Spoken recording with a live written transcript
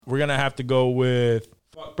We're going to have to go with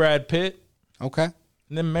fuck Brad Pitt. Okay.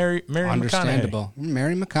 And then Mary Understandable. McConaughey.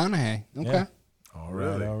 Mary McConaughey. Okay. Yeah. All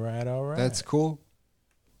right. That's cool.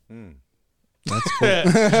 That's cool.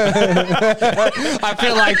 I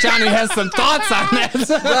feel like Johnny has some thoughts on that.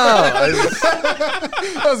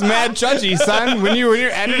 That was mad judgy, son. When you're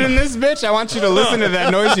editing this bitch, I want you to listen to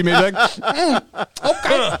that noise you made. Like,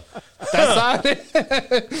 okay. That's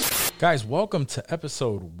it. Guys, welcome to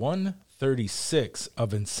episode 136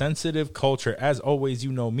 of Insensitive Culture. As always,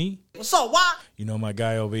 you know me. So what? You know my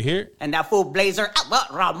guy over here. And that fool Blazer,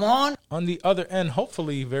 Ramon. On the other end,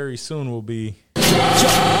 hopefully very soon will be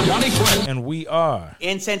Johnny Quinn. And we are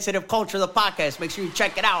Insensitive Culture, the podcast. Make sure you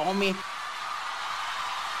check it out, homie.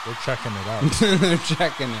 We're checking it out. They're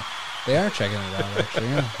checking it. They are checking it out, actually.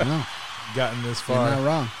 Yeah, no. Gotten this far. You're not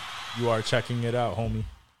wrong. You are checking it out, homie.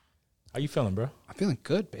 How you feeling, bro? I'm feeling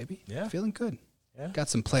good, baby. Yeah? Feeling good. Yeah. Got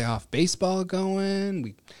some playoff baseball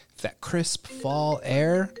going. That crisp fall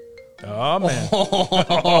air. Oh, man.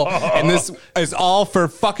 And this is all for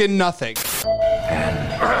fucking nothing.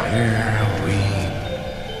 And here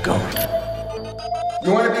we go.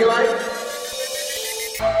 You want to be like?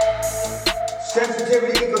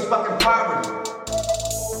 Sensitivity equals fucking poverty.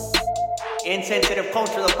 Insensitive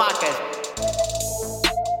Culture, the podcast.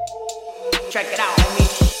 Check it out, homie.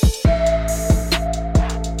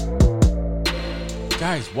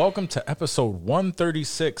 Guys, welcome to episode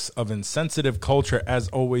 136 of Insensitive Culture. As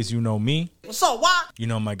always, you know me. So what? You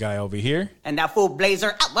know my guy over here. And that fool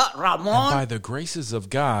Blazer, Ramon. By the graces of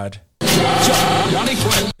God, Johnny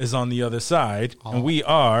Quinn is on the other side, and we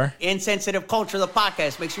are Insensitive Culture, the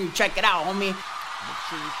podcast. Make sure you check it out, homie.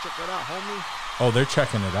 Oh, they're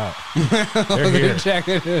checking it out. They're here.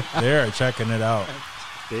 Checking it out. They are checking it out.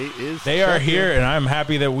 They are here, and I'm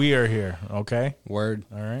happy that we are here. Okay, Word.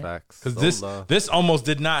 all right. Facts. Because this almost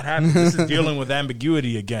did not happen. This is dealing with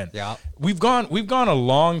ambiguity again. Yeah. We've gone a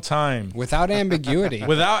long time Without ambiguity.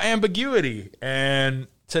 without ambiguity, and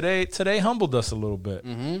today humbled us a little bit.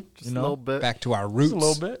 Mm-hmm. Just a little bit. Back to our Just roots. a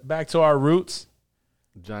little bit back to our roots.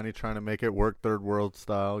 Johnny trying to make it work third world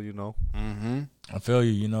style, you know. Mm-hmm. I feel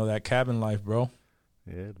you. You know that cabin life, bro.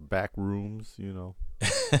 Yeah, the back rooms, you know.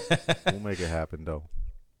 We'll make it happen, though.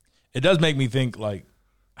 It does make me think like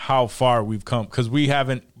how far we've come because we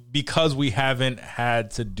haven't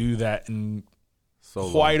had to do that in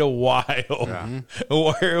quite a while. Yeah.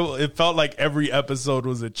 Where it felt like every episode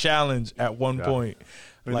was a challenge at one point.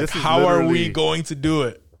 I mean, Like, this is how are we literally- going to do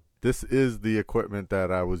it? This is the equipment that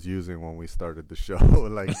I was using when we started the show.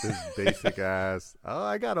 Like this basic ass. Oh,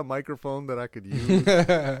 I got a microphone that I could use.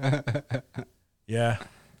 Yeah,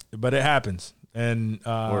 but it happens. And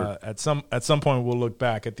at some point we'll look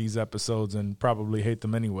back at these episodes and probably hate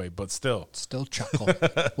them anyway. But still chuckle.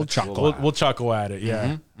 We'll chuckle. we'll chuckle at it.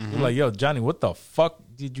 Yeah, Mm-hmm. We're like, yo, Johnny, what the fuck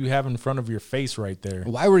did you have in front of your face right there?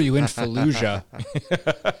 Why were you in Fallujah?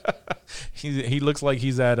 He looks like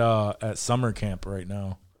he's at summer camp right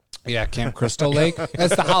now. Yeah, Camp Crystal Lake.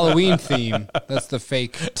 That's the Halloween theme. That's the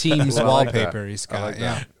fake team's Ooh, I like wallpaper that. he's I got. like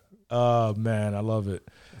Yeah. that. Oh man, I love it.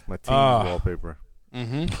 It's my team's wallpaper.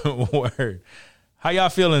 Word. How y'all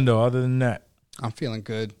feeling though? Other than that, I'm feeling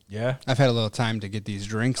good. yeah. I've had a little time to get these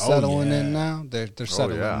drinks Oh, settling yeah. in now. They're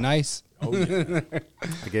settling yeah. nice. Oh yeah.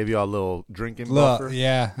 I gave you all a little drinking buffer.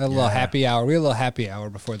 Yeah, a little Yeah. happy hour. We had a little happy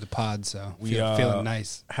hour before the pod, so feeling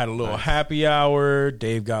nice. Had a little happy hour.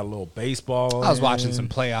 Dave got a little baseball. I was watching in. some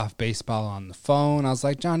playoff baseball on the phone. I was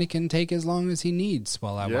like, Johnny can take as long as he needs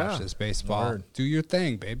while I Yeah. watch this baseball. Word. Do your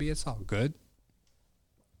thing, baby. It's all good.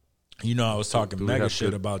 You know, I was talking Do we mega have shit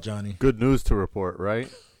good- about Johnny. Good news to report, right?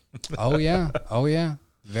 Oh, yeah. Oh, yeah.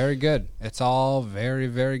 Very good. It's all very,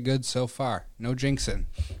 very good so far. No jinxing,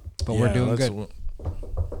 but we're Yeah, doing that's good.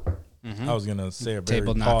 I was gonna say a very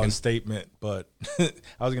Table knocking. paused statement, but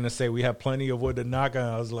I was gonna say we have plenty of wood to knock on.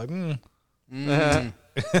 I was like,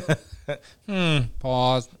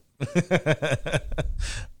 Pause.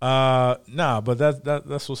 nah, but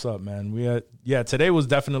that's what's up, man. We had, today was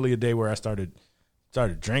definitely a day where I started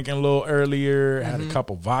drinking a little earlier. Had a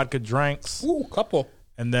couple vodka drinks, Ooh, couple.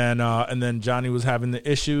 and then Johnny was having the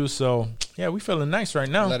issues. So yeah, we feeling nice right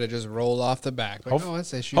now. Let it just roll off the back. Like, Hope-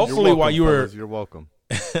 that's issues. hopefully- You're welcome, while you were- fellas. You're welcome.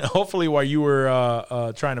 Hopefully, while you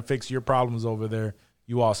were trying to fix your problems over there,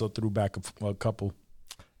 you also threw back a couple.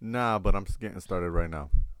 Nah, but I'm getting started right now.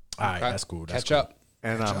 All right, that's cool. That's Catch cool. up.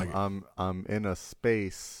 And I'm in a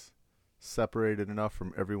space separated enough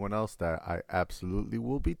from everyone else that I absolutely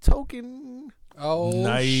will be token. Oh,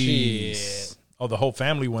 Nice. shit. Oh, the whole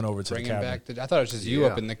family went over to Bringing the cabin. back the. I thought it was just you Yeah.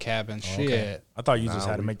 up in the cabin. Okay. Shit. I thought you just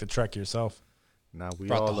Nah, had to we- make the trek yourself. Now we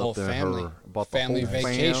Brought all the whole up there, family. brought the Family whole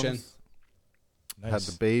vacation. fams. Had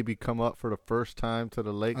the baby come up for the first time to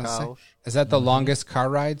the lake house. Is that the longest car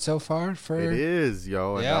ride so far? For It is,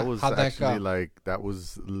 yo. And Yeah, that was how'd that actually go? like, that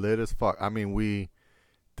was lit as fuck. I mean, we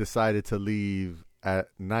decided to leave at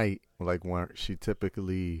night, like when she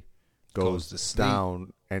typically Goes to goes sleep.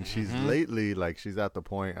 down. And she's lately, like, she's at the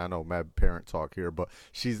point, I know mad parent talk here, but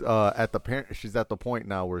she's at the point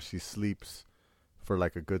now where she sleeps for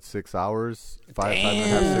like a good 6 hours, five and a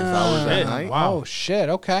half, 6 hours at Shit. night. Wow. Oh shit!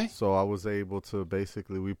 Okay. So I was able to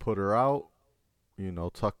basically, we put her out,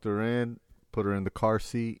 tucked her in, put her in the car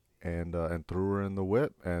seat, and threw her in the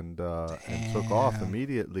whip, and took off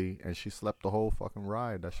immediately, and she slept the whole fucking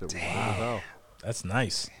ride. That shit was wild as hell. That's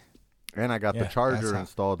nice. And I got the Yeah, charger that's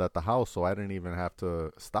installed at the house, so I didn't even have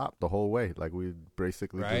to stop the whole way. Like, we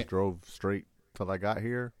basically Right. just drove straight till I got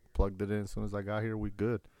here, plugged it in as soon as I got here. We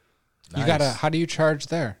good. You got how do you charge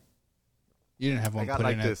there? You didn't have one got put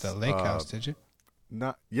like in this, at the lake house, did you?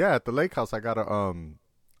 At the lake house, I got an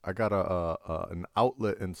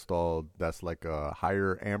outlet installed that's like a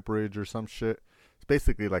higher amperage or some shit. It's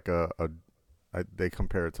basically like they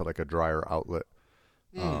compare it to like a dryer outlet.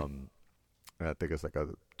 And I think it's like a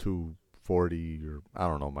 240 or I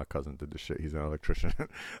don't know. My cousin did the shit. He's an electrician.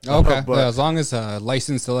 Okay. But Well, as long as a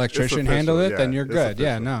licensed electrician it's handle official, it, then yeah, you're it's good.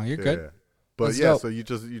 Yeah, official. no, you're Yeah, good. yeah. But That's yeah, dope. so you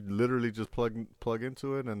literally just plug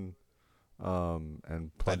into it and plug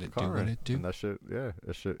Let the it do car what in. it do. And that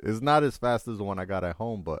shit is not as fast as the one I got at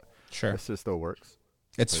home, but Sure. it still works.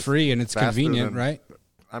 It's free and it's faster convenient, than- right?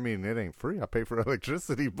 I mean, it ain't free. I pay for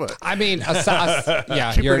electricity, but I mean,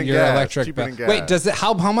 yeah, Cheaper your than your gas, electric cheaper bill. than Wait, gas. does it?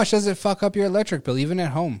 How much does it fuck up your electric bill even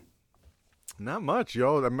at home? not much,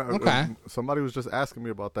 yo. Okay. Somebody was just asking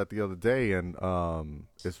me about that the other day, and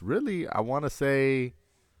it's really, I want to say,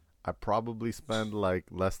 I probably spend like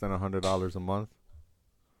less than $100 a month.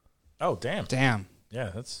 Oh, damn. Damn.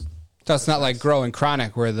 Yeah, that's So it's not like Growing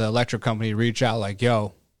Chronic where the electric company reach out like,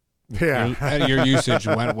 yo, Yeah. your usage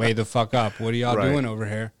went way the fuck up. What are y'all Right. doing over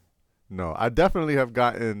here? No, I definitely have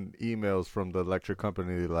gotten emails from the electric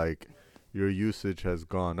company like, your usage has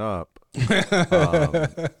gone up.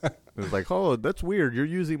 It's like, oh, that's weird. You're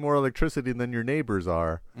using more electricity than your neighbors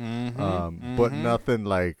are. But nothing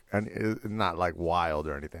like, and it's not like wild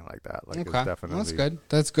or anything like that. Like, it's Okay. definitely That's good.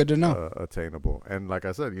 That's good to know. attainable. And like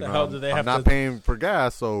I said, hell do they I'm have not to- paying for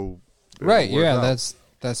gas, so it Right. works Yeah. out. That's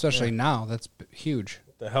especially now. That's huge.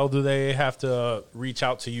 the hell do they have to reach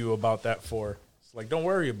out to you about that for? It's like, don't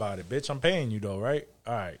worry about it, bitch. I'm paying you though, right?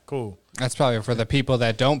 All right, cool. That's probably for the people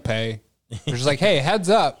that don't pay. They're just like, hey, heads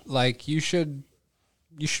up. Like, you should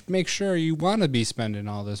make sure you want to be spending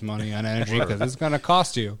all this money on energy because it's going to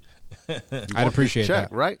cost you. I'd appreciate Check,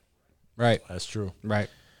 that. right? Right. That's true. Right.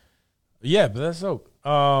 Yeah, but that's dope.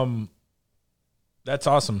 That's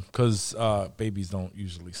awesome because babies don't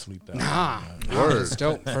usually sleep that. Word. It's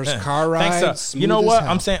dope. First car ride. Thanks to, smooth you know as what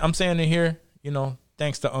hell. I'm saying it here.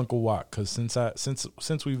 Thanks to Uncle Watt because since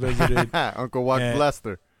we visited, Uncle Watt Yeah.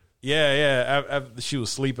 Lester. after she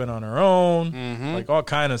was sleeping on her own, like all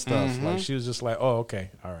kind of stuff. Like she was just like, oh,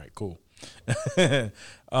 okay, all right, cool.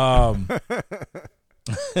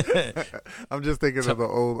 I'm just thinking of the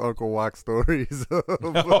old Uncle Watt stories. Get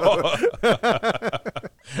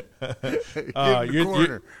in the you're-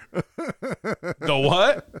 corner. The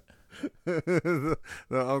what? The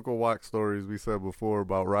Uncle Watt stories we said before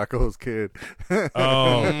about Rocco's kid.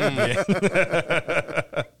 Oh, yeah.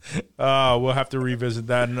 We'll have to revisit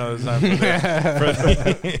that another time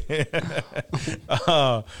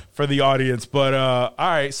for the audience. But all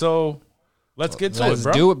right, so let's get to Let's it,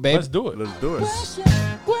 bro. do it, babe. Let's do it. Let's do it.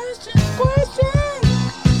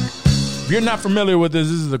 If you're not familiar with this,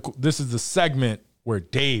 this is the segment where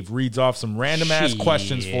Dave reads off some random ass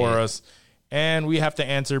questions for us, and we have to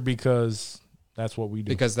answer because that's what we do.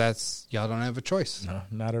 Because y'all don't have a choice. No,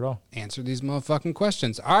 not at all. Answer these motherfucking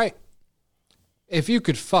questions. All right. If you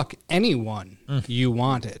could fuck anyone you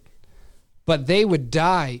wanted, but they would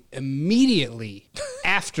die immediately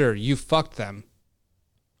after you fucked them,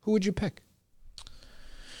 who would you pick?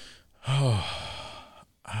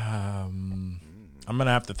 I'm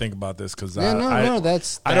gonna have to think about this because Yeah, I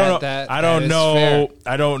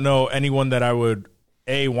don't know anyone that I would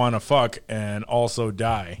want to fuck and also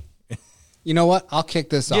die. You know what? I'll kick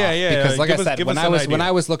this off. Yeah. Because like Give I us- said, give when us I an was idea. when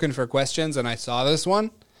I was looking for questions and I saw this one,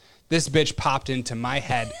 this bitch popped into my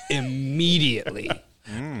head immediately.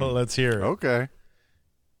 Well, let's hear it. Okay.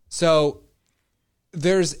 So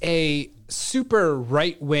there's a super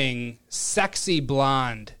right-wing, sexy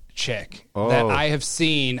blonde chick that I have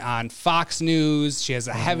seen on Fox News. She has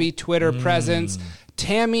a heavy Twitter presence.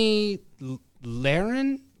 Tammy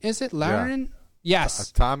Laren? Is it Laren?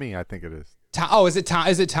 Yes. Tommy, I think it is. Is it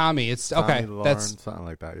Tommy? It's okay. Tommy Lauren, That's something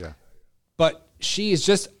like that, yeah. but she is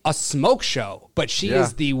just a smoke show, but she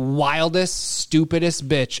is the wildest, stupidest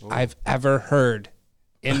bitch I've ever heard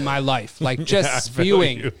in my life. Like just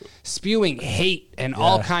spewing hate and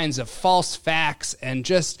all kinds of false facts and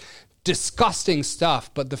just disgusting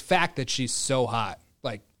stuff. But the fact that she's so hot,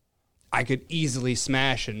 like I could easily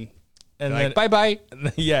smash and like, bye-bye.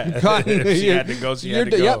 Yeah. She had to go. She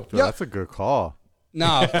had to go. Yep. That's a good call.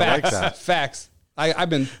 No, facts. that. Facts. I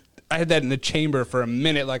had that in the chamber for a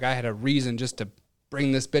minute. Like I had a reason just to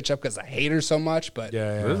bring this bitch up because I hate her so much. But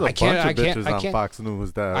There's a bunch of bitches on Fox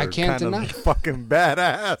News that are kind of fucking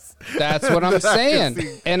badass. That's what I'm saying.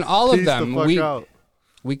 And all of them,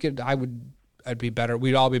 I'd be better.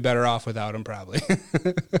 We'd all be better off without him, probably.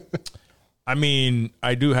 I mean,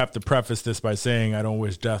 I do have to preface this by saying I don't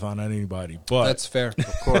wish death on anybody, but That's fair.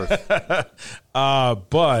 Of course. but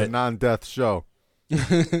It's a non-death show.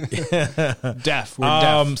 Deaf. We're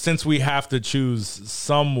deaf. since we have to choose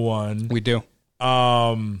someone, We do.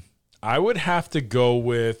 I would have to go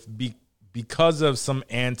with because of some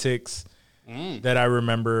antics that I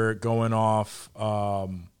remember going off a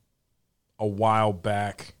while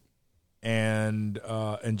back, and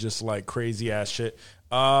just like crazy ass shit.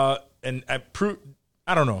 And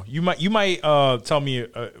I don't know. You might tell me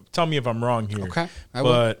if I'm wrong here. Okay,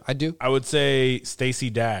 I do. I would say Stacey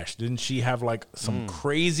Dash. Didn't she have like some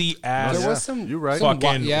crazy ass? There was some. You're right.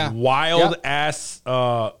 Fucking wild ass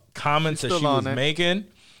comments that she was making,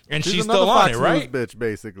 and she's still on Fox it, right? News bitch,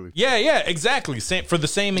 basically. Yeah, exactly. Same for the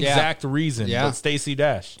same exact reason. Yeah. But Stacey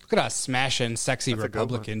Dash. Look at us smashing sexy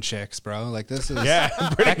Republican chicks, bro. Like this is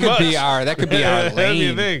That could be our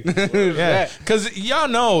lane. Yeah, because y'all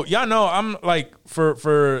know. I'm like for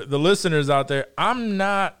the listeners out there. I'm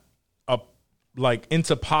not like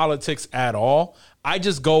into politics at all. I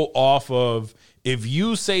just go off of if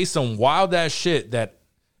you say some wild ass shit that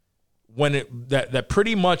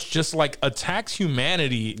pretty much just like attacks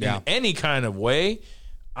humanity in any kind of way,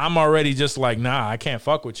 I'm already just like, nah, I can't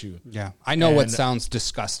fuck with you. Yeah, I know what sounds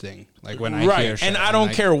disgusting. Like when I hear shit, and I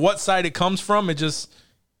don't care what side it comes from. It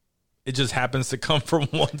just happens to come from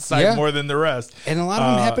one side more than the rest. And a lot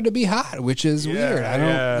of them happen to be hot, which is weird.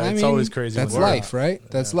 It's always crazy. That's life, right?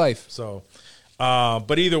 That's life. So,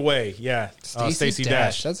 but either way, Stacey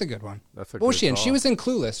Dash. That's a good one. That's a what was she in? call. She was in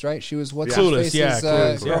Clueless, right? She was what's Clueless,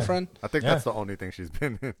 Clueless, girlfriend. I think that's the only thing she's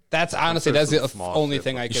been in. That's honestly There's that's the some small only shit,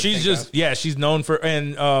 thing but- I could. She's think just of. she's known for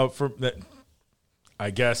for that. I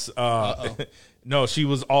guess no, she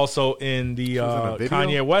was also in the in a video?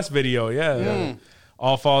 Kanye West video. Yeah.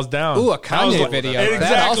 All Falls Down. Ooh, a I was Kanye video.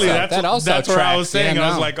 Exactly. That also that's what I was tracks. saying. Yeah, I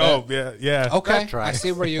was no. like, oh yeah. Okay, That tracks. I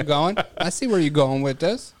see where you're going. with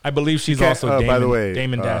this. I believe she's can't- also Damon, by the way,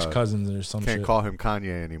 Damon Dash Cousins or some Can't shit. call him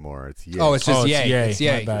Kanye anymore. It's Ye. Oh, it's just It's Ye. Ye. It's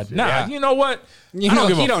Ye. My bad. Nah, Yeah. you know what? You I know don't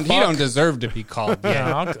give he a don't fuck. deserve to be called Ye.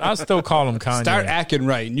 Yeah, I'll still call him Kanye. Start acting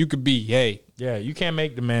right, and you could be Ye. Yeah, you can't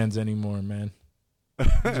make demands anymore, man.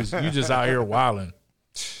 You just out here wilding.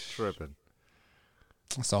 tripping.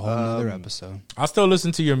 That's a whole nother episode. I'll still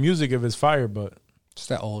listen to your music if it's fire, but Just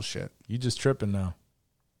that old shit. you just tripping now.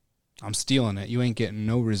 I'm stealing it. You ain't getting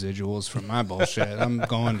no residuals from my bullshit. I'm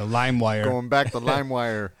going to LimeWire. Going back to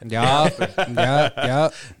LimeWire Yeah.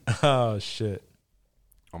 Oh shit.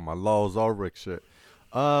 on my Laws Ulrich shit.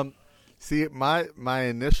 See, my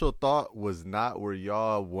initial thought was not where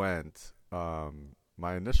y'all went.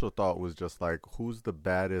 My initial thought was just like, who's the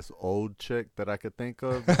baddest old chick that I could think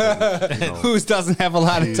of? Because, you know, Who doesn't have a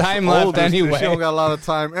lot of she's time older, left so anyway? She don't got a lot of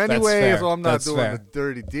time anyway, fair. so I'm not That's doing fair. the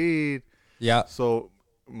dirty deed. Yeah. So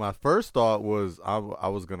my first thought was I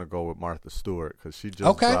was gonna go with Martha Stewart because she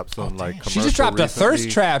just dropped some like She just dropped commercial a thirst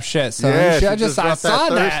recently. trap shit, son. Yeah, I just I dropped saw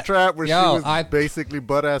that that. thirst trap where Yo, she was basically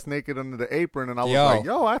butt ass naked under the apron, and I was Yo. like,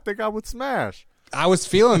 "Yo, I think I would smash." I was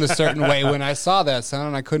feeling a certain way when I saw that, son,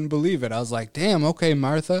 and I couldn't believe it. I was like, damn, okay,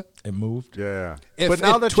 Martha. It moved. Yeah, If but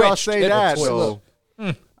now it that y'all twitched, say it that, twitched. though,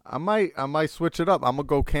 I might switch it up. I'm gonna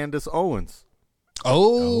go Candace Owens.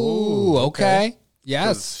 Oh, okay. 'Cause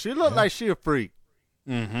Yes. she looked like she a freak.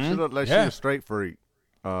 Mm-hmm. She looked like she Yeah. a straight freak.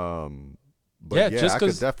 But Yeah, yeah, just I could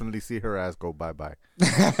 'cause- definitely see her ass go bye bye.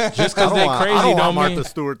 Just because they I crazy don't want don't Martha mean.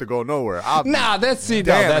 Stewart to go nowhere. I'll be Nah, that's damn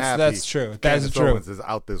happy that's true. That's Candace true. Owens is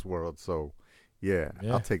out this world, so yeah,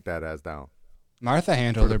 Yeah. I'll take that as down. Martha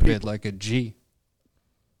handled For her the bid people. like a G.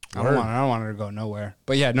 I Word. don't want her to go nowhere.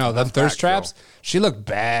 But yeah, no, the That's thirst facts, traps. though. She looked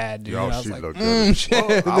bad, dude. Yo, I was she like, looked good.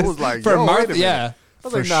 shit. I was like, for yo, wait a Martha, minute. yeah, I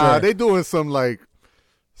was for like, nah, sure. they doing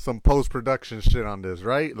some post production shit on this,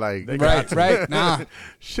 right? Like, Right. Nah,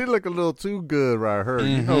 she look a little too good right here.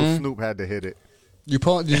 You know, Snoop had to hit it. you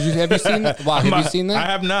pull. Have you seen? Wow, have you seen that?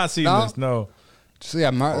 I have not seen No? this. No. So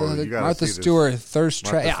yeah, Oh, you gotta Martha see this. Stewart thirst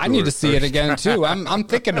trap. Martha Yeah, I need to Stewart see it thirst again too. I'm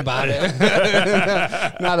thinking about it.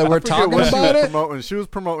 Now that we're talking what about it, she was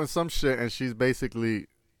promoting some shit, and she's basically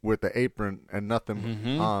with the apron and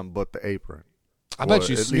nothing on but the apron. I Well, bet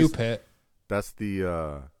you at Snoop least hit. That's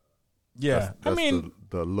the Yeah, that's I mean,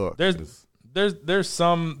 the look. there are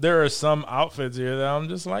some outfits here that I'm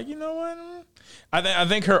just like, you know what? I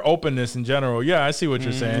think her openness in general. Yeah, I see what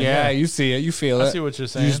you're saying. Yeah, you see it, you feel I it. see what you're You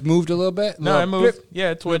saying. just moved a little bit. No, I Little moved. blip,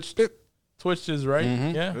 Yeah, it twitched. blip. Twitched is right.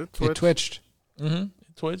 Yeah, It It twitched. it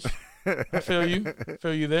twitched. I feel you.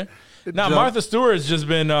 Feel you there. Now jumped. Martha Stewart's just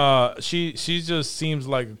been. She just seems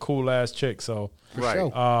like a cool ass chick. So right.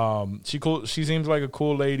 sure. she cool. She seems like a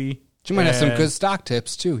cool lady. She might have some And- good stock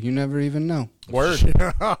tips too. You never even know. Word. She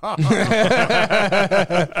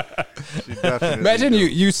definitely Imagine do.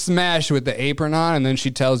 you smash with the apron on, and then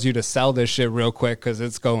she tells you to sell this shit real quick because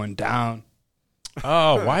it's going down.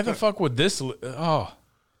 Oh, why the fuck would this? Oh,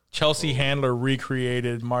 Chelsea Handler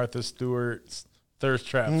recreated Martha Stewart's thirst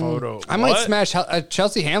trap photo. I might What? smash.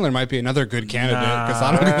 Chelsea Handler might be another good candidate because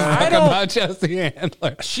I don't give a I fuck don't- about Chelsea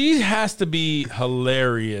Handler. She has to be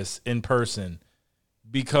hilarious in person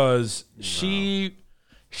because she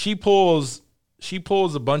pulls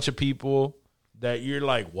a bunch of people that you're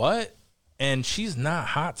like, what? And she's not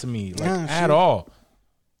hot to me like Yeah, at all.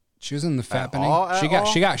 She was in the fappening. all?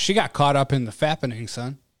 At She got caught up in the fappening,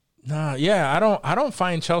 son. Nah, yeah, I don't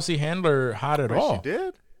find Chelsea Handler hot at Wait, all. she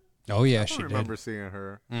did? Oh yeah, I she don't did. remember seeing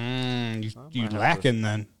her. You lacking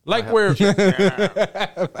then? Like where 50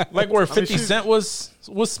 she's- Cent was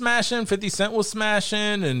smashing, 50 Cent was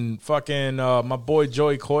smashing, and fucking my boy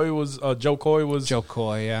Joe Coy was Joe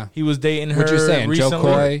Coy, yeah. he was dating her. What you saying, recently. Joe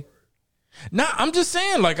Coy? Nah, I'm just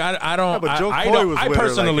saying, like I don't. But Joe I Coy don't. was I with her,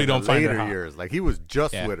 personally like, in don't the find her later hot. years. Like he was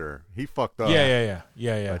just Yeah. with her. He fucked up. Yeah.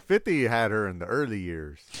 Like 50 had her in the early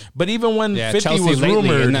years. But even when Yeah, 50 Chelsea was lately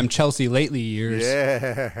rumored, in them Chelsea lately years.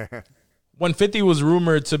 Yeah. when 50 was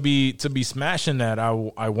rumored to be smashing that,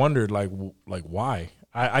 I wondered like why.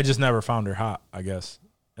 I just never found her hot, I guess.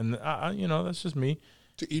 And you know, that's just me.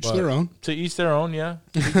 To each But their own. To each their own, yeah.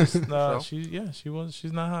 She just,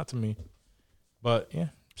 she's not hot to me. But yeah,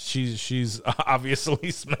 she's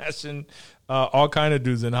obviously smashing all kind of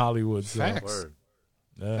dudes in Hollywood. So, Facts. Word.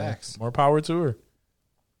 Facts. more power to her.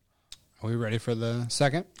 Are we ready for the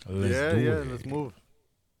second? Let's Yeah, do yeah. it. Let's move.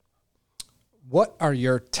 What are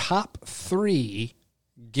your top 3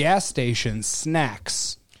 gas station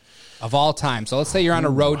snacks of all time? So let's say you're on a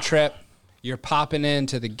road trip. You're popping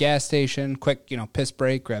into the gas station, quick, piss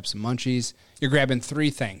break, grab some munchies. You're grabbing 3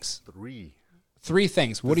 things. 3. 3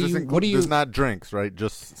 things. What do you? It's not drinks, right?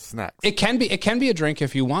 Just snacks. It can be a drink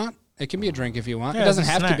if you want. It can be a drink if you want. Yeah, It doesn't it's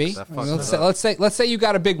have to snacks. be. That fucks it Let's say you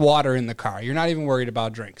got a big water in the car. You're not even worried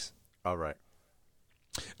about drinks. All right.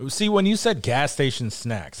 See, when you said gas station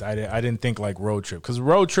snacks, I didn't think like road trip, because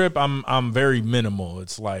road trip I'm very minimal.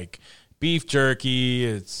 It's like beef jerky.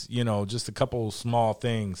 It's just a couple small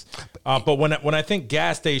things. But when I think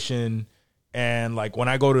gas station, and like when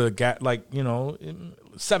I go to the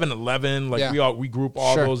 7-Eleven, like Yeah. we group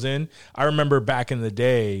all Sure. those in. I remember back in the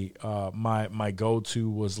day, my go to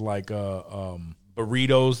was like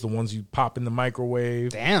burritos, the ones you pop in the microwave.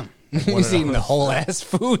 Damn. He's eating the whole ass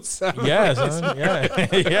food. Son. Yeah, son. Yeah,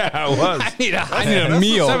 yeah, I was. I need a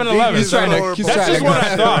meal. 7-Eleven. He's trying to. That's He's That's trying just to what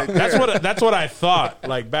I go- thought. That's what I thought.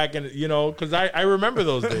 Like back in, because I remember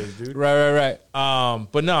those days, dude. Right.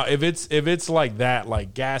 But no, if it's like that,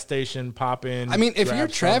 like gas station pop in. I mean, if grab you're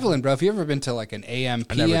something. traveling, bro, if you ever been to like an AM,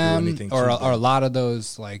 I never do PM, anything or too a lot of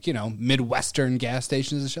those like Midwestern gas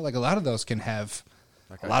stations and shit, like a lot of those can have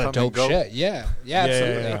a lot of come and dope go? shit. Yeah,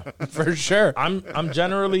 absolutely, for sure. I'm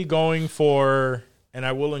generally going for, and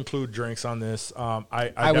I will include drinks on this. I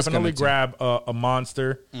was definitely gonna too. grab a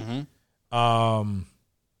Monster,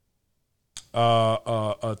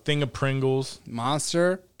 a thing of Pringles,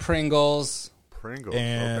 Monster, Pringles. Pringles.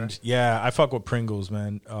 and okay. yeah, I fuck with Pringles,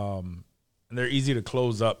 man. And they're easy to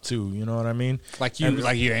close up too. You know what I mean? Like you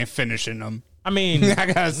ain't finishing them. I mean, I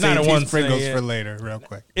gotta not save in these one Pringles thing, for yeah. later, real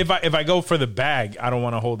quick. If I go for the bag, I don't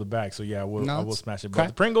want to hold the bag. So yeah, I will No, smash it. okay. But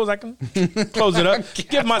the Pringles, I can close it up.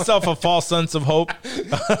 Give myself a false sense of hope.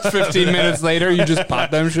 15 minutes later, you just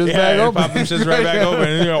pop them shits back Yeah, open. pop them shits right back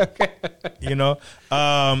open.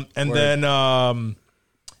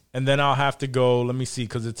 And then I'll have to go. Let me see,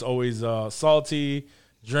 because it's always salty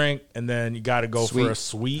drink, and then you got to go Sweet. for a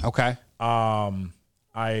sweet. Okay. I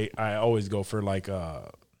always go for like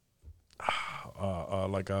a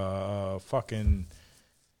fucking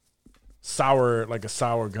sour, like a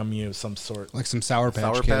sour gummy of some sort. Like some Sour Patch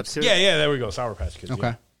Sour Kids. Patch Kids? Yeah, there we go. Sour Patch Kids.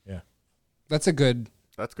 Okay. Yeah. That's a good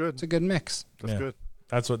That's good. mix. That's Yeah. good.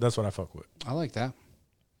 That's what I fuck with. I like that.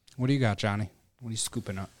 What do you got, Johnny? What are you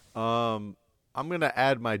scooping up? I'm gonna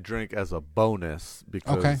add my drink as a bonus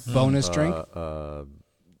because Okay, bonus drink.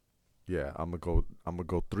 Yeah, I'm gonna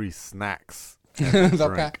go 3 snacks.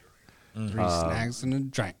 Okay. 3 snacks and a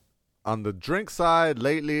drink. On the drink side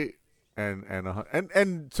lately, and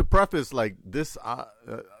to preface, like this,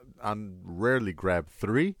 I'm rarely grab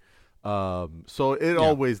 3. So it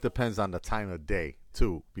always depends on the time of day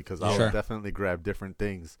too, because I would definitely grab different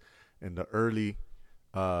things in the early,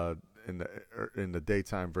 in the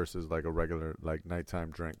daytime versus like a regular like nighttime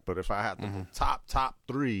drink. But if I had to go top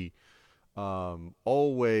 3,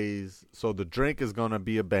 always. So the drink is gonna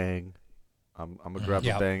be a Bang. I'm gonna grab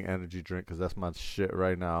a Bang energy drink because that's my shit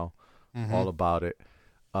right now. All about it.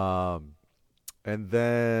 And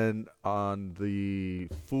then on the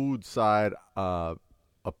food side, a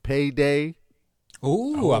Payday.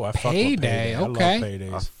 Ooh, a I fuck with Payday. I love Okay.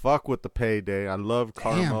 Paydays. I fuck with the Payday. I love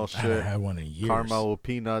caramel I shit. haven't had one in years. Caramel with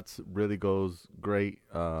peanuts really goes great.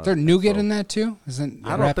 Is there nougat in that too? Isn't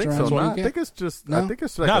I don't wrapped think around so. No, I nougat? think it's just. No? I think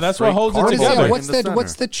it's like No, a that's what straight holds it caramel together. in What's the the center.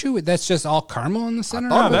 what's the chew? That's just all caramel in the center.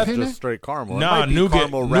 I of thought the that's Payday? just straight caramel. It Nah, might be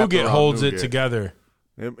caramel wrapped nougat around holds it nougat. together.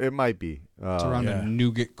 It might be. It's around yeah. the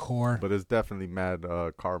nougat core. But it's definitely mad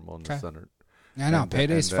caramel in the Okay. center. I know.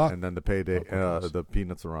 Payday's fuck. And then the Payday, the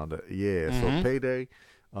peanuts around it. Yeah, so Payday.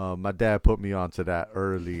 My dad put me onto that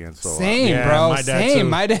early, and so Same, Yeah, bro. my dad Same. too.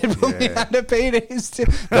 My dad put me Yeah. on the Paydays too.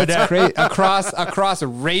 That's crazy. Across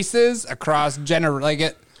races, across My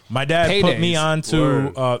dad put me Paydays.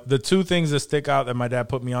 onto the 2 things that stick out that my dad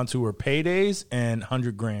put me onto were Paydays and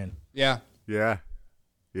 100 grand. Yeah. yeah,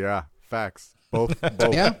 facts. Both.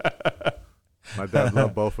 Yeah. My dad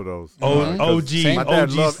loved both of those. OG, My dad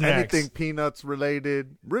OG loved snacks. anything peanuts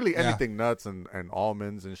related, really Yeah. anything nuts and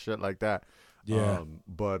almonds and shit like that. Yeah.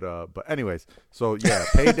 But anyways, so yeah,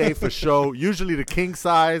 Payday for sure. Usually the king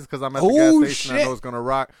size because I'm at the Oh, gas station. I shit. know it's gonna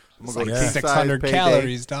rock. I'm gonna go to like king 600 size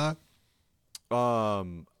calories, dog. Payday. I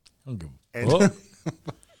don't give a And-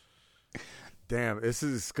 fuck. Damn, this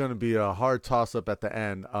is gonna be a hard toss up at the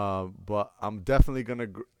end. But I'm definitely gonna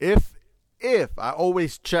if I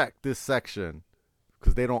always check this section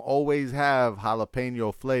because they don't always have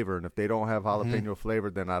jalapeno flavor, and if they don't have jalapeno flavor,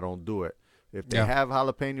 then I don't do it. If they have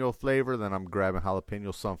jalapeno flavor, then I'm grabbing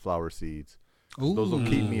jalapeno sunflower seeds. Those will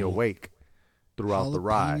keep me awake throughout the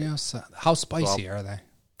ride. How spicy are they?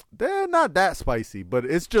 They're not that spicy, but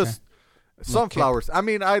it's just sunflowers. I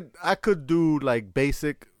mean, I could do like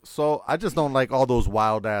basic. So I just don't like all those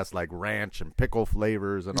wild ass like ranch and pickle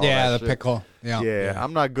flavors and all that. Yeah, the shit. pickle. Yeah,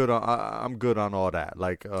 I'm not good on. I'm good on all that.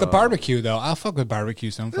 Like The barbecue though, I'll fuck with barbecue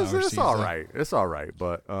sunflower It's seeds. all though. right. It's all right.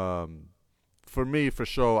 But for me, for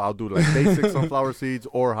sure, I'll do like basic sunflower seeds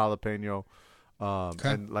or jalapeno.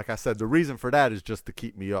 And like I said, the reason for that is just to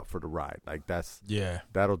keep me up for the ride. Like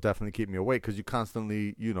that'll definitely keep me awake because you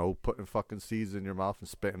constantly, putting fucking seeds in your mouth and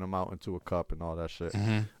spitting them out into a cup and all that shit.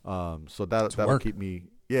 So that'll work. keep me.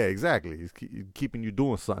 Yeah, exactly. It's keeping you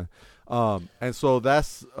doing something. And so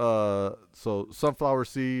that's so sunflower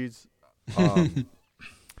seeds. And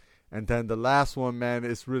then the last one, man,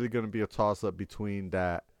 it's really gonna be a toss up between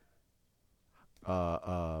that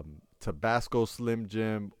Tabasco Slim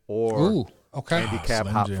Jim or Ooh, okay. handicap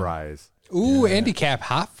Slim hot Jim. fries. Ooh, handicap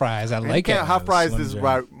hot fries. I like it. Handicap hot fries Slim is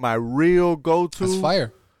Jim. my real go-to. That's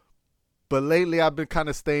fire. But lately, I've been kind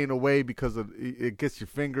of staying away because it gets your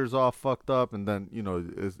fingers all fucked up, and then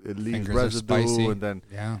it leaves Fingers are residue, spicy. and then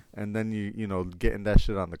Yeah. you getting that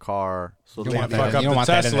shit on the car. So You don't want lately, fuck that, up you don't the want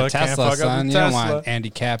that in the Tesla. Can't Tesla, fuck up the son. You don't Tesla. want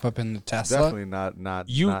handicap up in the Tesla. definitely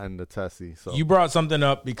not in the Tessie. So You brought something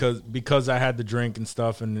up because I had the drink and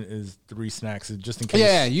stuff and is 3 snacks just in case.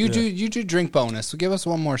 Yeah, you do drink bonus. So give us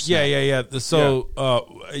one more snack. Yeah.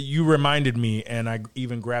 So you reminded me, and I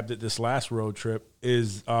even grabbed it this last road trip.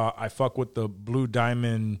 Is I fuck with the Blue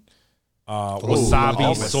Diamond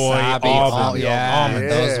wasabi soy Wasabi, almond.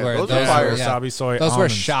 almond. Those were those are fire. Wasabi soy Those were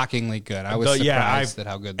almonds. shockingly good. I was surprised at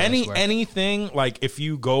how good those were. Anything like if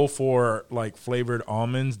you go for like flavored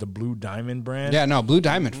almonds, the Blue Diamond brand. Yeah, no, Blue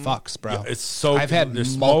Diamond fucks, bro. It's so I've had their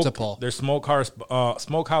multiple. Their smokehouse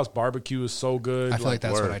barbecue is so good. I feel like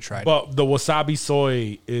that's what I tried. But the wasabi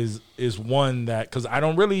soy is one that because I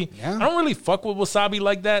don't really fuck with wasabi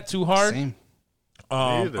like that too hard. Same.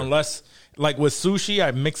 either. Unless like with sushi,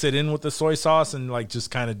 I mix it in with the soy sauce and like just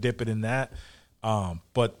kind of dip it in that.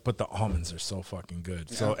 But the almonds are so fucking good.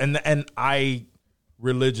 Yeah. So and I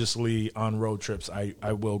religiously on road trips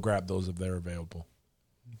I will grab those if they're available.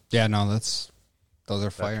 Yeah, no, those are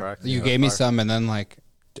fire. tracks. You Yeah, gave me fire. some, and then like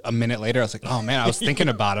a minute later, I was like, oh man, I was thinking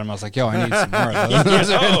about them. I was like, yo, I need some more of those.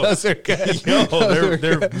 Those are good. Yo,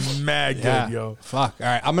 they're mad good, Yeah. yo. Fuck. All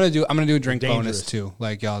right, I'm gonna do a drink bonus Dangerous. too,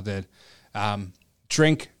 like y'all did.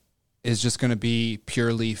 Drink is just gonna be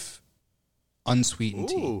Pure Leaf unsweetened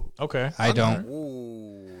tea. Ooh. Okay. I don't.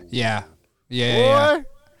 Ooh. Yeah. Boy,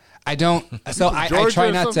 I don't. So I Georgia try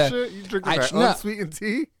or not some to. Shit? You drinking I that tr- no. unsweetened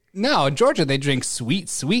tea? No, in Georgia they drink sweet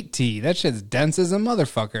tea. That shit's dense as a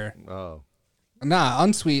motherfucker. Oh. Nah,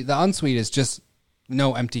 unsweet. The unsweet is just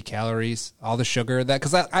no empty calories. All the sugar that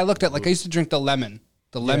because I looked at like I used to drink the lemon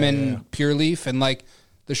Pure Leaf, and like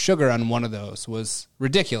the sugar on one of those was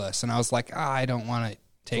ridiculous, and I was like, I don't want to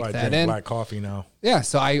take So I that drink in. black coffee now. Yeah,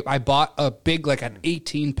 so I bought a big like an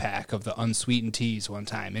 18 pack of the unsweetened teas one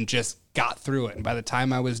time and just got through it. And by the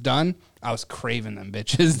time I was done, I was craving them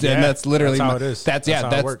bitches. Yeah, and that's literally that's how my, it is. That's That's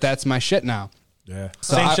how it works. that's my shit now. Yeah.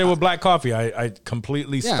 So Same I- shit with black coffee. I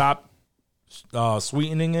completely Yeah. stopped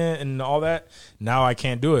sweetening it and all that. Now I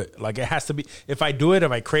can't do it. Like it has to be. If I do it,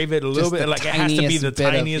 if I crave it a little Just bit, the like it has to be the tiniest bit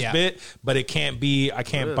of- tiniest yeah. bit. But it can't be. I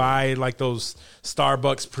can't buy like those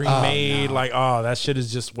Starbucks pre-made. no. Like that shit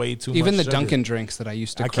is just way too. Even much the sugar. Dunkin' drinks that I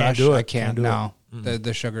used to I crush, can't do it. I can't Can't do it. now.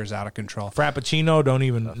 The sugar's out of control. Frappuccino. Don't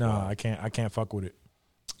even. No, I can't. I can't fuck with it.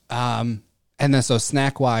 And then so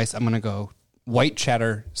snack wise, I'm gonna go white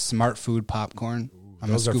cheddar smart food popcorn. I'm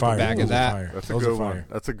gonna Those are scoop fire. a bag of Those are that. fire. That's a Those good are fire. one.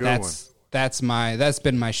 That's a good one. That's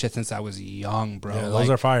been my shit since I was young, bro. Yeah, those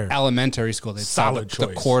are fire. Elementary school, they sell Solid the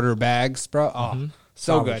choice. quarter bags, bro. Oh, so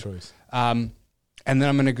Solid good. choice. And then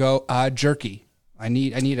I'm gonna go jerky. I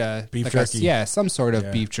need a Beef like jerky. some sort of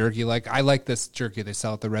Yeah. beef jerky. Like I like this jerky they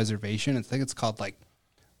sell at the reservation. I think it's called like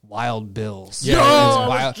Wild Bills. Yeah, Yo, it's I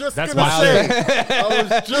wild. was just That's gonna wild. say. I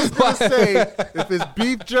was just gonna say if it's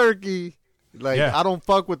beef jerky, like Yeah. I don't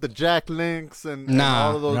fuck with the Jack Links and Nah.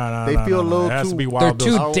 all of those. No, they feel a little It has too. to be They're Wild too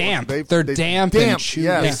Bills. I don't- damp. they- They're they damp and damp, chewy.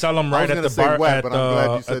 yeah. They sell them I right was at gonna the say bar wet, at but I'm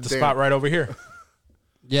glad you the said spot damp. right over here.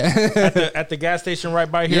 Yeah. At the gas station right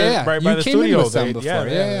by here, Yeah, right by you the came in studio. with some They- before. yeah,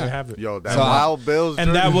 Yeah. they have it. Yo, that So I- Wild Bills,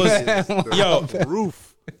 And that was jerky yo, is the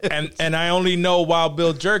roof. and I only know Wild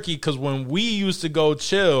Bill jerky because when we used to go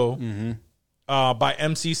chill by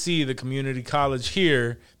MCC, the community college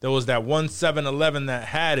here, there was that 7-Eleven that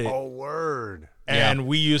had it, Oh, word. and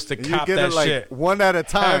we used to You cop get that it like shit. one at a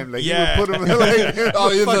time. Like Yeah. you would put them like.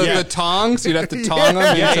 The tongs. You'd have to tong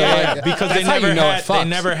them. Yeah, into yeah, like, because they that's how never you know had it fucks. they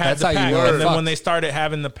never had That's the how you pack, know it and then when fucks. they started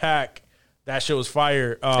having the pack, that shit was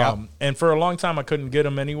fire. And for a long time, I couldn't get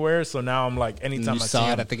them anywhere. So now I'm like, anytime you I saw see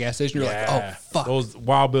it 'em, at the gas station, you're yeah, like, oh fuck. those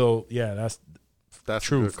Wild Bill, yeah, that's That's a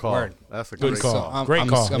Truth. good call. Word. That's a Good great call. call. I'm, Great I'm,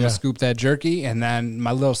 call, I'm yeah. gonna scoop that jerky, and then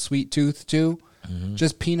my little sweet tooth too.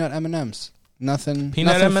 Just peanut M&Ms. Nothing.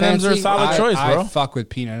 Peanut nothing M&Ms are a fancy. solid choice, bro. I fuck with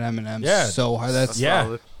peanut M&Ms Yeah. so hard. Yeah.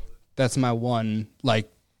 Solid. That's my one.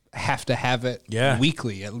 Like, have to have it Yeah.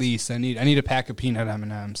 weekly at least. I need a pack of peanut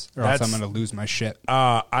M&Ms, or else That's- I'm gonna lose my shit.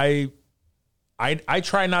 I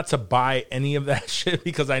try not to buy any of that shit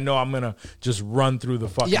because I know I'm gonna just run through the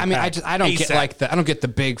fucking. Yeah, I mean, pack I don't get ASAP. like the I don't get the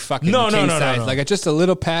big fucking No, no, king no, no, size. no. Like it's just a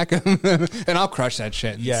little pack of, and I'll crush that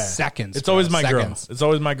shit in seconds. It's bro. always my Seconds. girl. It's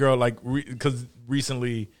always my girl. Like because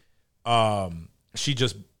recently, she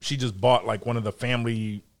just bought like one of the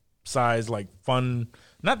family size like fun,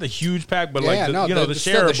 not the huge pack, but like the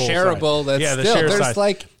still shareable. the shareable. size. That's Yeah, the still, share there's size.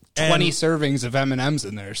 like 20 And- servings of M&Ms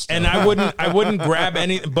in there. Still. And I wouldn't grab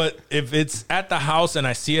any, but if it's at the house and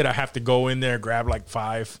I see it, I have to go in there, grab like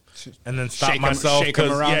 5, and then stop Shake 'em- myself. shake 'em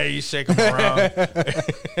 'Cause, around. Yeah, you shake them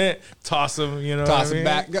around, toss them. You know, toss what I it mean?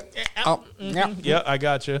 back. Oh, yeah. Yeah, I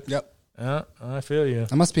got you. Yep. Yeah, I feel you.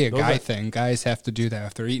 That must be a Those guy are- thing. Guys have to do that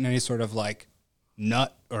if they're eating any sort of like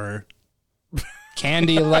nut or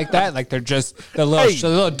candy like that. Like they're just the little, Hey, the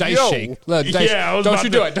little dice yo. shake. Little dice. Yeah, I was Don't about you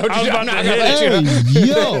to- do it. Don't I you was do it. I'm about not to gonna hit let you.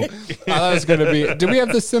 Yo. I thought it was going to be. Do we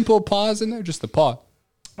have the simple pause in there? Just the paw.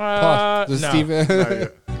 Pause. Does no. Steve- Not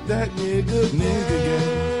yet. That nigga gay.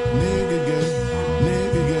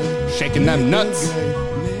 Shaking them nuts.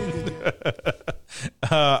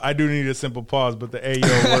 I do need a simple pause, but the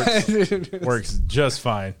Ayo works just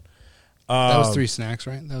fine. That was 3 snacks,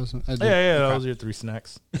 right? That was. I did- Yeah, that was your 3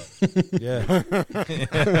 snacks. Yeah,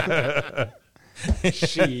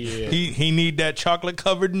 he need that chocolate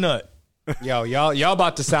covered nut. Yo, y'all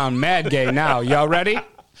about to sound mad gay now. Y'all ready?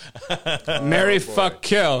 Marry, fuck,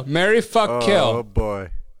 kill. Marry, fuck, Oh kill. boy.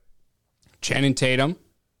 Channing Tatum,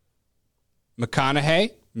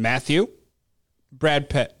 McConaughey, Matthew, Brad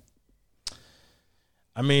Pitt.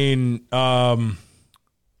 I mean, I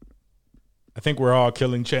think we're all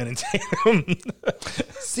killing Channing Tatum.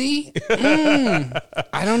 See?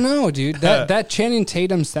 I don't know, dude. That Channing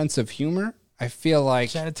Tatum sense of humor, I feel like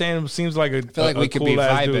Channing Tatum seems like we could be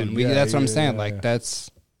vibing. That's what I'm saying. Like that's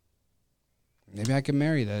Maybe I can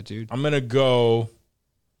marry that dude. I'm gonna go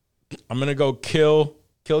kill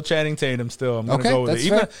Channing Tatum. Still, I'm gonna Okay, go with that's it.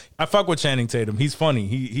 Even fair. I fuck with Channing Tatum. He's funny.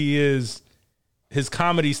 He is. His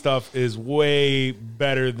comedy stuff is way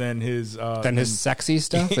better than his Sexy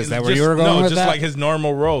stuff. Is that where just- you were going No, with just that? like his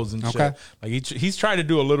normal roles and Okay. shit. Like he's tried to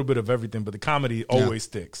do a little bit of everything, but the comedy always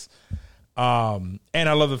sticks. And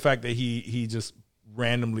I love the fact that he just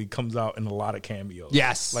randomly comes out in a lot of cameos.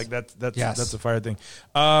 Yes. like that's Yes. that's a fire thing.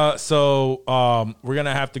 So we're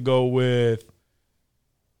gonna have to go with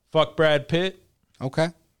fuck Brad Pitt Okay.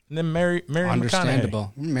 and then marry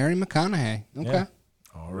Understandable. Mary McConaughey. Okay. Yeah.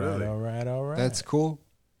 All right. That's cool.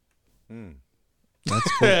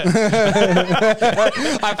 That's cool.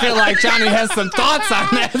 I feel like Johnny has some thoughts on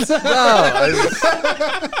that.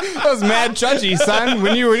 That was mad judgy, son.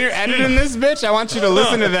 When you're editing this bitch, I want you to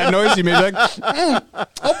listen to that noise you made. Like,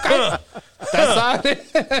 okay, that's all.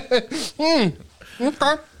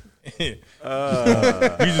 Okay.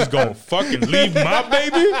 You just gonna fucking leave my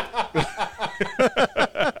baby?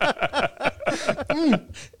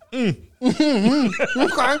 Okay.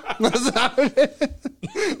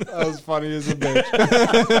 That was funny as a bitch.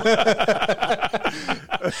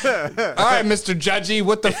 All right, Mr. Judgy,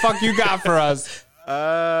 what the fuck you got for us?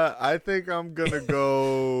 I think I'm gonna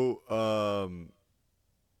go.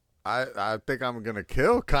 I think I'm gonna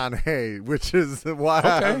kill Kanye, which is why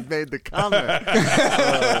I made the comment.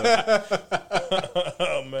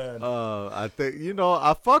 Oh man. I think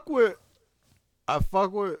I fuck with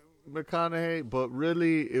McConaughey, but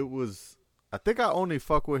really it was. I think I only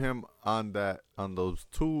fuck with him on those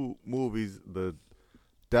two movies, the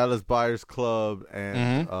Dallas Buyers Club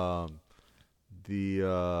and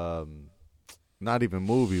the not even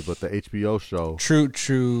movie, but the HBO show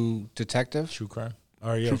True Detective. True crime.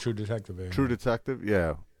 Oh yeah, True Detective. Yeah. True Detective.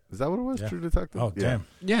 Yeah, is that what it was? Yeah. True Detective. Oh damn.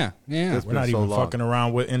 Yeah. It's We're been not so even long. fucking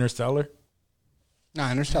around with Interstellar. No,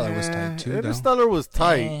 Interstellar was tight too. Interstellar was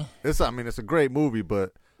tight. It's a great movie,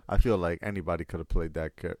 but I feel like anybody could have played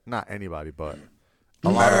that character. Not anybody, but a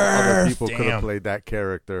lot of other people could Damn. have played that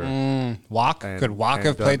character. Walk And- could Walk and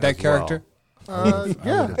have played done that as well. character?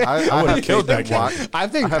 Yeah, I would have killed that Walk. I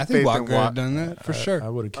think have faith Walk in could have Walk. done that for sure. I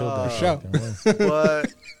would have killed that. sure. shit.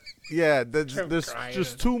 But yeah, there's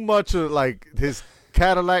just too much of like his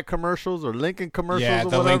Cadillac commercials or Lincoln commercials. Yeah, or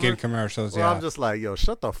the whatever, Lincoln commercials. where Yeah, I'm just like, yo,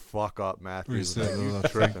 shut the fuck up, Matthew. We said Like, you little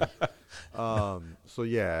tripping. So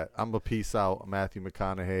yeah, I'm a peace out, Matthew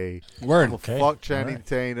McConaughey. Word. I'm gonna Okay. fuck Channing Alright.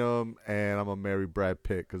 Tatum, and I'm gonna marry Brad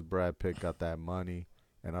Pitt because Brad Pitt got that money,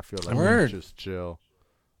 and I feel like Word. we just chill,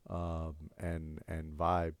 and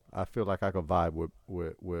vibe. I feel like I could vibe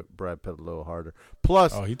with Brad Pitt a little harder.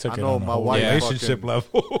 Plus, Oh, he took I it know on a my whole wife relationship fucking-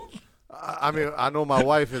 level. I mean, I know my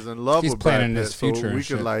wife is in love He's with Brad planning Pitt, his future so and we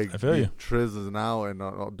shit. could like I feel be you. trizzing out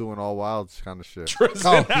and doing all wild kind of shit.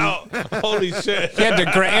 Prison out. Holy shit. He had to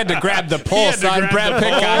grab the pole, to son. grab Brad the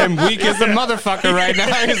Pitt got him weak as a motherfucker right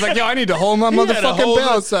now. He's like, yo, I need to hold my He had to motherfucking hold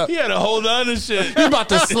balance up. He had to hold on to shit. He's about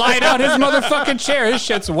to slide out his motherfucking chair. His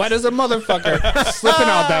shit's wet as a motherfucker. Slipping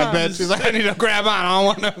out that bitch. He's like, I need to grab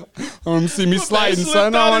on. I don't want to see me sliding, slipped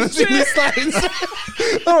son. I out don't want his to see me chair. sliding. Son.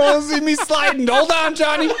 I don't want to see me sliding. Hold on,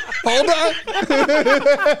 Johnny. Hold on.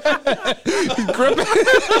 He's gripping.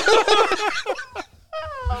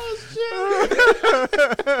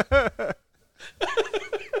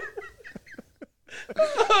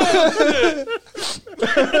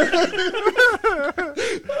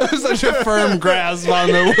 Such a firm grasp on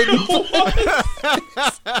the wooden.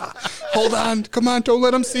 Hold on. Come on. Don't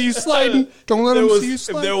let him see you sliding. Don't let him see you If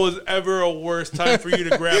sliding. there was ever a worse time for you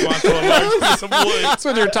to grab onto a large piece of wood, That's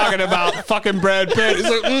what they're talking about. Fucking Brad Pitt. He's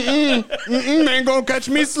like, ain't gonna catch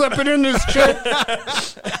me slipping in this shit.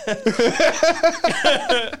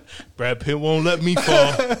 Brad Pitt won't let me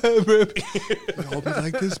fall. Hold me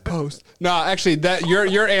like this post. No, actually, that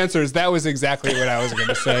your answers. That was exactly what I was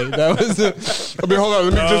gonna say. That was. I mean, hold on.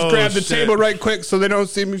 Let me just Oh, grab the shit. table right quick so they don't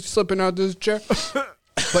see me slipping out this chair.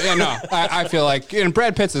 But yeah, no, I feel like, and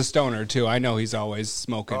Brad Pitt's a stoner too. I know he's always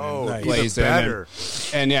smoking and he's blazing, better.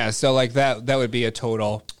 and yeah, so like that would be a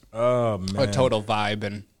total Man. vibe,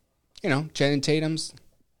 and Channing Tatum's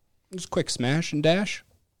just quick smash and dash,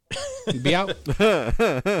 and be out.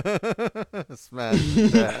 Smash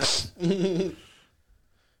that.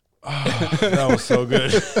 That was so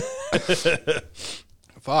good.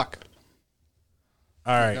 Fuck.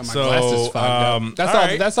 All right, Got my so glasses fogged up. That's all.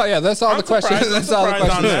 right. That's all. Yeah, that's all I'm the questions. surprised- That's all the I'm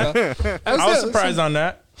surprised questions. on I was surprised on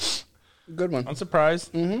that. Good one. I'm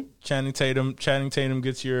surprised. Mm-hmm. Channing Tatum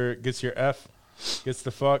gets your F, gets the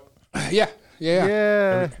fuck. Yeah.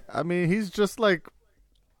 Yeah, I mean, he's like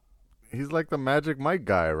the Magic Mike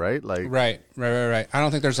guy, right? Like, Right. I don't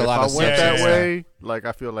think there's a if lot I of went substance that there. way, like,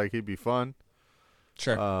 I feel like he'd be fun.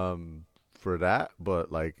 Sure. For that,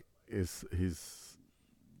 but like he's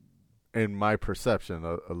in my perception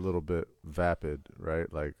a little bit vapid,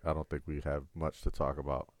 right? Like I don't think we have much to talk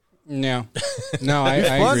about. No, I agree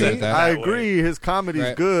Funny, with that. I agree. His comedy's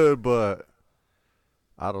Right. good, but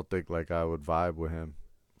I don't think like I would vibe with him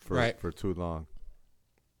for too long.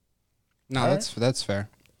 No, that's fair.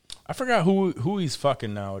 I forgot who he's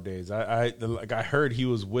fucking nowadays. I heard he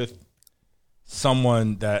was with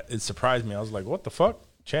someone that it surprised me. I was like, what the fuck?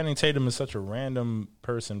 Channing Tatum is such a random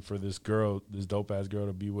person for this dope ass girl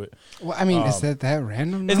to be with. Well, I mean, is that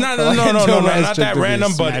random? It's not though? no, not that To be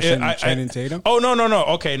random, but smashing Channing Tatum. Oh no.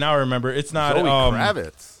 Okay, now I remember. It's not Zoe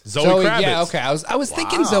Kravitz. Zoe Kravitz. Yeah, okay. I was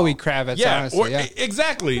thinking Zoe Kravitz. Yeah, honestly, yeah.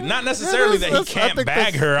 exactly. Not necessarily that he I can't think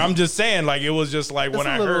bag that's- her. I'm just saying, like, it was just like when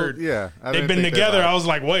I heard I they've didn't been think together, that I was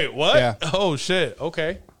like, wait, what? Yeah. Oh shit.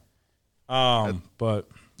 Okay. But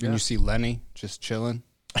And you see Lenny just chilling.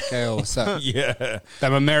 Okay, what's up? yeah,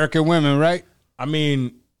 Them American women, right? I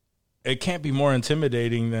mean, it can't be more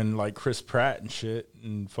intimidating than like Chris Pratt and shit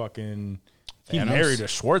and fucking. He Thanos? married a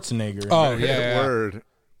Schwarzenegger. Oh, yeah. Word.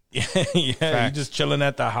 yeah. You just chilling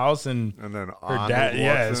at the house and And then her Arnold dad.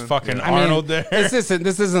 Yeah, walks it's in. fucking Yeah. Arnold there. This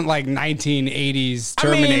isn't like 1980s I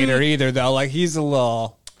mean- Terminator either, though. Like he's a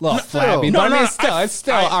little flabby. No, but I mean, no, it's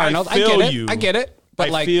still Arnold. I feel get it. you. I get it. But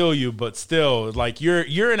I like, feel you, but still, like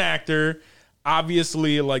you're an actor.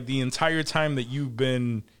 Obviously, like the entire time that you've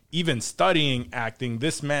been even studying acting,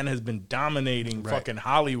 this man has been dominating fucking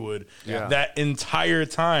Hollywood. Yeah. That entire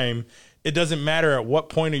time, it doesn't matter at what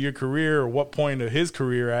point of your career or what point of his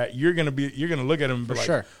career at, you're gonna look at him and be like,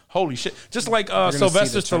 sure. holy shit. Just like gonna see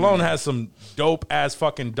Sylvester the Stallone Terminator. has some dope ass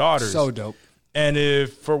fucking daughters. so dope. And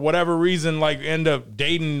if for whatever reason, like end up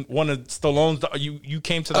dating one of Stallone's, you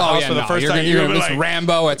came to the house for the 1st time, you're gonna be it's like,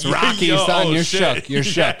 Rambo, it's Rocky, Yo, son. oh, You're shit. shook. You're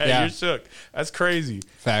shook. Yeah. You're shook. That's crazy.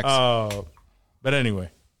 Facts. But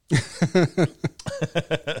anyway,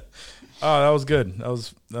 that was good. That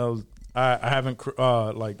was. I haven't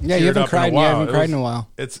like. Yeah, you teared haven't up cried. in a while. You haven't It cried was- in a while.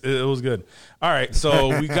 It was good. All right,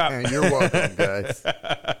 so we got You're welcome, guys.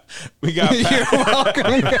 we got You're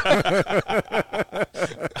welcome.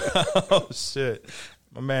 oh shit,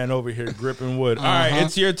 my man over here gripping wood. All right,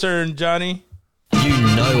 it's your turn, Johnny. You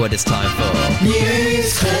know what it's time for.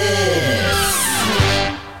 News clips.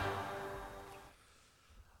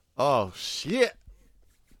 Oh shit!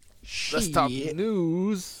 Let's talk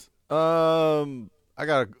news.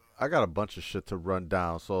 I got a bunch of shit to run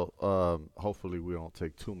down, so hopefully we don't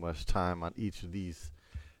take too much time on each of these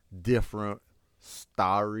different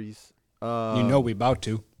stories. You know we about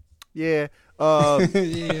to. Yeah.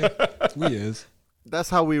 Yeah, we is.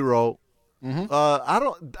 That's how we roll.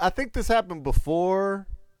 I think this happened before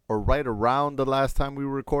or right around the last time we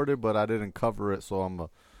recorded, but I didn't cover it, so I'm gonna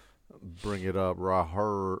bring it up.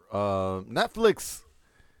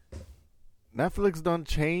 Netflix done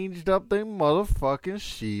changed up their motherfucking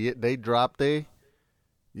shit. They dropped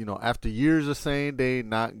after years of saying they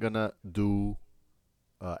not gonna do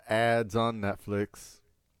ads on Netflix.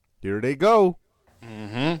 Here they go.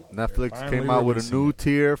 Netflix Finally came out with a releasing new it.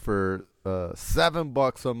 tier for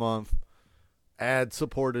 $7 a month,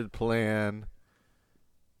 ad-supported plan,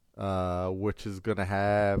 which is gonna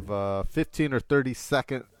have 15 or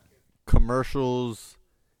 30-second commercials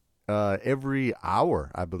every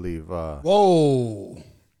hour, I believe. Whoa.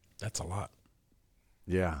 That's a lot.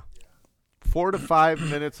 Yeah, 4 to 5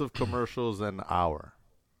 minutes of commercials an hour.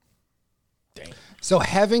 So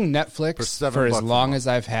having Netflix For $7 for as a long month. as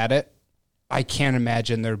I've had it, I can't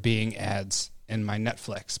imagine there being ads in my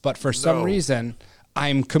Netflix. But for some No. reason,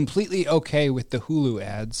 I'm completely okay with the Hulu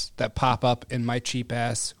ads that pop up in my cheap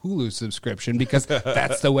ass Hulu subscription because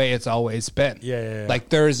that's the way it's always been. Yeah. Like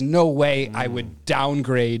there is no way I would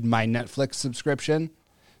downgrade my Netflix subscription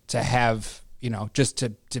to have, just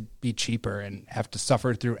to be cheaper and have to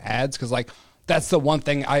suffer through ads. Cause like, that's the one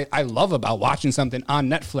thing I love about watching something on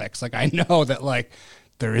Netflix. Like I know that like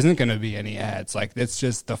there isn't going to be any ads. Like it's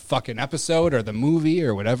just the fucking episode or the movie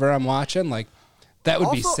or whatever I'm watching. Like that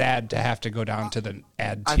would be Also, sad to have to go down to the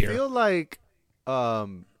ad I tier. feel like,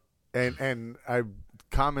 and I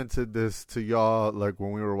commented this to y'all like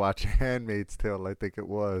when we were watching *Handmaid's Tale*. I think it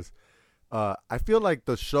was. I feel like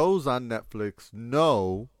the shows on Netflix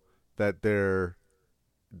know that there's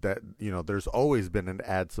always been an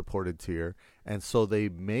ad-supported tier, and so they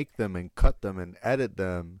make them and cut them and edit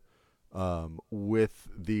them with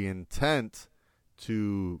the intent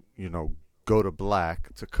to go to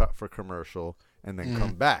black, to cut for commercial, and then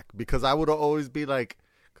come back. Because I would always be like,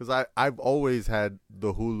 because I've always had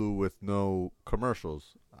the Hulu with no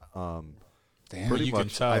commercials. Damn. Pretty You can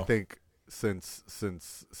much, tell. I think since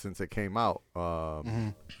it came out.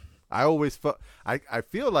 I always felt I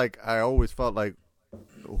feel like I always felt like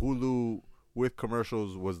Hulu with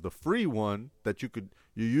commercials was the free one that you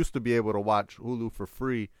used to be able to watch Hulu for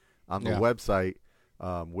free on the website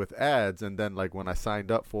with ads, and then like when I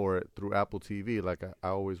signed up for it through Apple TV, like I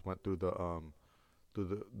always went through the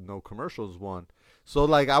no commercials one. So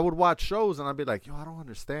like I would watch shows and I'd be like, yo, I don't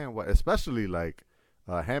understand why, especially like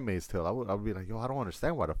Handmaid's Tale. I would be like, yo, I don't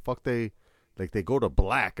understand why the fuck they go to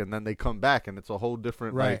black and then they come back and it's a whole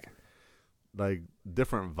different like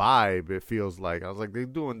different vibe. It feels like I was like, they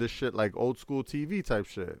doing this shit like old school TV type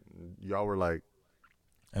shit. Y'all were like,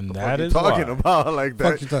 and the that fuck is you talking why. about like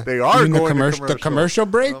that. They are Even going the commercial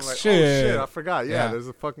breaks. like, shit. oh shit, I forgot. Yeah, Yeah. there's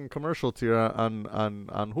a fucking commercial tier on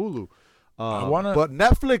Hulu. wanna- But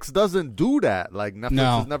Netflix doesn't do that. Like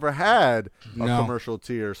Netflix has never had a No. commercial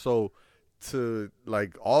tier. So to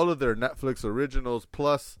like all of their Netflix originals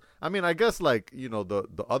plus, I mean, I guess like, you know, the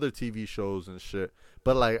other TV shows and shit.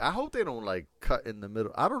 But like, I hope they don't like cut in the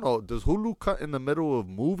middle. I don't know. Does Hulu cut in the middle of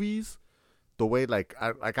movies? The way like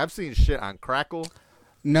I've seen shit on Crackle.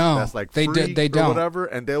 No, That's like they free they or don't. whatever,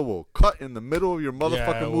 and they will cut in the middle of your Yeah,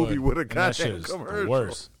 motherfucking it movie would. with a And that shit goddamn is the commercial.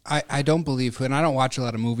 worst. I don't believe, and I don't watch a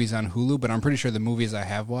lot of movies on Hulu, but I'm pretty sure the movies I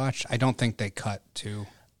have watched, I don't think they cut to.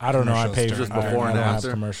 I don't know. I commercials pay during Just I before and don't have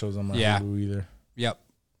after? commercials on my Yeah. Hulu either. Yep.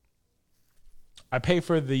 I pay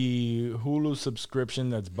for the Hulu subscription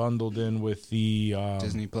that's bundled in with the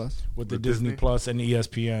Disney Plus. with the With Disney Disney? Plus and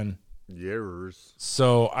ESPN. Years.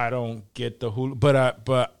 So I don't get the Hulu,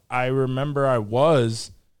 but I remember I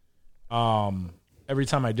was every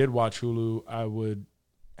time I did watch Hulu, I would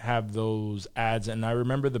have those ads, and I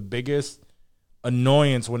remember the biggest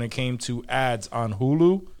annoyance when it came to ads on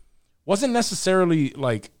Hulu wasn't necessarily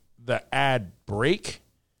like the ad break,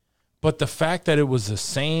 but the fact that it was the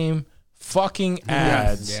same fucking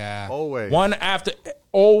ads, Yeah. Always. one after,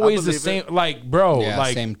 always the believe same. it. Like, bro, Yeah,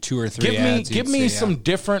 like same 2 or 3 ads. give you'd me see, some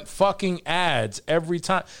different fucking ads every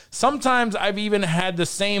time. Sometimes I've even had the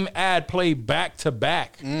same ad play back to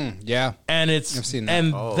back, Yeah. and it's I've seen that.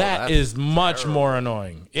 and Oh, that that's is much more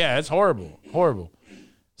annoying. Yeah, it's horrible.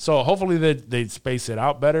 So hopefully they space it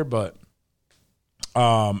out better, but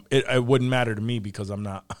it wouldn't matter to me because I'm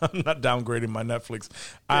not downgrading my Netflix.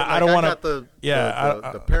 I don't want to.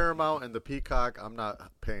 the Paramount and the Peacock. I'm not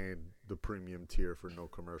paying the premium tier for no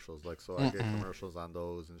commercials. Like, so I get commercials on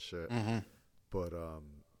those and shit. But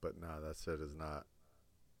nah, that shit is not.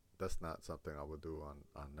 That's not something I would do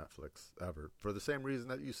on Netflix ever. For the same reason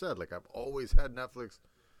that you said. Like, I've always had Netflix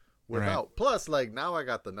without. Right. Plus, like, now I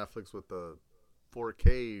got the Netflix with the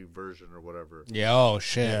 4K version or whatever. Yeah. Oh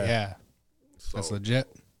shit. Yeah. So, That's legit.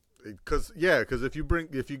 Because if you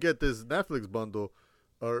get this Netflix bundle,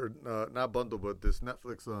 or not bundle, but this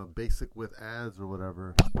Netflix basic with ads or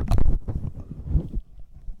whatever.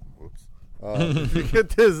 Whoops. If you get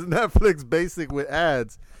this Netflix basic with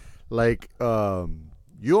ads, like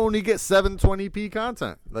you only get 720p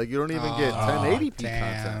content. Like you don't even get 1080p content.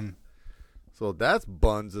 Damn. So that's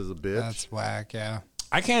buns as a bitch. That's whack. Yeah.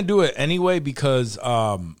 I can't do it anyway because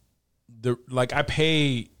I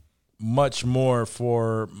pay much more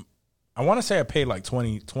for. I want to say I pay like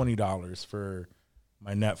 $20 for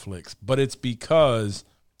my Netflix, but it's because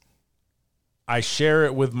I share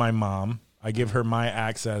it with my mom. I give her my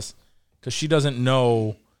access because she doesn't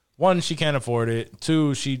know. One, she can't afford it.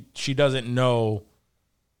 Two, she doesn't know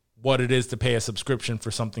what it is to pay a subscription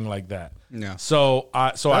for something like that. Yeah. So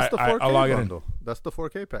That's the 4K I log it in. bundle. That's the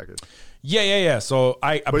 4K package. Yeah. So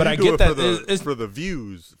but you I do get it that for the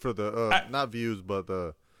views, for the not views, but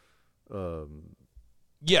the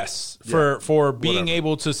yes, Yeah, for being whatever.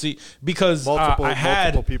 able to see because multiple I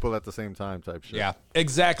had multiple people at the same time type shit. Yeah.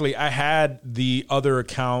 exactly. I had the other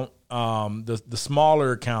account, the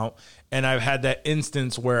smaller account, and I've had that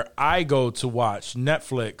instance where I go to watch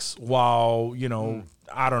Netflix while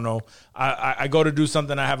I don't know. I go to do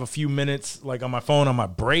something. I have a few minutes like on my phone on my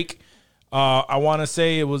break. I want to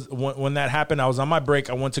say it was when that happened. I was on my break.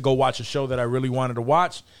 I went to go watch a show that I really wanted to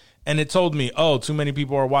watch. And it told me, oh, too many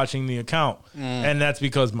people are watching the account. And that's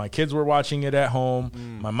because my kids were watching it at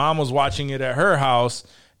home. My mom was watching it at her house.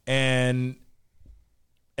 And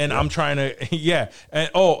I'm trying to, yeah.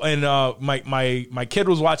 And my kid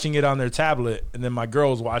was watching it on their tablet. And then my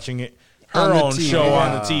girl was watching it, her On the own TV. show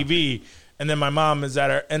on the TV. And then my mom is at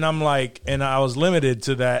her. And I'm like, and I was limited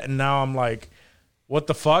to that. And now I'm like, what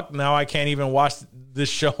the fuck? Now I can't even watch this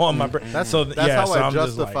show on my break. That's how I I'm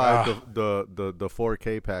just like, justified the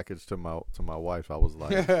 4K package to my wife. I was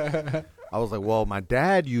like, well, my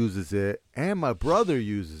dad uses it and my brother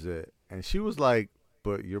uses it, and she was like,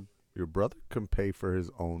 but your brother can pay for his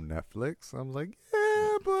own Netflix. I was like,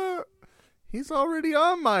 yeah, but he's already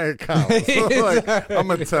on my account. So, like, I'm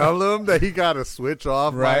going to tell him that he got to switch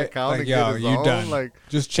off my account and get his own. Done. Like,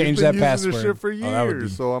 just change he's been that using password. This shit for years, that would be...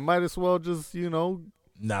 so I might as well just,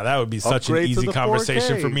 Now that would be such an upgrade to easy the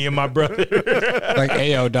conversation 4K. for me and my brother. Like,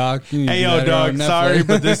 ayo, dog. Ayo, dog. Sorry,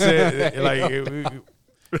 but this is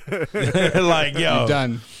like, yo, You're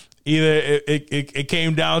done. Either it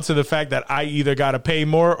came down to the fact that I either got to pay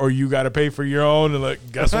more or you got to pay for your own, and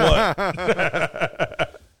like, guess what?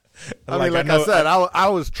 I mean, I said, I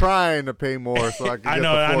was trying to pay more so I could get the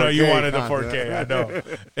 4K. I know you wanted content.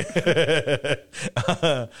 the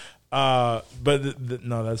 4K. I know. But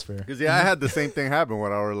no, that's fair. Because I had the same thing happen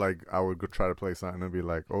when I would go try to play something and be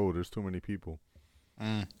like, oh, there's too many people.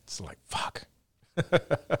 It's like, fuck.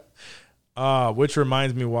 Which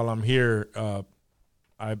reminds me, while I'm here,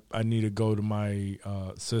 I need to go to my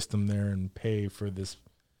system there and pay for this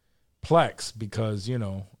Plex because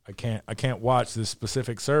I can't watch this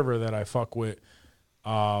specific server that I fuck with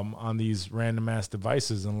on these random ass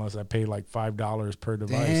devices unless I pay like $5 per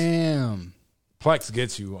device. Damn. Plex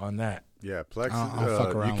gets you on that. Yeah, Plex. I'll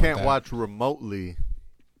fuck around you with can't that. watch remotely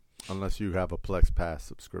unless you have a Plex Pass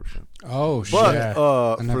subscription. Oh shit!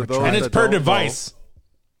 But never for those tried And it's that per don't device.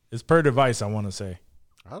 It's per device, I want to say.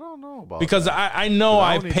 know, I don't know about Because that. I know But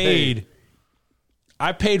I I've only paid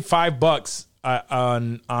 $5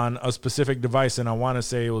 on a specific device, and I want to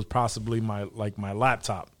say it was possibly my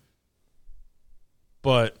laptop,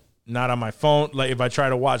 but not on my phone. Like if I try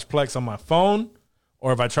to watch Plex on my phone,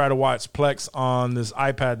 or if I try to watch Plex on this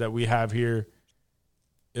iPad that we have here,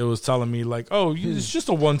 it was telling me like, oh, it's just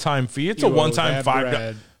a one-time fee. It's a one-time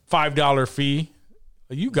 $5 fee.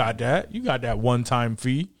 You got that. You got that one-time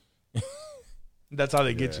fee. That's how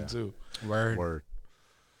they get you too. Word.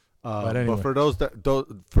 But anyway. But for those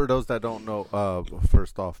that don't know,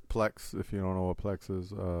 first off, Plex. If you don't know what Plex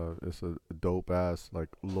is, it's a dope ass like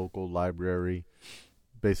local library.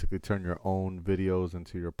 Basically, turn your own videos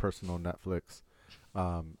into your personal Netflix.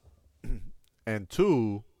 And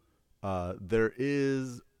two, there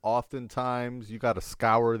is oftentimes you got to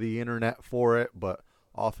scour the internet for it, but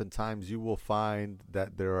oftentimes you will find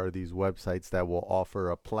that there are these websites that will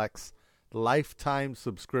offer a Plex lifetime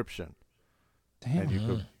subscription. Damn. And you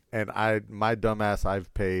could, my dumbass,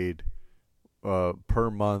 I've paid per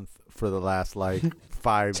month for the last like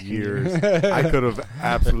 5 years. I could have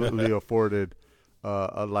absolutely afforded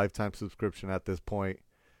a lifetime subscription at this point.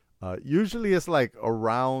 Usually it's like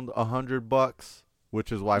around $100,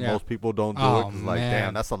 which is why most people don't do it. 'Cause like,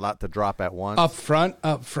 damn, that's a lot to drop at once. Up front,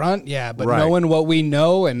 yeah. But Right. knowing what we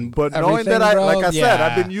know and But knowing that bro, said,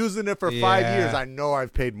 I've been using it for 5 Yeah. years. I know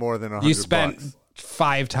I've paid more than $100. You spent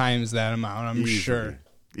 5 times that amount, I'm sure.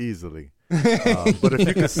 Easily. But if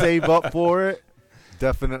you can save up for it,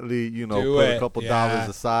 definitely, put a couple dollars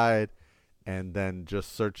aside and then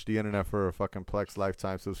just search the internet for a fucking Plex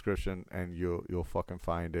lifetime subscription and you'll fucking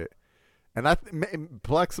find it. And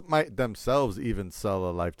Plex might themselves even sell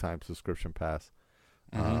a lifetime subscription pass.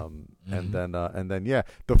 And then yeah,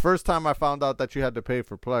 the first time I found out that you had to pay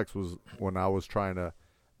for Plex was when I was trying to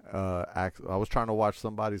watch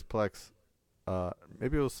somebody's Plex.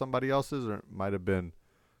 Maybe it was somebody else's, or it might have been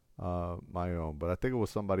my own, but I think it was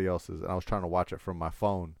somebody else's, and I was trying to watch it from my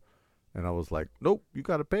phone, and I was like, nope, you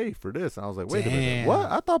got to pay for this. And I was like, wait a minute,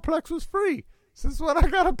 what? I thought Plex was free. Since when I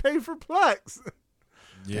got to pay for Plex?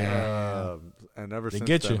 Yeah. And ever They since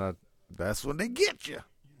get then, you. that's when they get you.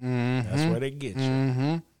 That's where they get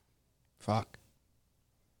you. Fuck.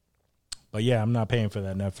 But yeah, I'm not paying for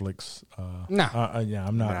that Netflix. No. Yeah,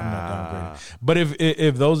 I'm not downgrading. But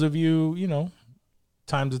if those of you,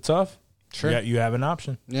 times are tough, Sure. yeah, you have an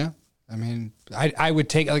option. Yeah. I mean, I would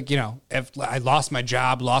take, if I lost my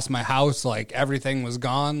job, lost my house, like everything was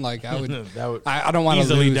gone, like I would, That would I don't want to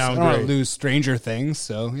easily lose, I don't want to downgrade. lose Stranger Things.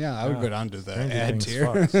 So yeah, I would go down to the Stranger ad Things tier.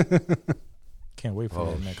 fucks. Can't wait for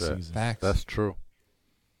Oh, that next shit. season. Facts. That's true.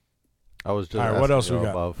 I was just All right, what asking else we you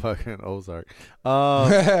got? about fucking Ozark.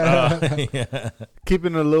 Yeah.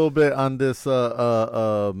 Keeping a little bit on this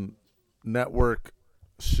network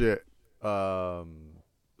shit. So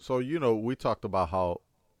we talked about how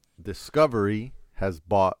Discovery has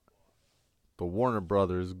bought the Warner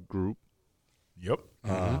Brothers group. Yep.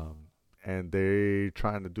 And they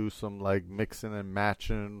trying to do some like mixing and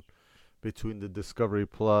matching between the Discovery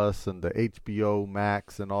Plus and the HBO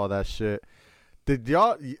Max and all that shit. Did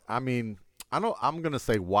y'all? I mean, I'm gonna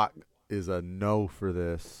say WAC is a no for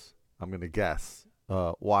this. I'm gonna guess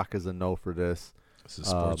WAC is a no for this. This is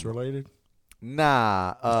sports related.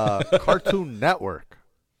 Nah, Cartoon Network.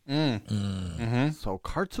 So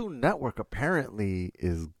Cartoon Network apparently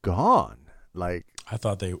is gone. Like I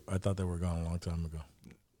thought they were gone a long time ago.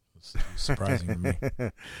 It's surprising to me.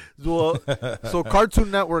 Well, so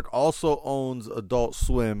Cartoon Network also owns Adult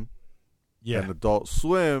Swim. Yeah. And Adult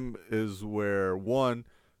Swim is where, one,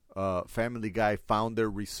 Family Guy found their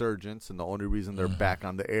resurgence, and the only reason they're back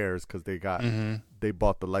on the air is because they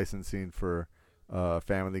bought the licensing for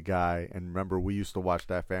Family Guy. And remember, we used to watch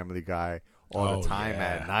that Family Guy all the time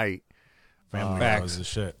at night. Family Guy was the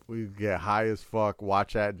shit. We get high as fuck,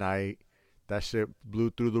 watch at night. That shit blew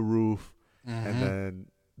through the roof, and then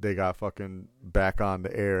they got fucking back on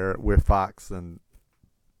the air with Fox, and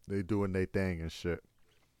they doing their thing and shit.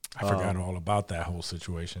 I forgot all about that whole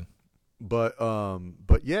situation. But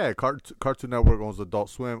yeah, Cartoon Network owns Adult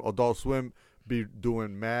Swim. Adult Swim be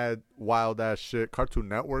doing mad wild ass shit. Cartoon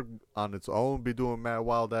Network on its own be doing mad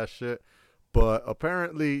wild ass shit. But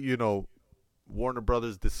apparently, you know, Warner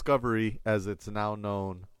Brothers Discovery, as it's now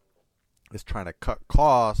known, is trying to cut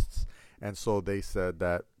costs, and so they said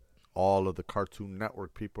that all of the Cartoon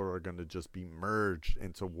Network people are going to just be merged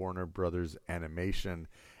into Warner Brothers Animation,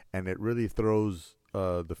 and it really throws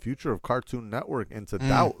the future of Cartoon Network into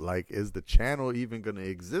doubt. Like, is the channel even going to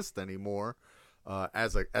exist anymore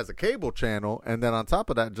as a cable channel? And then on top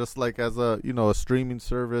of that, just like as a streaming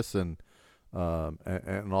service and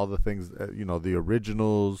all the things, the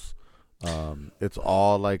originals. It's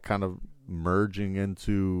all like kind of merging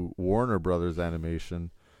into Warner Brothers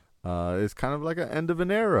Animation. It's kind of like an end of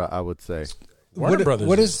an era, I would say. What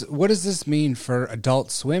does this mean for Adult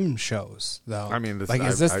Swim shows, though? I mean,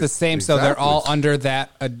 is this the same? Exactly. So they're all under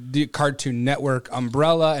that Cartoon Network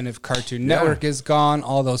umbrella, and if Cartoon Network is gone,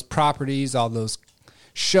 all those properties, all those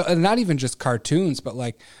shows, not even just cartoons, but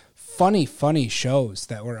like funny shows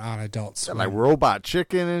that were on Adult Swim, like Robot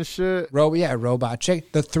Chicken and shit. Robot Chicken.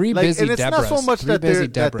 The Three Busy Debras. And it's not so much that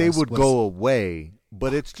they would go away,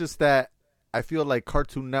 but it's just that I feel like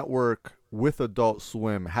Cartoon Network with Adult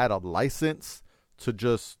Swim had a license to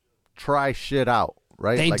just try shit out,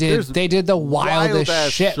 right? They did the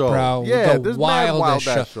wildest shit, bro. Yeah, the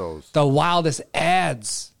wildest shows. The wildest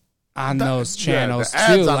ads on those channels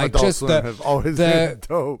too. Like just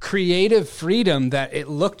the creative freedom that it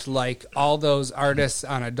looked like all those artists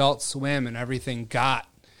on Adult Swim and everything got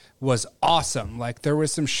was awesome. Like there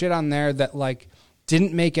was some shit on there that like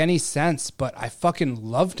didn't make any sense, but I fucking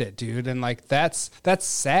loved it, dude. And like that's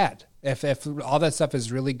sad. If all that stuff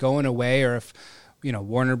is really going away, or if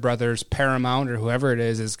Warner Brothers, Paramount, or whoever it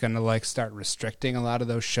is going to like start restricting a lot of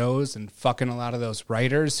those shows and fucking a lot of those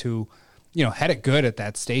writers who had it good at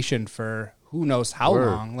that station for who knows how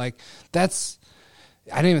long. Like I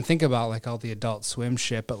didn't even think about like all the Adult Swim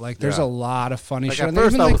shit, but like there's a lot of funny shit. At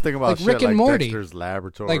first, I was thinking about Rick and Morty, Dexter's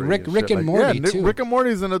Laboratory, like Rick and Morty too. Rick and Morty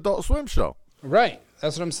is an Adult Swim show, right?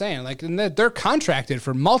 That's what I'm saying. Like, and they're contracted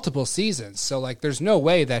for multiple seasons, so like there's no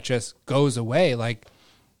way that just goes away. Like,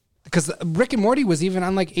 because Rick and Morty was even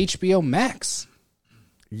on like HBO Max.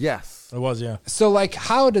 Yes, it was. Yeah. So like,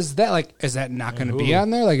 how does that like? Is that not going to be on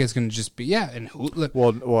there? Like, it's going to just be and Hulu.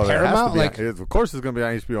 Well, Paramount. Like, of course, it's going to be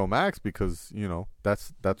on HBO Max because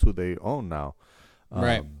that's who they own now.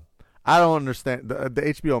 Right. I don't understand the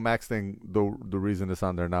HBO Max thing. The reason it's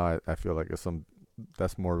on there now, I feel like it's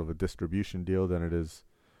that's more of a distribution deal than it is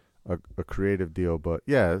a creative deal. But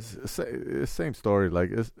yeah, it's same story.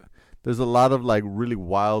 Like there's a lot of like really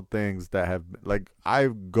wild things that have like I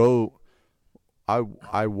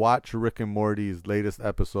watch Rick and Morty's latest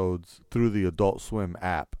episodes through the Adult Swim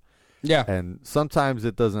app. Yeah. And sometimes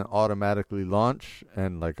it doesn't automatically launch,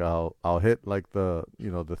 and like I'll hit like the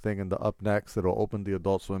the thing in the up next, it'll open the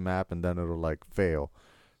Adult Swim app and then it'll like fail.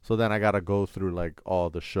 So then I got to go through like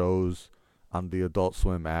all the shows on the Adult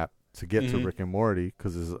Swim app to get to Rick and Morty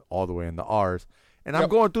because it's all the way in the R's. And I'm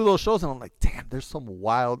going through those shows and I'm like, damn, there's some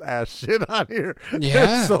wild ass shit on here. Yeah.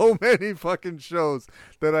 There's so many fucking shows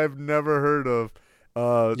that I've never heard of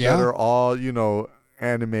that are all,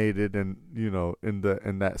 animated and,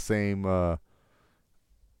 in that same I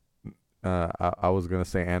was going to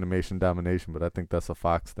say Animation Domination, but I think that's a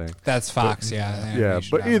Fox thing. That's Fox, yeah. Yeah,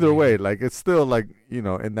 but either way, like it's still like,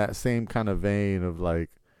 in that same kind of vein of like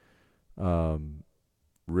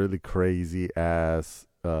really crazy ass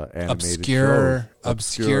animated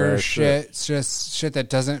obscure shit. It's just shit that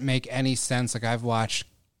doesn't make any sense. Like I've watched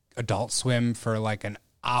Adult Swim for like an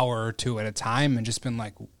hour or two at a time and just been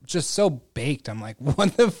like just so baked. I'm like,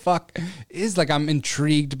 what the fuck is, like, I'm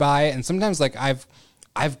intrigued by it. And sometimes like I've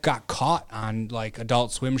I've got caught on like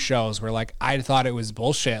Adult Swim shows where like I thought it was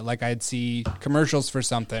bullshit. Like I'd see commercials for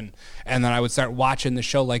something and then I would start watching the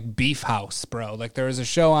show like Beef House, bro. Like there was a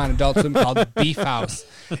show on Adult Swim called Beef House,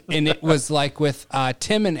 and it was like with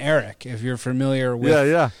Tim and Eric, if you're familiar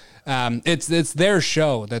with. It's their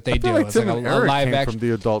show that they do. Like it's Tim like and a Eric live came action from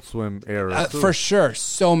the Adult Swim era. for sure.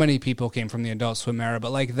 So many people came from the Adult Swim era,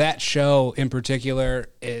 but like that show in particular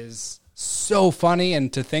is so funny,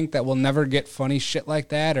 and to think that we'll never get funny shit like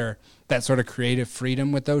that or that sort of creative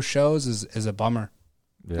freedom with those shows is a bummer.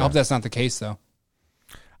 Yeah. I hope that's not the case though.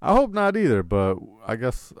 I hope not either, but I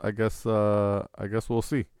guess we'll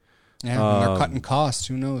see. Yeah, when they're cutting costs,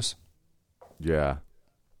 who knows? Yeah.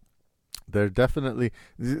 They're definitely,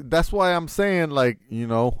 that's why I'm saying, like, you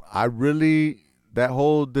know, that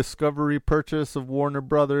whole Discovery purchase of Warner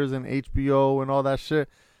Brothers and HBO and all that shit,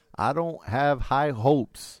 I don't have high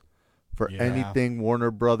hopes for anything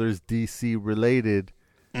Warner Brothers DC related,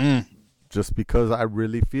 just because I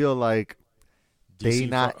really feel like they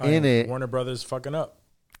not in it. Warner Brothers fucking up.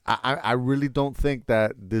 I really don't think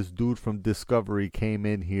that this dude from Discovery came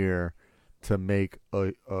in here to make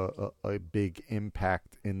a big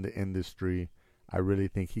impact in the industry. I really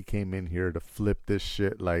think he came in here to flip this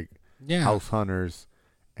shit like House Hunters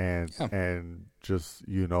and just,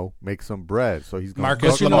 you know, make some bread. So he's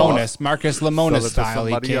Marcus Lemonis style.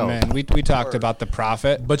 He came in. We talked about The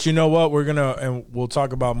Prophet, but you know what? We'll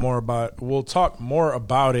talk more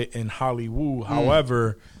about it in Hollywood.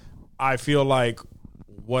 However, I feel like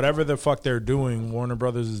whatever the fuck they're doing, Warner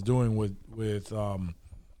Brothers is doing with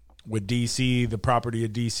DC, the property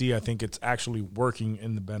of DC, I think it's actually working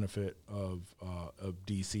in the benefit of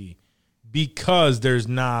DC, because there's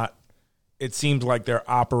not. It seems like they're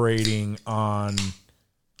operating on,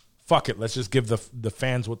 fuck it, let's just give the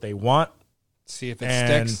fans what they want. See if it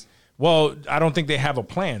sticks. Well, I don't think they have a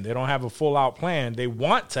plan. They don't have a full out plan. They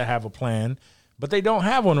want to have a plan, but they don't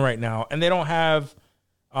have one right now. And they don't have,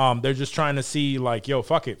 they're just trying to see like, yo,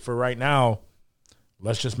 fuck it. For right now,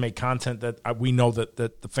 let's just make content that we know that the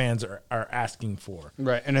fans are asking for.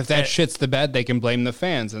 Right. And if that shits the bed, they can blame the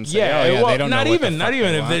fans and say, they don't know. Not even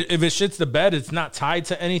if it shits the bed, it's not tied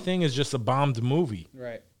to anything. It's just a bombed movie.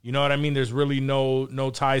 Right. You know what I mean? There's really no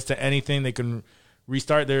ties to anything. They can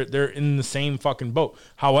restart. They're in the same fucking boat.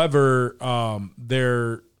 However, I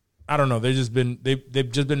don't know. They've just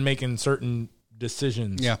been making certain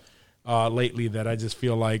decisions lately that I just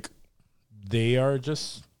feel like they're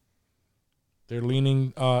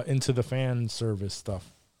leaning into the fan service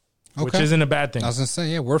stuff, which isn't a bad thing. I was gonna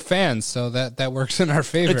say, we're fans, so that works in our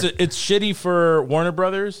favor. It's shitty for Warner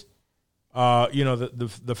Brothers. You know,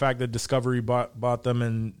 the fact that Discovery bought them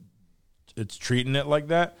and it's treating it like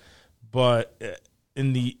that, but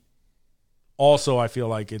also I feel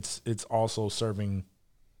like it's also serving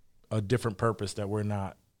a different purpose that we're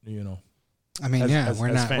not, you know. I mean,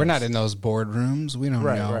 we're not in those boardrooms. We don't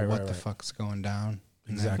know what the fuck's going down.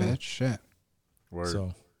 Exactly. That bitch. Shit. Word.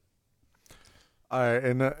 So, all right,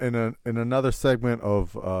 in another segment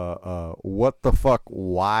of what the fuck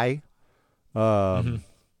why,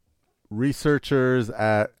 researchers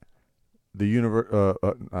at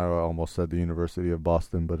the I almost said the University of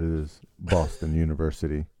Boston, but it is Boston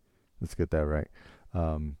University. Let's get that right.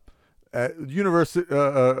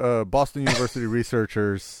 At Boston University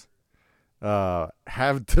researchers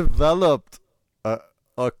have developed a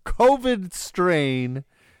COVID strain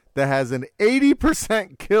that has an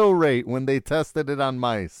 80% kill rate when they tested it on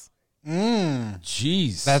mice.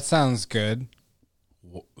 Jeez. That sounds good.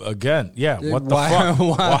 Again, what the fuck?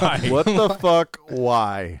 Why? What the fuck?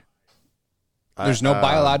 Why? There's no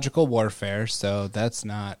biological warfare, so that's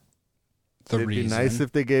not the it'd reason. It'd be nice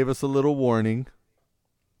if they gave us a little warning.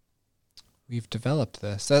 We've developed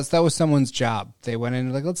this. That was someone's job. They went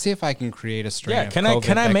in like, let's see if I can create a strain. Can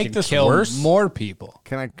I make this worse? More people.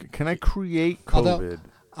 Can I create COVID? Although,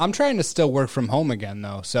 I'm trying to still work from home again,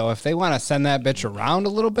 though. So if they want to send that bitch around a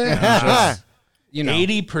little bit, just,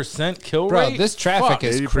 80% kill rate? Bro, this traffic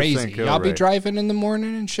is crazy. Y'all be rate. Driving in the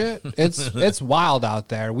morning and shit. It's wild out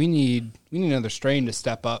there. We need another strain to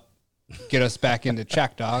step up, get us back into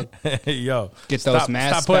check, dog. Yo, get those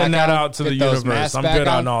masks. Stop putting back that on. out to the universe. I'm good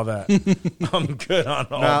on all that. I'm good on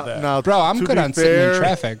all that. Now, bro, I'm good on sitting in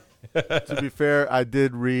traffic. To be fair, I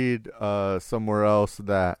did read somewhere else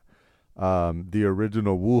that the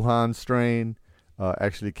original Wuhan strain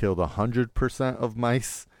actually killed 100% of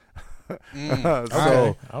mice.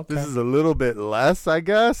 So this is a little bit less, I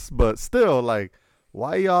guess, but still, like,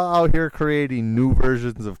 why y'all out here creating new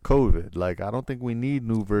versions of COVID? Like, I don't think we need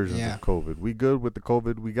new versions of COVID. We good with the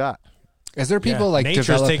COVID we got. Is there people like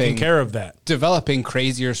nature's taking care of that. developing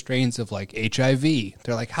crazier strains of like HIV?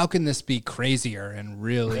 They're like, how can this be crazier and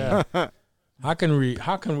really How can we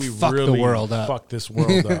Fuck really the world up. fuck this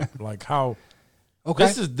world up? Like how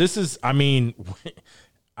okay? this is I mean,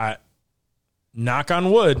 I knock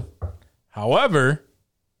on wood. However,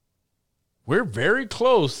 we're very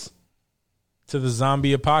close to the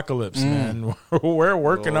zombie apocalypse, man. We're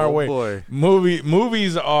working our way. Boy.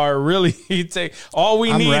 Movies are really all we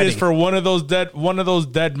I'm need ready. is for one of those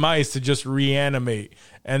dead mice to just reanimate,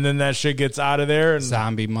 and then that shit gets out of there. And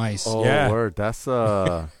Zombie mice. Oh, Yeah. word. That's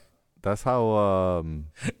how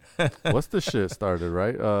what's the shit started,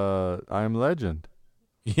 right? I Am Legend.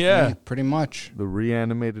 yeah, Pretty much. The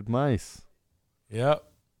reanimated mice. yep.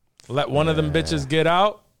 Let one of them bitches get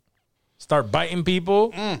out, start biting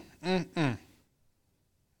people.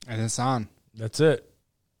 And it's on. That's it.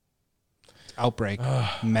 Outbreak. I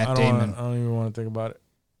Matt don't Damon. I don't even want to think about it.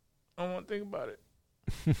 I don't want to think about it.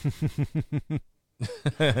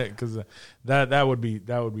 Because that would be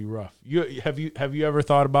rough. Have you ever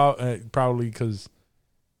thought about probably because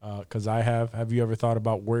I have you ever thought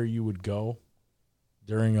about where you would go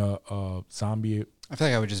during a zombie? I feel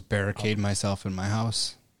like I would just barricade myself in my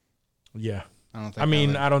house. Yeah, I don't think. I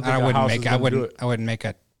mean, I don't think a wouldn't house make. is I gonna do wouldn't. it. I wouldn't make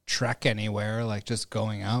a trek anywhere. Like just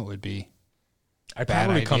going out would be I'd bad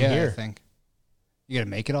probably idea. come I here. think you gotta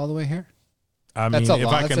make it all the way here. I mean, That's a if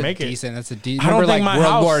lot. I That's can a make decent. That's a decent. I don't Remember think like my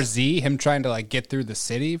World War house- Z, him trying to like get through the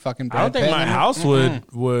city. Fucking. I don't Brad think Pitt. my house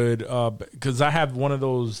would because I have one of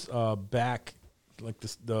those back like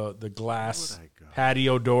the glass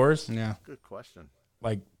patio doors. Yeah. Good question.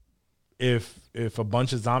 Like if a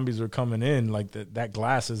bunch of zombies are coming in, like that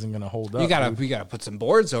glass isn't gonna hold up. You gotta. dude. We gotta put some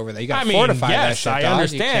boards over there. You gotta I mean, fortify that yes, shit. I dog. You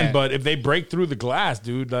understand, can't- but if they break through the glass,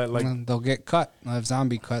 dude, like they'll get cut. They'll have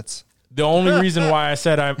zombie cuts. the only reason why I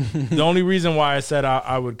said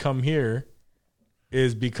I would come here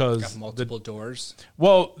is because Got multiple doors.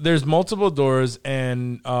 there's multiple doors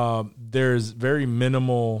and there's very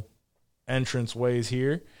minimal entrance ways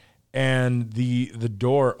here, and the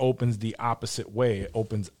door opens the opposite way. It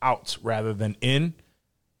opens out rather than in.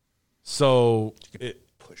 So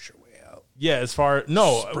Push your way out. yeah, as far Sprint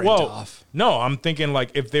off. no, I'm thinking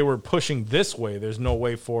like if they were pushing this way, there's no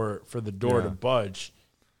way for the door to budge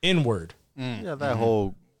inward. Yeah, that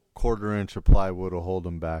whole quarter-inch of plywood will hold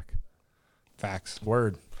them back. Facts.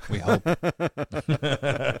 Word. We hope.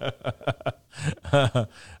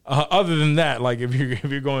 Other than that, like if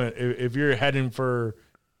you're heading for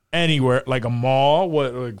anywhere like a mall,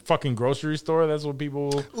 like fucking grocery store, that's what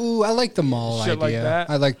people. Ooh, I like the mall Shit idea. like that?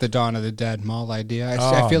 I like the Dawn of the Dead mall idea. I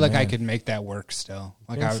Oh, feel like I man. could make that work still.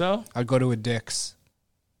 Like Think so? I'd go to a Dick's,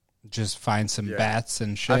 just find some bats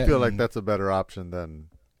and shit. I feel like and- that's a better option than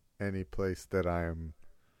any place that I am.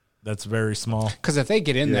 That's very small. Because if they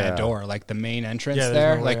get in Yeah. that door, like the main entrance Yeah, there's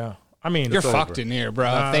there, no way like out. I mean, you're it's fucked over. in here, bro.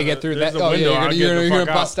 Nah, if they get through there's that, a window. I'll get you're the gonna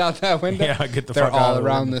fuck bust out that window. Yeah, get the They're fuck out all of the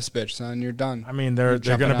around window. this bitch, son. You're done. I mean, they're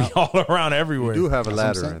jumping gonna be all around everywhere. You do have a That's what I'm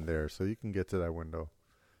ladder saying. in there, so you can get to that window.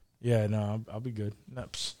 Yeah, no, I'll be good. Nah,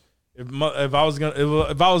 psh. If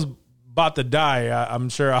I was about to die, I'm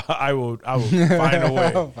sure I will find a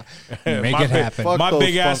way. Make My it big- happen. Fuck My those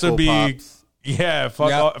big ass would Funko be Pops. yeah, fuck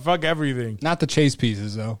Yep. fuck everything. Not the chase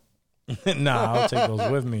pieces though. Nah, I'll take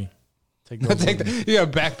those with me. Take those Take with me. you got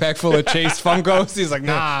a backpack full of Chase Funkos. He's like,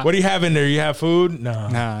 nah. What do you have in there? You have food? No.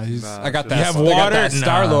 Nah, I got that. You have I got water? that Nah.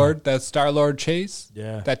 Star Lord. That Star Lord Chase.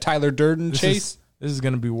 Yeah. That Tyler Durden Chase. This is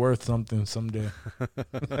gonna be worth something someday.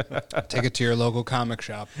 Take it to your local comic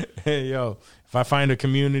shop. Hey, yo, if I find a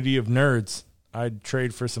community of nerds, I'd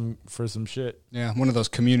trade for some shit. Yeah, one of those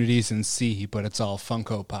communities in C, but it's all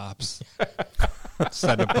Funko Pops.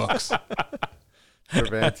 Set of books.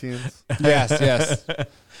 Cervantians. Yes.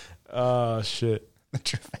 Oh shit. The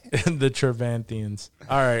Trevanthians.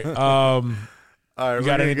 All right. All right, You we're got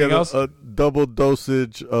gonna anything get else? a double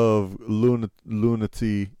dosage of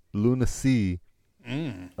lunacy.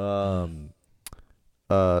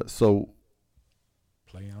 So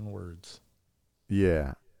Play on words.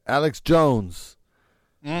 yeah, Alex Jones.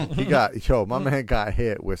 He got my man got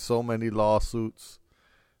hit with so many lawsuits,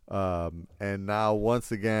 and now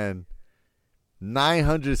once again,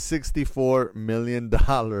 $964 million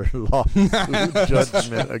lawsuit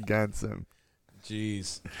judgment against him.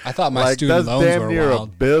 Jeez. I thought my Like student that's loans damn were near wild.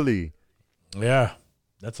 a Billy. Yeah,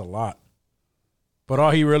 that's a lot. But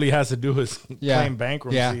all he really has to do is Yeah. claim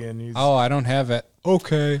bankruptcy, Yeah. and he's Oh, I don't have it.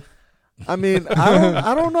 Okay. I mean,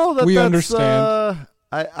 I don't know that We that's, understand.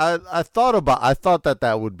 I thought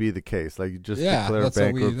that would be the case. Like you just Yeah, declare that's what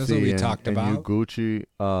bankruptcy that's what we and, talked and you about.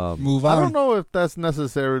 Gucci. Move I on. don't know if that's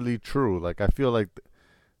necessarily true. Like I feel like,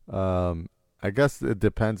 I guess it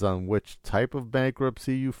depends on which type of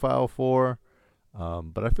bankruptcy you file for.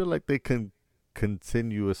 But I feel like they can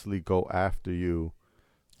continuously go after you.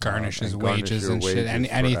 Garnish his and garnish wages your and shit. wages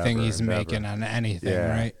Anything forever he's and ever. making on anything, Yeah.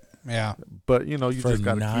 right? Yeah. But, you For just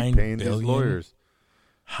got to $9 keep paying these billion? lawyers.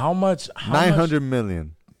 How much? $900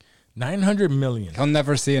 million. 900 million. He'll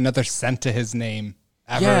never see another cent to his name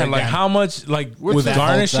ever Yeah, again. like how much? Like Which with that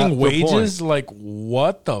garnishing holds up the wages, point. like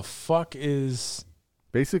what the fuck is?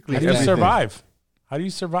 Basically, How do you everything. survive? How do you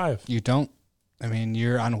survive? You don't. I mean,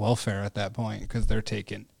 you're on welfare at that point because they're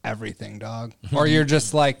taking everything, dog. Or you're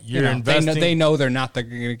just like, You're they investing- know they're not going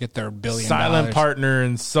to get their $1 billion. Silent partner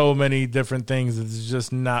and so many different things. It's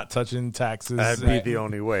just not touching taxes. That'd be the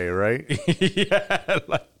only way, right? Yeah,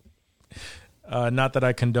 like, not that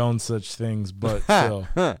I condone such things, but still,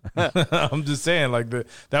 I'm just saying, like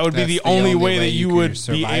that would be That's the only way that you you could would be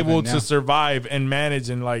survive able in, yeah. to survive and manage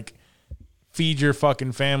and like feed your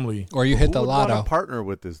fucking family. Or you hit Who the would want lotto. to partner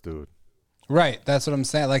with this dude? Right. That's what I'm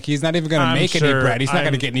saying. Like, he's not even going to I'm make any sure- bread. He's not going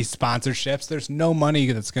I'm- to get any sponsorships. There's no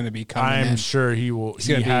money that's going to be coming in. I'm sure he will. He's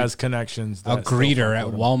He gonna be has connections. A that still greeter at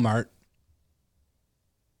fuck with him. Walmart.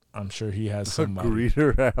 I'm sure he has A somebody.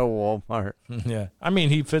 greeter at Walmart. Yeah, I mean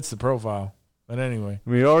he fits the profile. But anyway,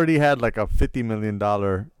 We already had like a $50 million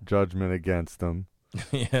judgment against him.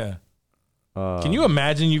 yeah. Can you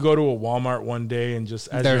imagine you go to a Walmart one day and just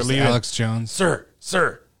as There's you're leaving, Alex Jones. Sir,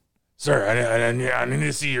 I need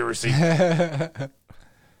to see your receipt.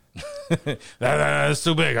 That's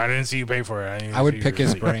too big. I didn't see you pay for it. I would pick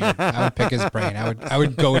his brain. I would pick his brain. I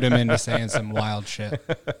would goad him into saying some wild shit.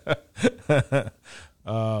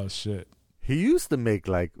 Oh shit! He used to make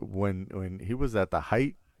like when he was at the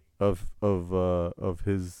height of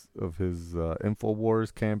his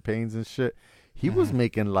InfoWars campaigns and shit. He was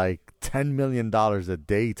making like $10 million a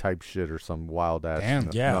day type shit or some wild ass. Damn.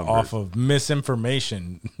 Yeah, numbers. off of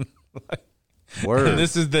misinformation. Word. And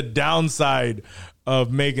this is the downside of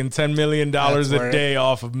making $10 million That's a where day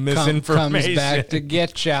off of Comes misinformation. back to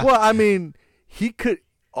get ya. Well, I mean, he could.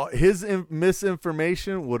 His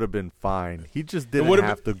misinformation would have been fine. He just didn't would've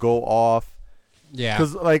have to go off Yeah.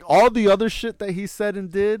 because, like, all the other shit that he said and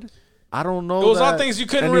did, I don't know. Those are that things you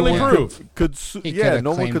couldn't really anyone prove. Could sue, He could yeah, have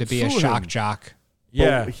no one claimed could to be a sue shock him. jock.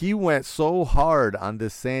 Yeah, But he went so hard on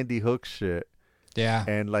this Sandy Hook shit, Yeah.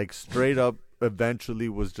 and like straight up, eventually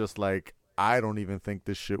was just like, I don't even think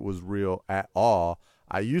this shit was real at all.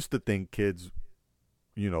 I used to think kids,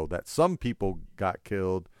 that some people got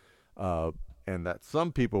killed, and that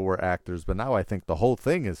some people were actors, but now I think the whole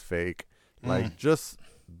thing is fake. Like, just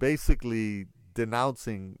basically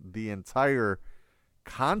denouncing the entire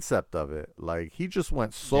concept of it. Like, he just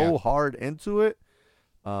went so hard into it.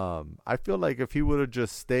 I feel like if he would have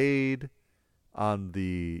just stayed on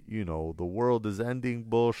the, the world is ending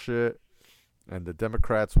bullshit and the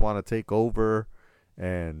Democrats want to take over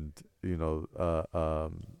and,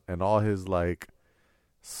 and all his like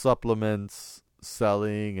supplements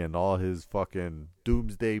selling and all his fucking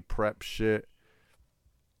doomsday prep shit,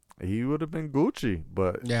 he would have been Gucci.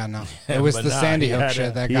 But Yeah, no. It was but the nah, Sandy he Hook had shit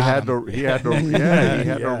a- that he got had him. to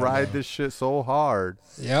Yeah, ride no. this shit so hard.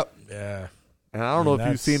 Yep. yeah. And I don't know if you've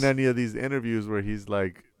that's- seen any of these interviews where he's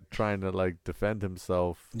like trying to like defend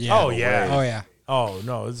himself. Yeah. Oh, yeah. Oh, yeah. Oh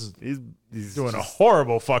no, this is He's doing a just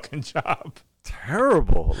horrible fucking job.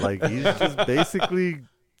 terrible. Like, he's just basically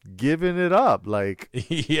giving it up. Like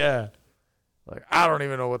Yeah. I don't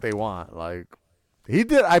even know what they want. Like,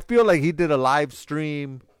 I feel like he did a live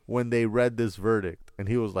stream when they read this verdict, and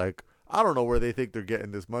he was like, I don't know where they think they're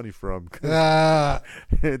getting this money from. 'cause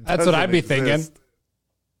it That's what I'd be doesn't exist.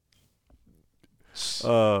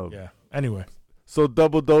 Yeah. Anyway, So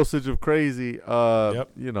double dosage of crazy. Yep.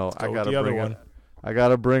 I go with gotta the other bring one. up. I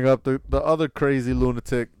gotta bring up the other crazy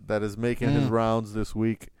lunatic that is making his rounds this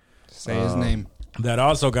week. Say his name. that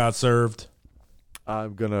also got served.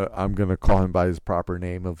 I'm gonna call him by his proper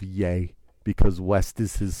name of Ye, because West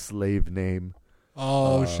is his slave name.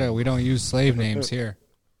 Oh, shit. We don't use slave names here.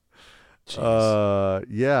 Yeah,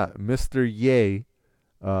 Mr. Ye,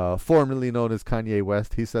 formerly known as Kanye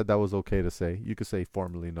West. He said that was okay to say. You could say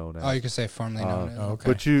formerly known as. Oh, you could say formerly known as. Okay.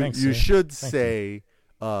 But you Thanks, you Ye. should Thank say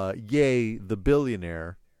Ye the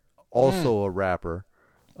billionaire, also a rapper.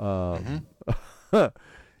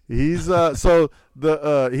 He's so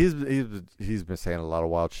the he's been saying a lot of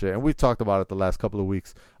wild shit, and we've talked about it the last couple of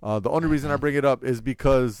weeks. The only reason I bring it up is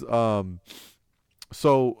because I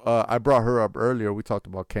brought her up earlier. We talked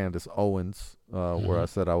about Candace Owens, where I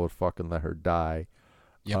said I would fucking let her die.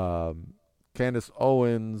 Yep. Candace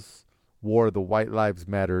Owens wore the White Lives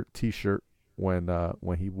Matter T-shirt when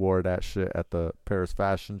he wore that shit at the Paris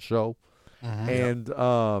Fashion Show, and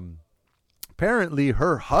apparently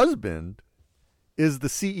her husband is the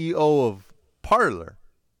CEO of Parler,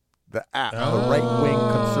 the app, the right-wing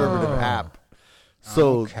conservative app.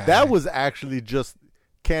 So that was actually just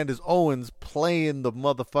Candace Owens playing the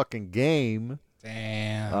motherfucking game.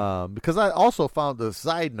 Damn. Because I also found a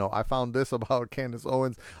side note. I found this about Candace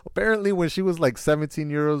Owens. Apparently, when she was like 17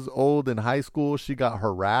 years old in high school, she got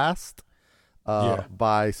harassed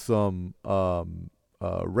by some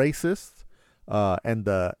racists. And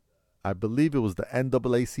I believe it was the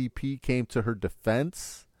NAACP came to her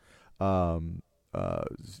defense.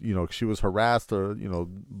 She was harassed, or a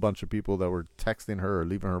bunch of people that were texting her or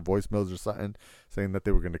leaving her voicemails or something, saying that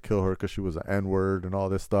they were going to kill her because she was an N-word and all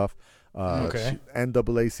this stuff.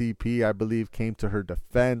 NAACP, I believe, came to her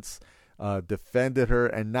defense, defended her,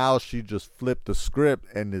 and now she just flipped the script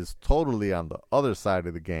and is totally on the other side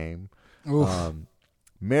of the game.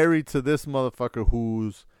 Married to this motherfucker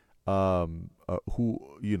who's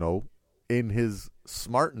in his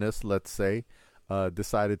smartness, let's say,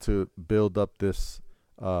 decided to build up this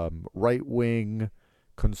right-wing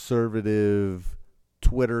conservative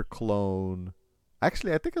Twitter clone.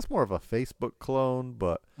 Actually, I think it's more of a Facebook clone,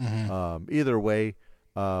 but either way,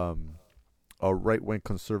 a right-wing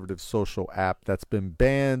conservative social app that's been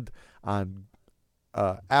banned on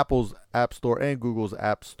Apple's App Store and Google's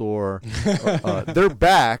App Store. They're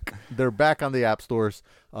back. They're back on the app stores,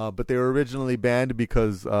 but they were originally banned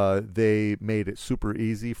because they made it super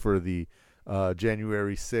easy for the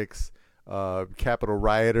January 6th Capitol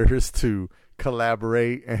rioters to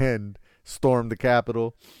collaborate and storm the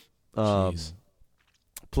Capitol.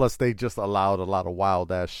 Plus, they just allowed a lot of wild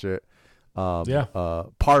ass shit.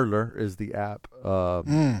 Parler is the app.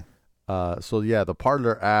 The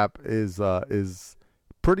Parler app is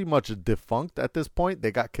pretty much defunct at this point.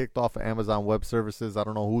 They got kicked off of Amazon Web Services. I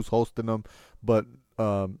don't know who's hosting them, but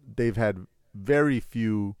they've had very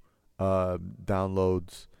few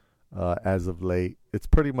downloads as of late. It's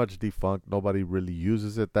pretty much defunct. Nobody really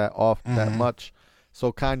uses it that much.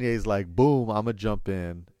 So Kanye's like, boom, I'm gonna jump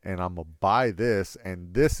in and I'm gonna buy this,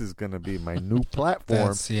 and this is gonna be my new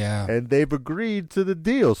platform. And they've agreed to the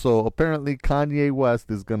deal. So apparently Kanye West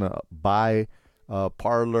is gonna buy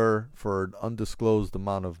Parler for an undisclosed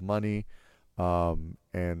amount of money, and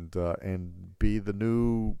be the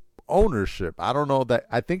new ownership. I don't know that.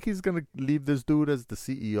 I think he's gonna leave this dude as the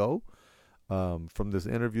CEO. From this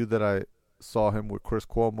interview that I saw him with Chris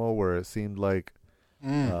Cuomo, where it seemed like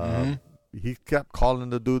he kept calling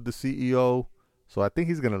the dude the CEO. So I think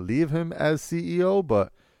he's going to leave him as CEO,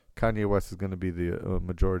 but Kanye West is going to be the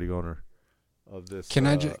majority owner of this. Can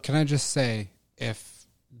I just say, if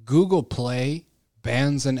Google Play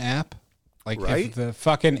bans an app, like if the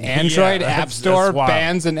fucking Android App Store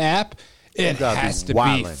bans an app, it has to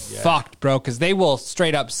be fucked, bro, because they will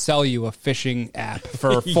straight up sell you a phishing app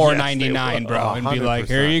for $4.99, bro, and be like,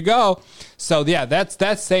 here you go. So, yeah,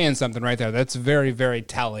 that's saying something right there. That's very, very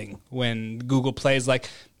telling when Google Play's like,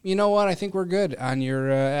 you know what, I think we're good on your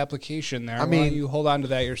application there. Why don't you hold on to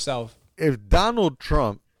that yourself? If Donald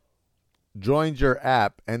Trump joins your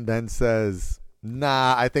app and then says,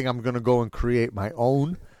 nah, I think I'm going to go and create my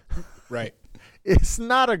own, right? It's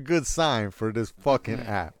not a good sign for this fucking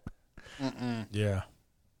app. Yeah.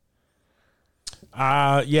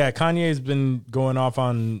 Kanye's been going off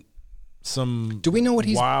on some. Do we know what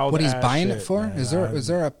he's buying shit, it for? Man. Is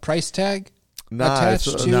there a price tag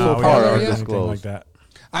attached to Parler? Anything like that.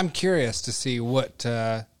 I'm curious to see what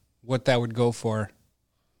that would go for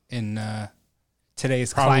in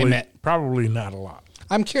today's climate. Probably not a lot.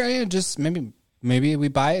 I'm curious. Just maybe we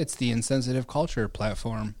buy it. It's the insensitive culture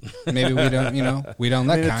platform. Maybe we don't. We don't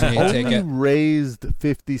let Kanye take it. Raised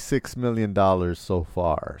 $56 million so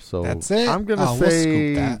far. So that's it. I'm gonna say we'll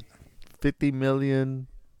scoop that. $50 million,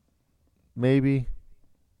 maybe.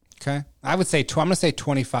 Okay, I would say I'm gonna say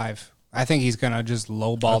 25. I think he's gonna just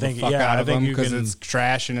lowball the fuck out of him because it's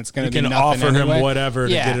trash and it's gonna be nothing. You can offer anyway. him whatever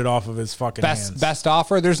to get it off of his fucking hands. Best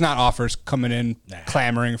offer. There's not offers coming in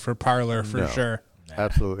clamoring for Parler for sure.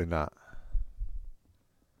 Absolutely not.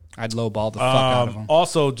 I'd lowball the fuck out of him.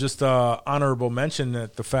 Also, just honorable mention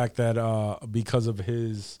that the fact that because of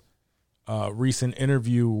his recent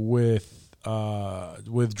interview with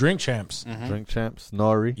Drink Champs,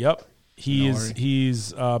 Nori. Yep,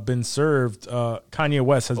 he's been served. Kanye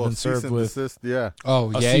West has been served with.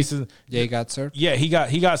 Ye got served. Yeah,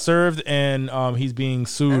 he got served, and he's being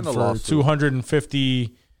sued for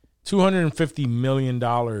 $250 million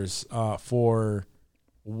for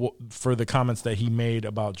the comments that he made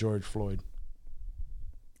about George Floyd,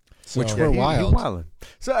 which were wild.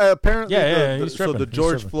 So apparently, the He's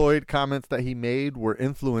George tripping. Floyd comments that he made were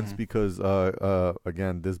influenced because,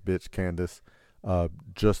 again, this bitch Candace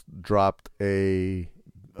just dropped a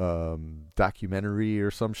documentary or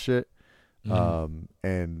some shit. And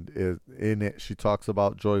in it, she talks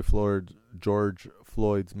about George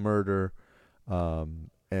Floyd's murder, and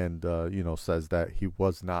says that he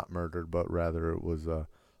was not murdered, but rather it was a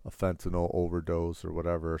fentanyl overdose or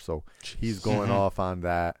whatever. So he's going off on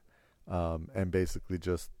that, and basically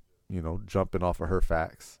just jumping off of her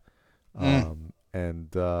facts. Of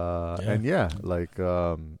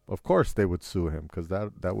course they would sue him because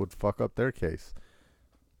that would fuck up their case.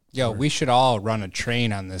 Yo, we should all run a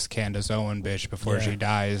train on this Candace Owen bitch before she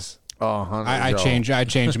dies. Oh, I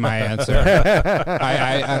changed my answer.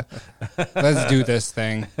 Let's do this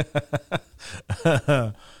thing.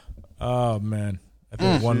 Oh man, I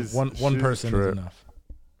think one person is enough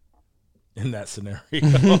in that scenario.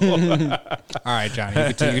 All right, Johnny,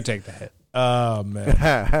 you can take the hit. Oh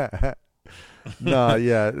man. No,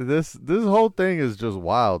 yeah, this whole thing is just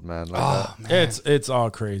wild, man. Like man. it's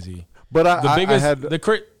all crazy. But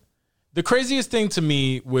the craziest thing to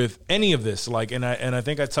me with any of this, like, and I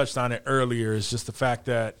think I touched on it earlier, is just the fact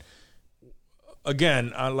that,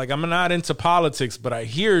 again, I'm not into politics, but I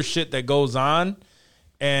hear shit that goes on,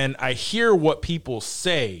 and I hear what people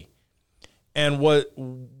say, and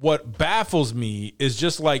what baffles me is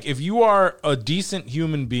just like, if you are a decent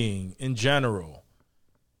human being in general,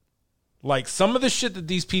 like some of the shit that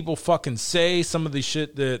these people fucking say, some of the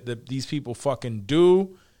shit that these people fucking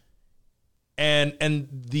do. And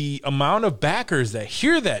the amount of backers that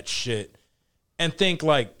hear that shit and think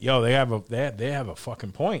like, yo, they have a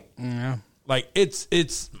fucking point. Yeah. Like it's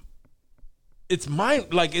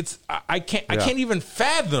mind, like I can't even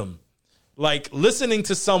fathom like listening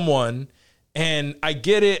to someone, and I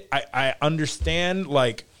get it. I understand,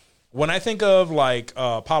 like when I think of like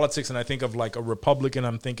politics and I think of like a Republican,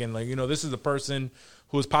 I'm thinking like, this is a person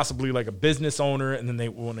who is possibly like a business owner, and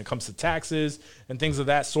then when it comes to taxes and things of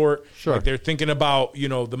that sort, sure, like they're thinking about,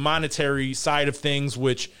 the monetary side of things,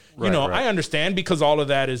 which, right. I understand because all of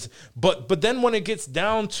that is, but then when it gets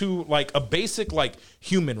down to like a basic like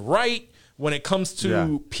human right, when it comes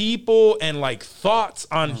to people and like thoughts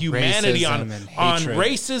on humanity, on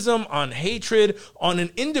racism, on hatred, on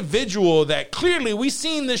an individual that clearly we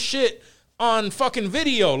seen this shit on fucking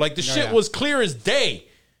video, like the shit was clear as day.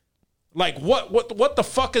 Like what the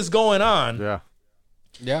fuck is going on? Yeah.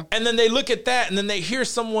 Yeah. And then they look at that and then they hear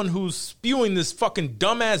someone who's spewing this fucking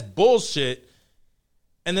dumbass bullshit,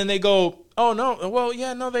 and then they go, "Oh no, well,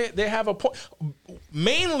 yeah, no, they have a point."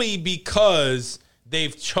 Mainly because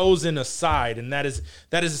they've chosen a side, and that is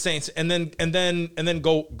the Saints, and then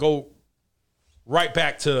go right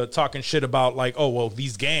back to talking shit about like, "Oh, well,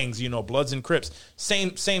 these gangs, Bloods and Crips."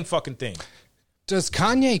 Same fucking thing. Does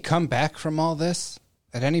Kanye come back from all this?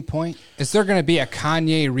 At any point, is there going to be a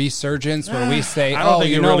Kanye resurgence where we say, I don't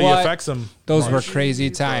think it really affects him. Those were crazy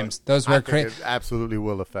times. Those were crazy. It absolutely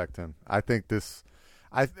will affect him. I think this.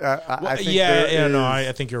 I think I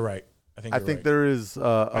think you're right. I think there is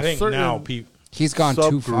a certain now he's gone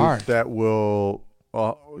too far that will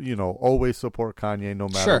always support Kanye no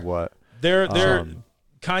matter what.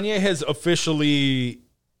 Kanye has officially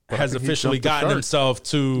gotten himself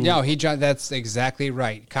to. No, that's exactly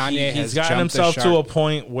right. Kanye he's gotten himself to a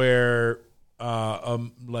point where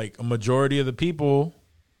like a majority of the people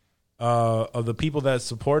that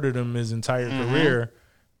supported him his entire career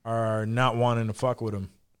are not wanting to fuck with him.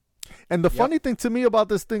 And the funny thing to me about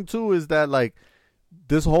this thing too is that like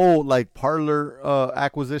this whole like Parler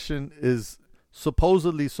acquisition is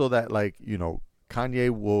supposedly so that like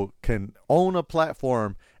Kanye can own a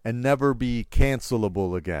platform and never be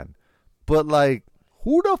cancelable again. But like,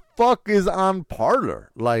 who the fuck is on Parler?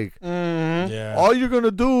 Like, all you're gonna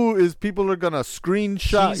do is people are gonna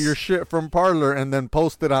screenshot your shit from Parler and then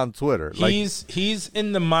post it on Twitter. He's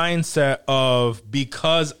in the mindset of,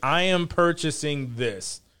 because I am purchasing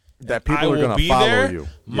this, that people are gonna follow you.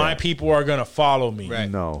 My people are gonna follow me. Right.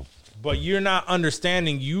 No, but you're not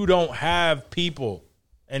understanding. You don't have people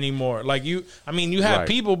anymore. Like you have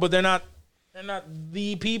people, but they're not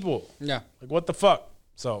the people. Yeah. Like, what the fuck?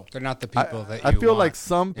 So they're not the people that you I feel want. like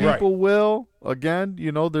some people will. Again,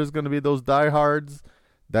 there's going to be those diehards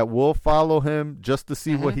that will follow him just to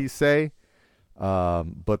see what he say.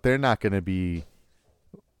 But they're not going to be,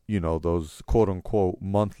 those quote unquote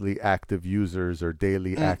monthly active users or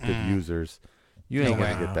daily active users. You ain't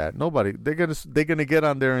gonna get that. Nobody. They're gonna get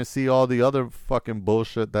on there and see all the other fucking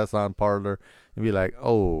bullshit that's on Parler and be like,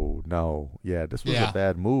 "Oh no, yeah, this was a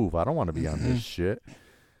bad move. I don't want to be on this shit."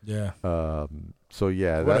 Yeah. So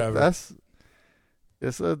yeah,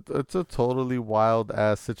 it's a totally wild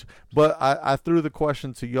ass situation. But I threw the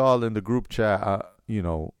question to y'all in the group chat.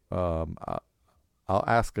 I'll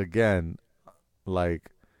ask again,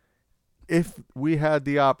 like, if we had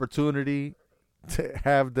the opportunity to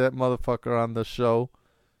have that motherfucker on the show,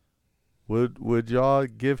 would y'all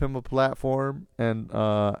give him a platform and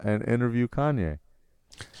interview Kanye?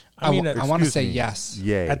 I want to say yes.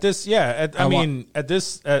 Yay. At this, at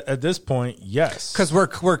this point, yes. Because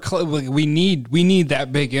we need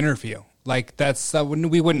that big interview. Like that's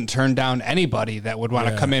we wouldn't turn down anybody that would want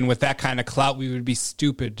to come in with that kind of clout. We would be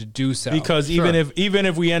stupid to do so. Because even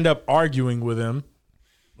if we end up arguing with him,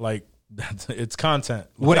 like it's content.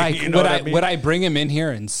 Would Like, would I bring him in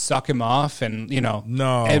here and suck him off and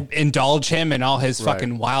No. indulge him in all his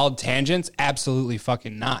fucking wild tangents? Absolutely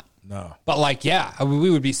fucking not. No. But like, yeah,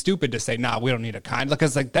 we would be stupid to say, nah, we don't need a kind.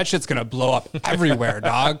 Because like that shit's gonna blow up everywhere,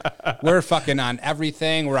 dog. We're fucking on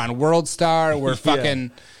everything. We're on World Star. We're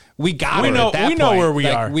fucking. We got it. At that we know point. where we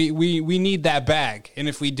Like, are. We need that bag. And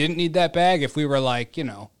if we didn't need that bag, if we were like,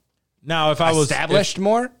 Now, if I was established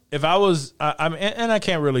more, if I was, and I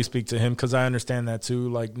can't really speak to him because I understand that too.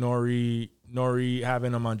 Like Nori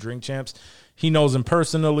having him on Drink Champs, he knows him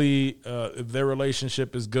personally. If their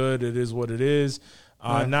relationship is good, it is what it is.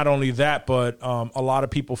 Not only that, but a lot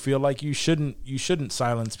of people feel like you shouldn't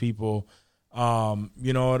silence people. And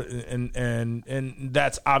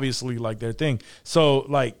that's obviously like their thing. So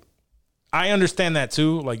like, I understand that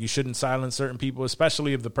too. Like you shouldn't silence certain people,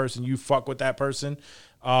 especially if the person you fuck with that person.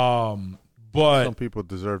 But some people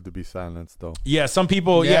deserve to be silenced, though. Yeah, some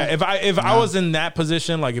people. Yeah. If I was in that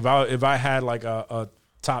position, like if I had like a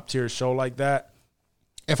top tier show like that,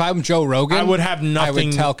 if I'm Joe Rogan, I would have nothing. I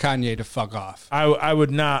would tell Kanye to fuck off. I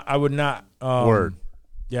would not. Word.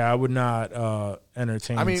 Yeah, I would not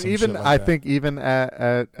entertain. I mean, some even shit like I that. think even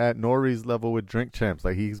at Nori's level with Drink Champs,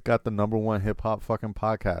 like he's got the #1 hip hop fucking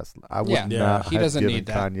podcast. I would not he have doesn't given need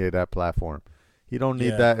that. Kanye that platform. He don't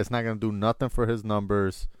need that. It's not going to do nothing for his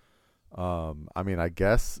numbers. I mean, I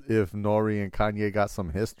guess if Nori and Kanye got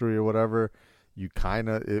some history or whatever,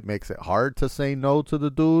 it makes it hard to say no to the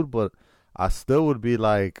dude. But I still would be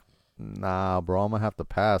like, nah, bro, I'm gonna have to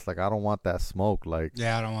pass. Like, I don't want that smoke. Like,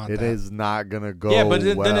 Yeah, I don't want that. it is not gonna go. Yeah, but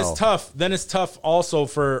then well. it's tough. Then it's tough also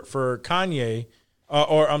for Kanye,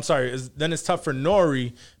 then it's tough for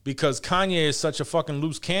Nori because Kanye is such a fucking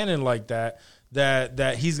loose cannon like that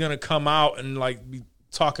he's gonna come out and like be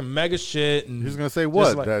talking mega shit and He's gonna say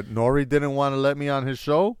what? like- That Nori didn't want to let me on his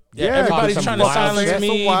show? everybody's some trying to wild silence shit. me,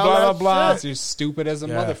 Some wild blah blah ass blah. shit. You're stupid as a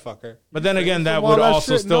motherfucker. But then again, that Some would wild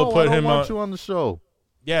also shit. still No, put I don't him want on. you on the show.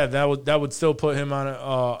 Yeah, that would still put him on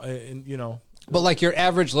But like your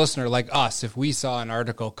average listener, like us, if we saw an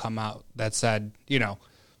article come out that said,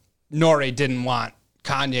 Nori didn't want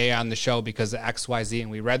Kanye on the show because of XYZ,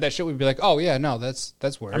 and we read that shit, we'd be like, oh yeah, no, that's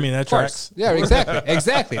weird. I mean, that Of course. tracks. Yeah,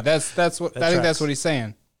 exactly. That's what I think. tracks. That's what he's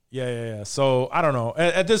saying. Yeah. So I don't know.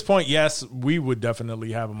 At this point, yes, we would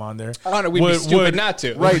definitely have him on there. We'd be stupid not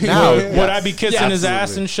to. Right now, Would I be kissing his absolutely.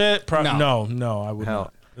 ass and shit? No, I would Hell.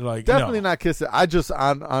 not. Like Definitely no. not kissing. I just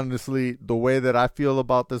honestly, the way that I feel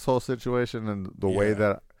about this whole situation and the way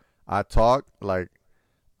that I talk, like,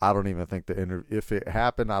 I don't even think the interview. If it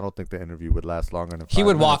happened, I don't think the interview would last longer than 5 He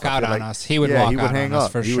would minutes. walk I out feel on us. He would walk out hang on us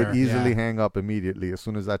up. for he sure. would easily Yeah. hang up immediately as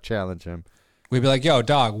soon as I challenge him. We'd be like, yo,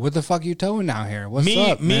 dog, what the fuck you doing out here? What's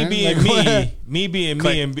up, man? Me being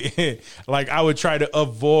me, and like I would try to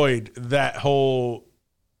avoid that whole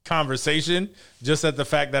conversation just at the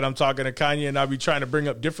fact that I'm talking to Kanye and I'll be trying to bring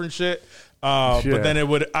up different shit. But then it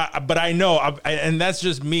would, but I know, and that's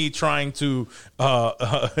just me trying to,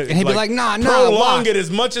 And he'd be like, nah, prolong why? it as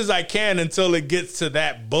much as I can until it gets to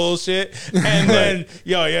that bullshit, and then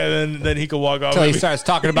then he could walk off. Until he and be- starts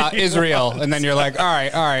talking about Israel, and then you're like, all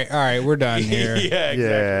right, we're done here. yeah,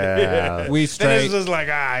 exactly. Yeah. We Then straight. it's just like,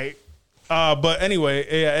 all right. But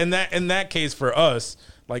anyway, yeah, in that case for us,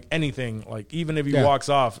 like anything, like even if he walks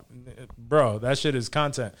off, bro, that shit is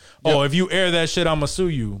content. Oh, if you air that shit, I'ma sue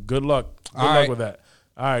you. Good luck. Good All luck right. with that.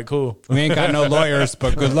 All right, cool. We ain't got no lawyers,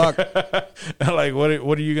 but good luck. Like, what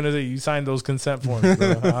are you gonna say? You signed those consent forms,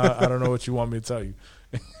 bro. I don't know what you want me to tell you.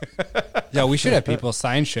 Yo, we should have people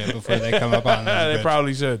sign shit before they come up on this. They bitch.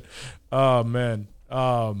 probably should. Oh man.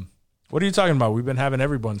 What are you talking about? We've been having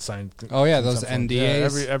everyone sign. Oh, yeah, those consent forms. Yeah,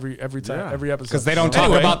 NDAs. every time, Yeah. every episode. Because they don't talk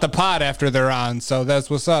Anyway. about the pod after they're on, so that's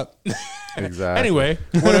what's up. Exactly. Anyway,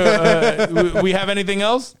 we have anything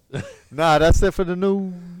else? Nah, that's it for the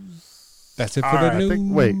news. That's it for All the right, I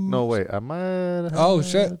news. Wait. I might have Oh,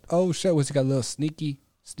 shit. What's he got? A little sneaky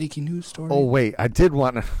news story? Oh, wait. I did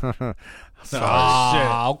want to.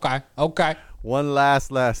 Okay. One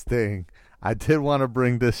last thing. I did want to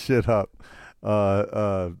bring this shit up.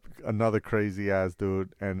 Another crazy ass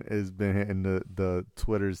dude, and has been hitting the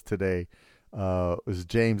Twitters today. Was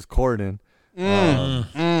James Corden. James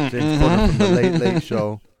Corden from the Late Late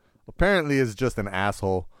Show. apparently is just an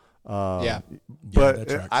asshole. Yeah. But that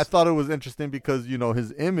tracks. I thought it was interesting because, you know,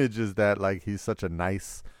 his image is that, like, he's such a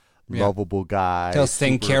nice, lovable guy. He'll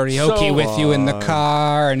sing super karaoke with you in the fun.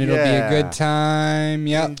 car, and it'll be a Yeah. good time.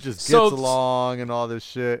 He Yep. just gets So- along and all this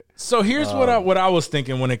shit. So here's what I was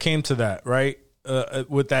thinking when it came to that, right?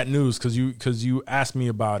 With that news, because you asked me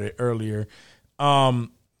about it earlier.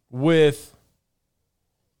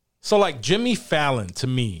 So like Jimmy Fallon to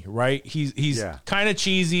me, right? He's Yeah. kind of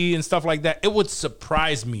cheesy and stuff like that. It would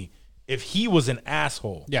surprise me if he was an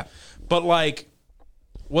asshole. Yeah. But like,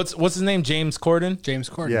 what's his name? James Corden. James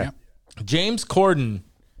Corden. Yeah. Yeah. James Corden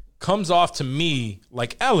comes off to me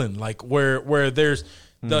like Ellen, like where there's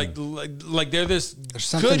like there's this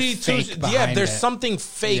something goody fake two. behind Yeah, there's it. something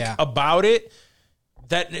fake Yeah. about it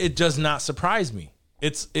that it does not surprise me.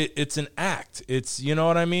 It's an act. It's, you know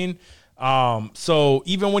what I mean? So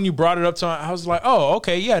even when you brought it up to him, I was like, oh,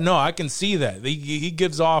 okay, yeah, no, I can see that. He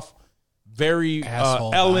gives off very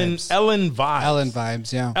Asshole Ellen vibes. vibes. Ellen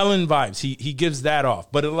vibes. Yeah. Ellen vibes. He gives that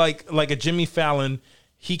off. But like a Jimmy Fallon,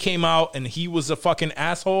 he came out and he was a fucking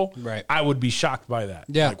asshole. Right. I would be shocked by that.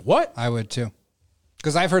 Yeah. Like, what? I would too.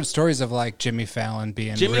 Because I've heard stories of like Jimmy Fallon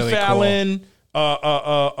being Jimmy really Fallon,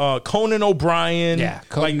 Conan O'Brien. cool. Yeah.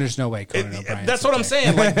 Like, There's no way Conan O'Brien. that's what I'm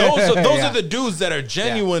saying. Like those are the dudes that are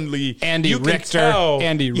genuinely Andy you can Richter. tell-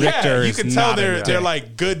 Andy Yeah, Richter you is can tell not a they're dick.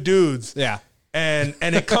 like good dudes. Yeah. And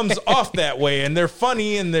it comes off that way, and they're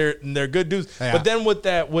funny and they're good dudes. Yeah. But then with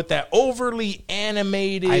that overly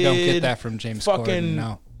animated, I don't get that from James fucking Corden,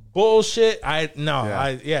 no. bullshit.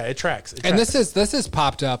 It tracks. And this has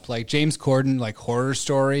popped up like James Corden, like horror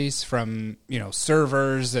stories from, you know,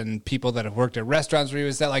 servers and people that have worked at restaurants where he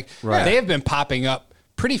was at. Like they have been popping up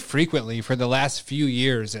pretty frequently for the last few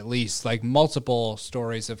years, at least, like multiple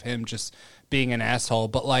stories of him just being an asshole.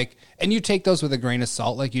 But like, and you take those with a grain of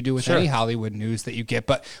salt, like you do with any Hollywood news that you get.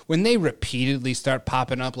 But when they repeatedly start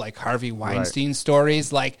popping up like Harvey Weinstein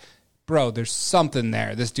stories, like, bro, there's something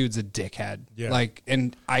there. This dude's a dickhead. Yeah. Like,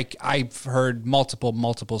 and I've heard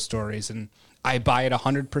multiple stories, and I buy it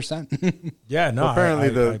 100%. Yeah, no. Well, apparently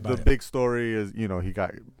I buy the it. big story is, you know, he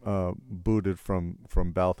got booted from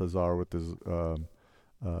Balthazar with his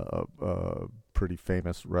pretty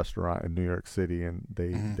famous restaurant in New York City, and they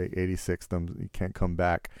 86'd him. He can't come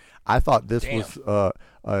back. I thought this was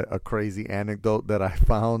a crazy anecdote that I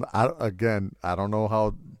found. I don't know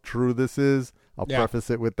how true this is. I'll preface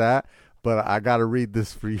it with that. But I got to read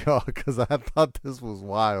this for y'all because I thought this was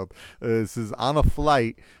wild. This is on a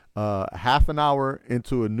flight, half an hour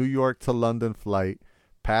into a New York to London flight.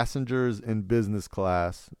 Passengers in business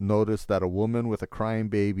class noticed that a woman with a crying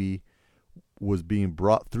baby was being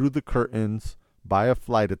brought through the curtains by a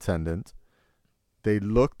flight attendant. They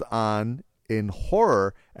looked on in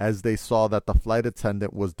horror as they saw that the flight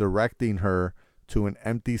attendant was directing her to an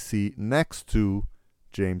empty seat next to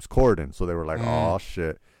James Corden. So they were like, oh,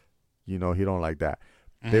 shit. You know, he don't like that.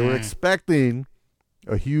 They were expecting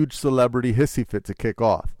a huge celebrity hissy fit to kick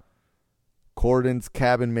off. Corden's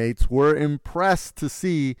cabin mates were impressed to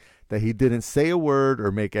see that he didn't say a word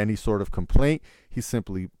or make any sort of complaint. He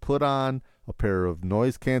simply put on a pair of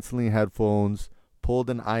noise-canceling headphones, pulled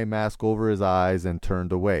an eye mask over his eyes, and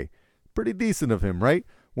turned away. Pretty decent of him, right?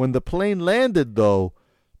 When the plane landed, though,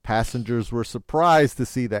 passengers were surprised to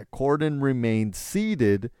see that Corden remained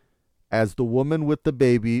seated as the woman with the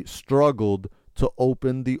baby struggled to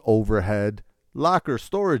open the overhead locker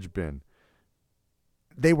storage bin.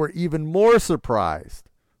 They were even more surprised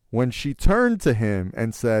when she turned to him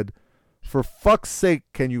and said, "For fuck's sake,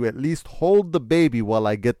 can you at least hold the baby while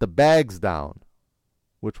I get the bags down?"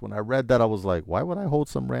 Which, when I read that, I was like, why would I hold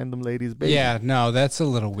some random lady's baby? Yeah, no, that's a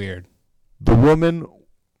little weird. The woman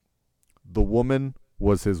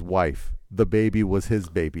was his wife. The baby was his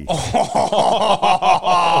baby.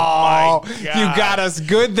 Oh, you got us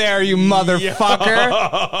good there, you motherfucker.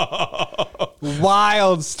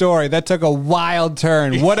 Wild story. That took a wild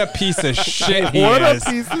turn. What a piece of shit he What is. a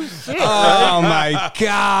piece of shit. Oh my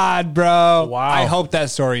God, bro. Wow. I hope that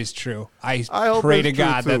story is true. I hope pray to it's true,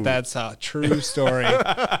 God too. that that's a true story.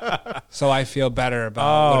 So I feel better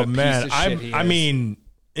about what a piece of shit he is. I mean,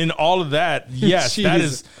 in all of that, yes,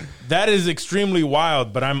 Jeez. that is extremely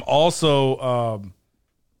wild. But I'm also,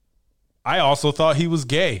 I also thought he was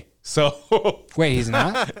gay. So Wait, he's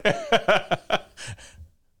not?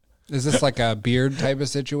 Is this like a beard type of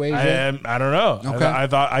situation? I don't know. Okay.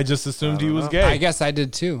 I just assumed he was gay. I guess I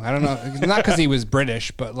did too. I don't know. Not because he was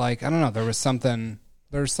British, but like, I don't know. There was something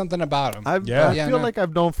about him. I Yeah. feel like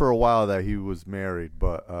I've known for a while that he was married,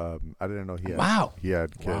 but I didn't know he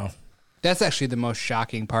had kids. Wow. That's actually the most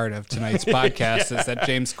shocking part of tonight's podcast is that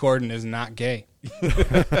James Corden is not gay.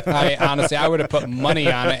 I would have put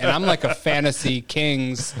money on it, and I'm like a fantasy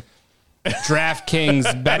Kings,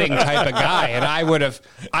 DraftKings betting type of guy, and I would have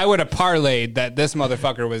parlayed that this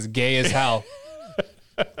motherfucker was gay as hell.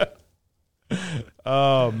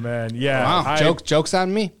 Oh man, yeah. Wow, jokes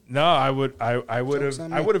on me. No, I would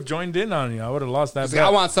have joined in on you. I would have lost that bet. I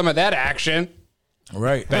want some of that action.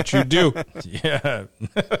 Right. Bet you do. Yeah.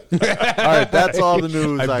 All right, that's all the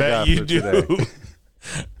news I bet got you for do. today.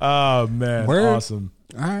 Oh man, Word. awesome.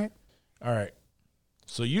 All right.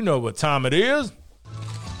 So you know what time it is.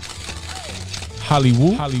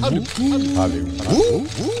 Hollywood.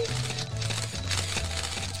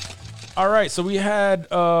 All right, so we had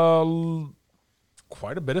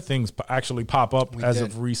quite a bit of things actually pop up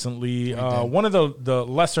of recently. One of the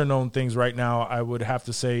lesser known things right now, I would have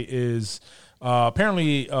to say, is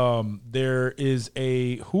apparently there is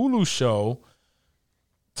a Hulu show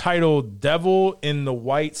titled Devil in the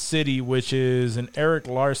White City, which is an Eric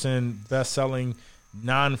Larson best-selling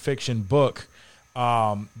nonfiction book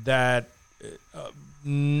that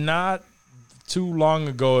not too long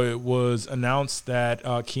ago it was announced that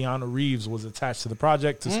Keanu Reeves was attached to the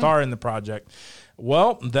project to star in the project.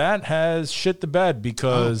 Well, that has shit the bed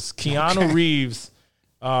because Keanu Reeves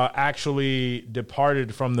actually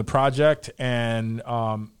departed from the project, and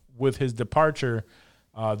with his departure,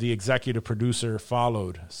 the executive producer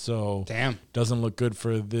followed. So, doesn't look good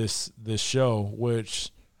for this show.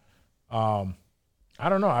 Which, I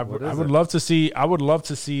don't know. I would love to see. I would love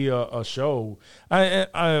to see a show.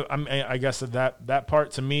 I guess that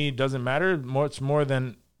part to me doesn't matter much more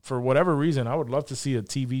than, for whatever reason, I would love to see a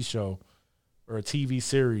TV show or a TV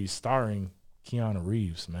series starring Keanu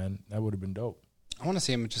Reeves. Man, that would have been dope. I want to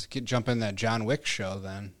see him just jump in that John Wick show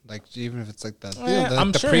then, like even if it's like the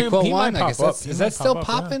I'm sure prequel he one. might I guess is that still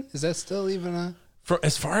popping? Yeah. Is that still even a?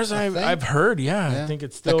 As far as I've heard, I think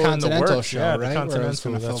it's still the in the Continental works. show, Yeah, right? the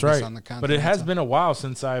Continental. That's right. But it has been a while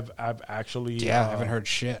since I've actually I haven't heard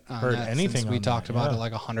shit. Heard anything? Since we talked about it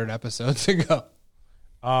like 100 episodes ago.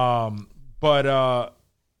 But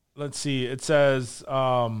let's see. It says,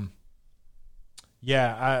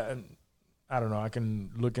 I don't know. I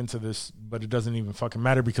can look into this, but it doesn't even fucking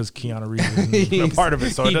matter because Keanu Reeves isn't a part of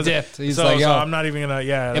it. So it doesn't. Dipped. He's like, yo, so I'm not even gonna.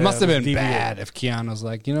 Yeah, it must have been bad if Keanu's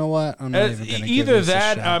like, you know what? I'm not even gonna either give this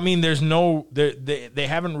that. a shot. I mean, there's no. They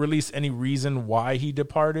haven't released any reason why he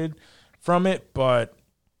departed from it, but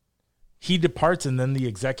he departs, and then the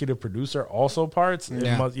executive producer also parts.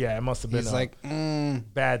 Yeah. It must have been He's like,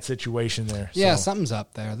 bad situation there. Yeah, so. something's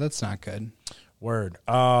up there. That's not good. Word.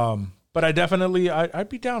 But I definitely, I'd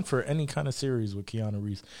be down for any kind of series with Keanu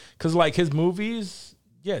Reeves. Because, like, his movies,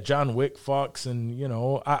 John Wick fucks, and, you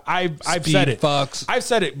know, I've said it. Fucks. I've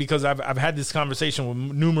said it because I've had this conversation with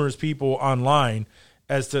numerous people online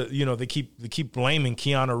as to, you know, they keep blaming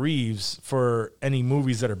Keanu Reeves for any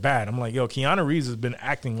movies that are bad. I'm like, yo, Keanu Reeves has been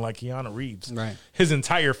acting like Keanu Reeves his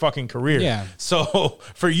entire fucking career. Yeah. So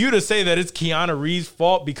for you to say that it's Keanu Reeves'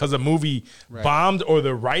 fault because a movie bombed or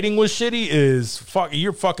the writing was shitty is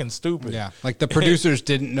you're fucking stupid. Yeah, like the producers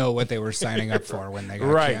didn't know what they were signing up for when they got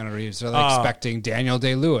Keanu Reeves. They're like expecting Daniel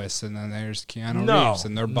Day-Lewis, and then there's Keanu Reeves,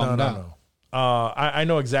 and they're bummed out. I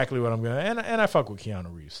know exactly what I'm gonna, and I fuck with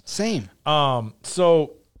Keanu Reeves. Same.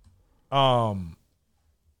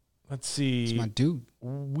 Let's see. It's my dude.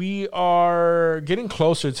 We are getting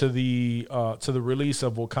closer to the release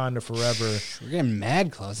of Wakanda Forever. We're getting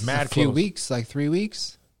mad close. Mad a few close. weeks, like 3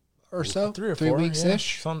 weeks or so. 3 or 3 4 weeks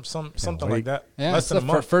ish. Something like that. Yeah, less than a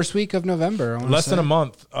month. First week of November. Less than a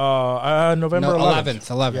month. November 11th.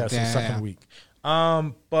 11th. Yeah, so second week.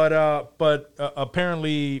 But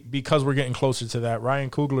apparently, because we're getting closer to that, Ryan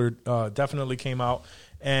Coogler definitely came out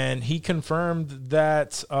and he confirmed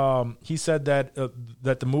that he said that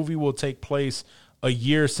that the movie will take place a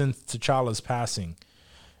year since T'Challa's passing,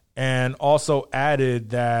 and also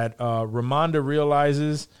added that Ramonda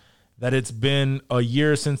realizes that it's been a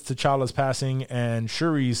year since T'Challa's passing, and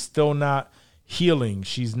Shuri's still not healing.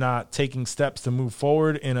 She's not taking steps to move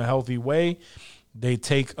forward in a healthy way. They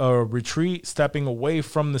take a retreat, stepping away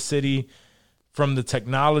from the city, from the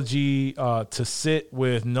technology, to sit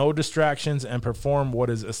with no distractions and perform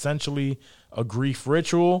what is essentially a grief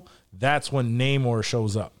ritual. That's when Namor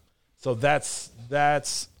shows up. So that's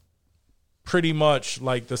pretty much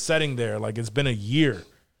like the setting there. Like, it's been a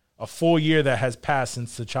full year that has passed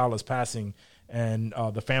since T'Challa's passing, and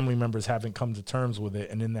the family members haven't come to terms with it.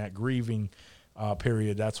 And in that grieving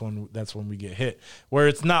period, that's when we get hit, where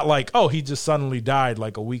it's not like, oh, he just suddenly died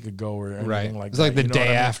like a week ago or anything like that. It's like the You know day what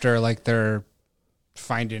I mean? after, like they're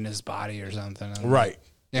finding his body or something. Right.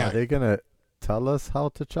 Yeah. Are they gonna tell us how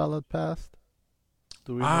T'Challa passed?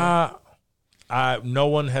 Do we know? No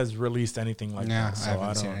one has released anything like Yeah, that. So I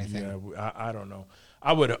haven't seen don't. anything. Yeah, I don't know.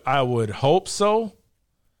 I would hope so.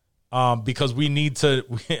 Because we need to.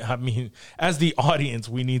 I mean, as the audience,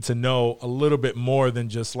 we need to know a little bit more than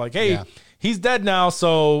just like, hey, he's dead now,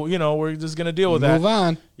 so we're just gonna deal with that. Move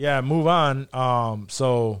on. Yeah, move on.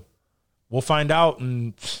 So we'll find out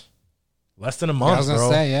in less than a month. I was gonna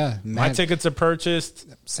bro. say, yeah. My tickets are purchased.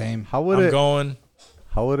 Same. How would I'm it going.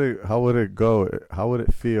 How would it go? How would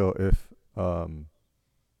it feel if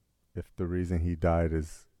the reason he died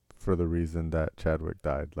is for the reason that Chadwick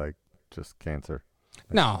died, like just cancer?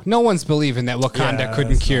 No one's believing that Wakanda Yeah,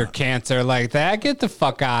 couldn't it's cure not. cancer like that. Get the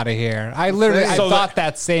fuck out of here. I literally So thought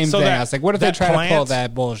that same so thing. that- I was like, what if they that try to pull plant-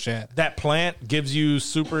 that bullshit? That plant gives you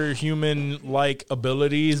superhuman like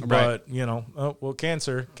abilities, but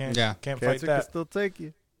cancer can't fight Cancer can that. still take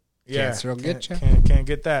you. Yeah, Cancer will get you. Can't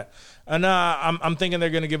get that. And I'm thinking they're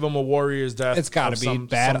gonna give him a warrior's death. It's got to of be some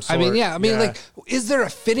bad. sort. Like, is there a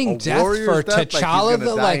fitting death warrior's for death, like he's T'Challa? gonna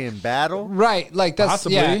die Like, in battle? right? Like that's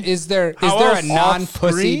Possibly. yeah. Is there How a else? non-pussy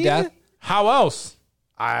Off-screen? death? How else?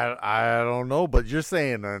 I don't know, but you're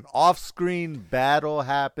saying an off-screen battle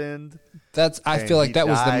happened. That's I And feel like he that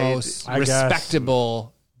was the died, most I guess.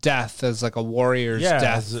 respectable death as like a warrior's Yeah,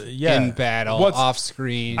 death yeah. in battle, What's- off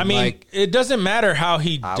screen. I mean, like, it doesn't matter how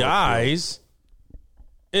he I would dies.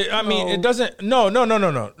 It doesn't. No.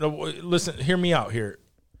 Listen, hear me out here.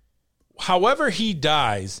 However he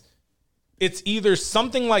dies, it's either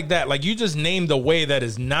something like that, like you just named a way that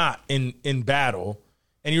is not in battle,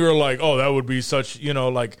 and you were like, oh, that would be such,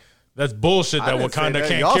 like that's bullshit I that didn't say Wakanda that.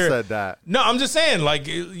 can't Y'all cure. said that. No, I'm just saying, like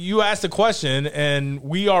you asked a question, and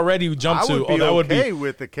we already jumped I would to, be that would okay be.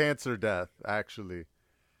 with the cancer death, actually.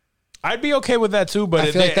 I'd be okay with that too, but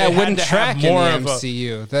I feel like it that had wouldn't to have track in more the of a-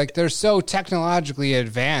 MCU. Like they're so technologically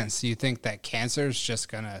advanced. You think that cancer is just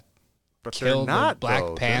gonna But kill they're not the Black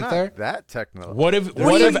though. Panther? They're not that technological. What if? They're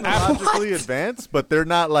What if? technologically advanced, but they're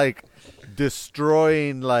not like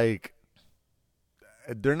destroying. Like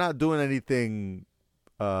they're not doing anything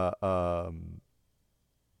on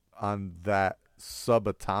that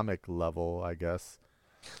subatomic level, I guess.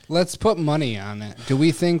 Let's put money on it. Do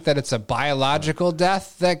we think that it's a biological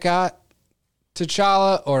death that got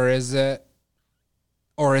T'Challa, or is it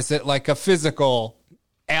like a physical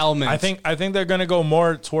ailment? I think they're gonna go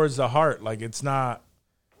more towards the heart. Like it's not.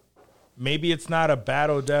 Maybe it's not a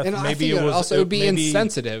battle death. and I maybe think it was. also it would be maybe-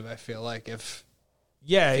 insensitive. I feel like if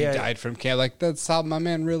he died from cancer, like that's how my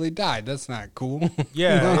man really died. That's not cool.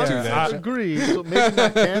 Yeah, Don't yeah. do that I shit. agree. So maybe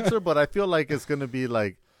not cancer, but I feel like it's gonna be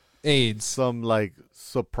like AIDS. some like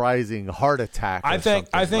surprising heart attack. I or think-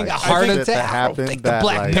 something. I think- like a Heart shit attack. that I don't happened. think the that,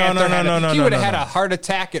 Black like, Panther had no, he no, would have no, had no. a heart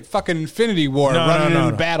attack at fucking Infinity War, No, running no,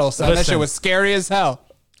 into no. battle. So that Listen. shit was scary as hell.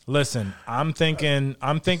 Listen, I'm thinking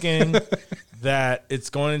that it's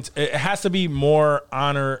going to. It has to be more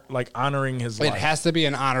honoring his It life. has to be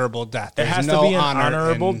an honorable death. It There's has no to be an honor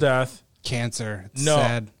honorable in death. Cancer. It's No,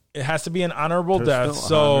 sad. it has to be an honorable there's death.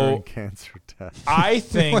 no honor So in cancer death. I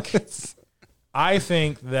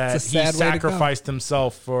think that It's he a sad way to go. sacrificed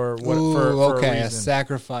himself for what Ooh, for okay, a a reason.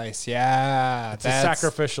 sacrifice. Yeah, It's a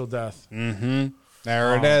sacrificial death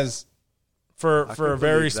There it is. for can a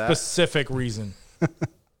very believe that. specific reason.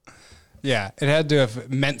 Yeah, it had to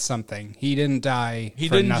have meant something. He didn't die. He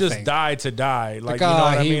for didn't nothing. just die to die. Like, Like, you know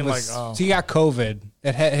what I he mean? was- Like, oh, he got COVID.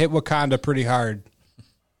 It hit Wakanda pretty hard.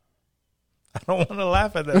 I don't want to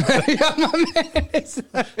laugh at that.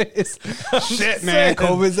 Shit, man,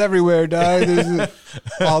 COVID's everywhere, dog.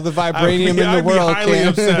 All the vibranium in the I'd world. be highly Cam.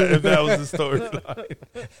 upset if that was the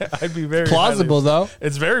storyline. I'd be very Plausible highly- though.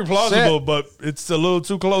 It's very plausible, Shit. but it's a little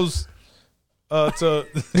too close to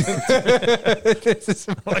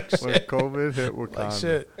like When shit. COVID hit Wakanda. Like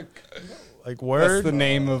shit. Like That's word. the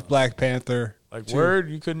name of Black Panther. Like word.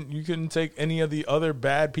 You couldn't take any of the other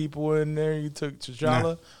bad people in there. You took T'Challa.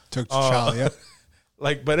 Nah, took T'Challa. Yep.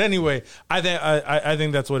 Like, but anyway, I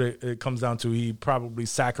think that's what it comes down to. He probably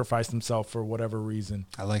sacrificed himself for whatever reason.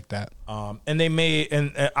 I like that. And they may,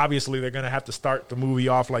 and obviously they're going to have to start the movie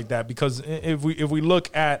off like that, because if we look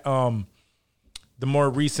at the more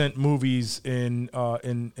recent movies in the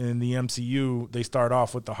MCU, they start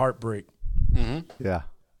off with the heartbreak. Yeah.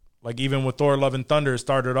 Like even with Thor: Love and Thunder, it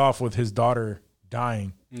started off with his daughter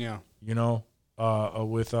dying. Yeah. You know,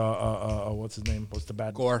 with what's his name? What's the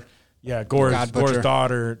bad Gore. Yeah, Gore's God Butcher.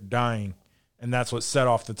 daughter dying, and that's what set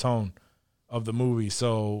off the tone of the movie.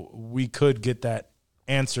 So we could get that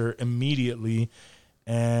answer immediately,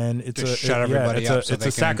 and it's Just shut everybody up so it's they a can enjoy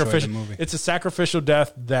the sacrificial movie. it's a sacrificial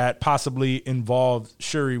death that possibly involved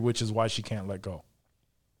Shuri, which is why she can't let go.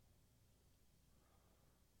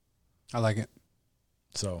 I like it.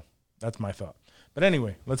 So that's my thought. But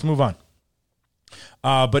anyway, let's move on.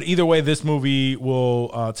 But either way, this movie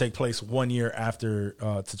will take place 1 year after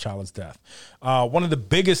T'Challa's death. One of the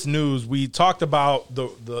biggest news, we talked about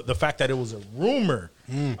the fact that it was a rumor.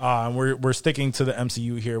 And we're sticking to the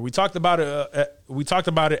MCU here. We talked about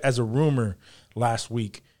it as a rumor last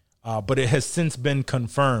week, but it has since been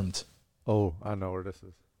confirmed. Oh, I know where this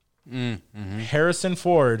is. Harrison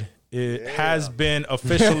Ford has been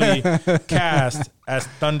officially cast as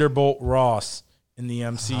Thunderbolt Ross in the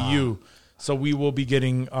MCU. So we will be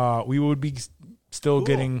getting,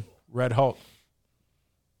 getting Red Hulk,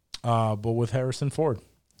 but with Harrison Ford.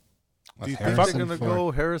 Do you think they're gonna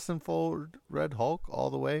go Harrison Ford, Red Hulk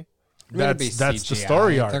all the way? That's the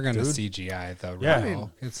story arc. They're gonna dude. CGI though. Yeah. Red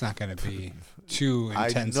Hulk. It's not gonna be too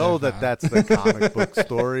intensive. I know that's the comic book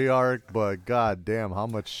story arc, but god damn, how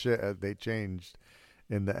much shit have they changed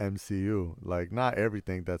in the MCU? Like, not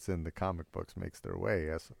everything that's in the comic books makes their way.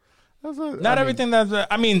 Not everything that's.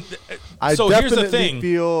 I mean, I so here's the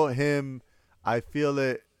thing. I feel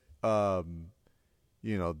it.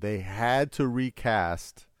 You know, they had to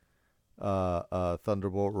recast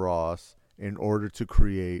Thunderbolt Ross in order to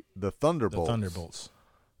create the Thunderbolts.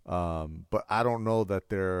 But I don't know that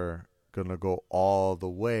they're gonna go all the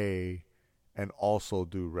way and also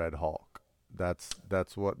do Red Hulk. That's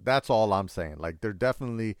all I'm saying. Like, they're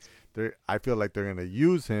definitely I feel like they're gonna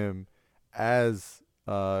use him as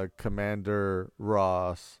Commander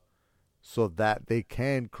Ross so that they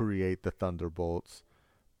can create the Thunderbolts,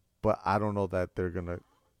 but I don't know that they're gonna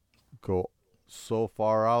go so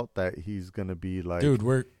far out that he's gonna be like, dude,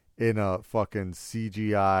 we're in a fucking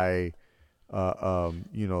CGI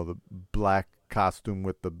the black costume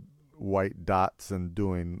with the white dots and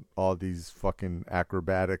doing all these fucking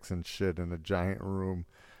acrobatics and shit in a giant room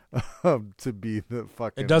to be the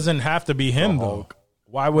fucking. It doesn't have to be him though.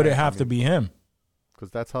 Why would it have to be him?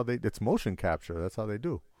 Because that's how it's motion capture. That's how they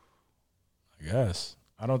do. I guess.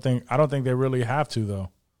 I don't think they really have to though.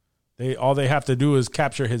 All they have to do is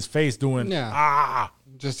capture his face doing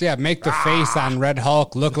Just make the face on Red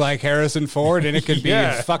Hulk look like Harrison Ford, and it could be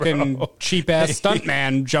a fucking cheap ass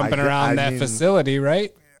stuntman jumping around that facility,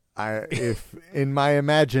 right? If in my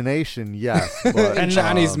imagination, yes, but in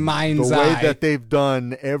Johnny's mind's the way eye, that they've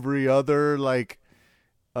done every other like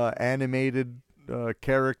animated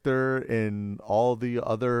character in all the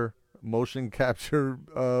other motion capture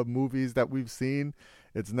movies that we've seen.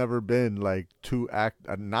 It's never been like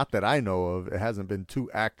not that I know of. It hasn't been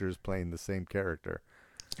two actors playing the same character.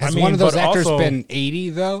 Has one of those actors been 80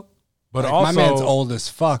 though? But like, also, my man's old as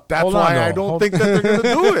fuck. That's why I don't think that they're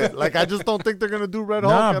gonna do it. Like, I just don't think they're gonna do Red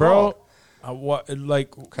Hulk. Nah, at bro. all.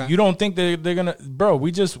 You don't think they're gonna, bro?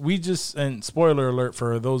 We just and spoiler alert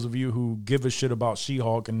for those of you who give a shit about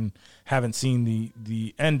She-Hulk and haven't seen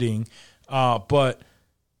the ending, but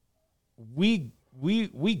we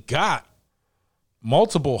got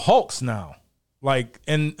multiple Hulks now, like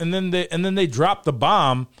and then they dropped the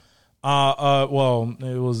bomb. Well,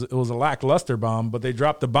 it was a lackluster bomb, but they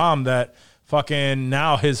dropped the bomb that fucking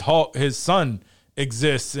now his son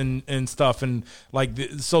exists and stuff, and like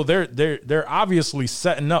so they're obviously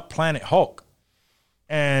setting up Planet Hulk,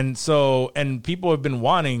 and people have been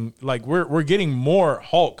wanting, like, we're getting more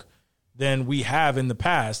Hulk than we have in the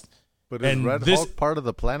past. But is Red Hulk part of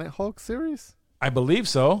the Planet Hulk series? I believe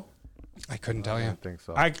so. I couldn't tell you. I don't think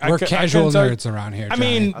so. We're casual nerds around here, Johnny.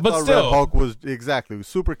 I mean, I but thought still, Red Hulk was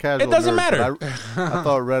super casual. It doesn't nerds, matter. I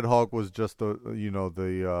thought Red Hulk was just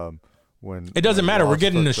when it doesn't matter. We're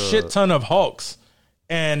getting a shit ton. ton of Hulks,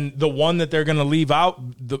 and the one that they're going to leave out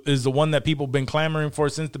is the one that people have been clamoring for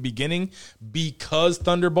since the beginning, because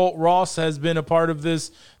Thunderbolt Ross has been a part of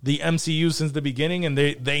the MCU since the beginning, and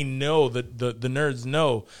they know that the nerds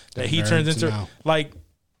know that he turns into like.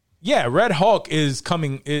 Yeah, Red Hulk is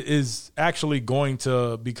actually going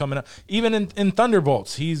to be coming up. Even in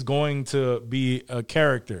Thunderbolts, he's going to be a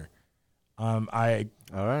character. All right.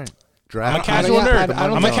 I'm a casual nerd.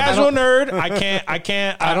 I'm a casual nerd. I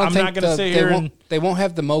can't. I'm not going to sit here. They won't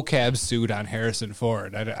have the mocap suit on Harrison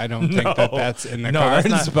Ford. I don't think that's in the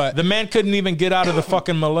cards. But the man couldn't even get out of the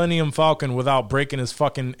fucking Millennium Falcon without breaking his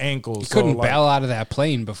fucking ankles. He couldn't bail out of that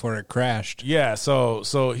plane before it crashed. Yeah.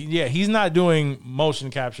 He's not doing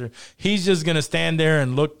motion capture. He's just going to stand there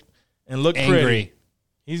and look angry. Pretty.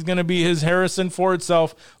 He's going to be his Harrison Ford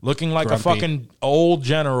self, looking like a fucking old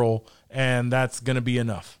general, and that's going to be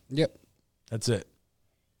enough. Yep. That's it.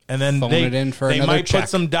 And then they might check. put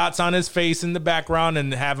some dots on his face in the background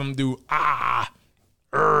and have him do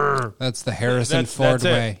That's the Harrison Ford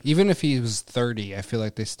way. Even if he was 30, I feel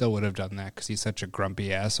like they still would have done that because he's such a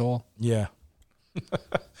grumpy asshole. Yeah.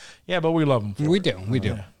 Yeah, but we love him. We do. We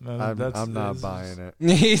do. I'm not buying it.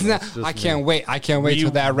 He's not. just I me. can't wait. I can't wait We-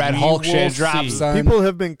 till that Red we Hulk will shit drops, see. son. People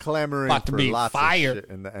have been clamoring About to for be lots fire. of shit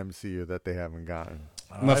in the MCU that they haven't gotten.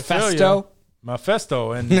 I feel Mephisto. ya.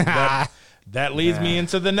 Mephisto, and that leads me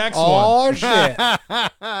into the next Oh shit! one.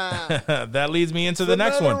 That leads me into the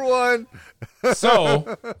next Another one.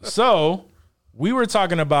 one. So we were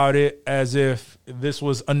talking about it as if this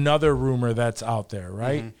was another rumor that's out there,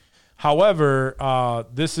 right? Mm-hmm. However,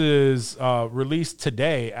 this is released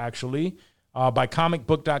today, actually, by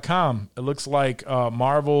comicbook.com. It looks like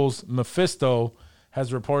Marvel's Mephisto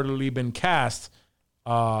has reportedly been cast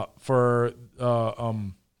for.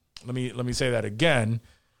 Let me say that again.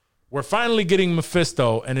 We're finally getting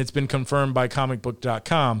Mephisto, and it's been confirmed by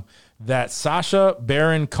comicbook.com that Sacha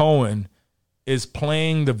Baron Cohen is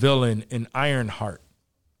playing the villain in Ironheart.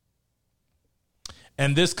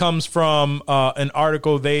 And this comes from an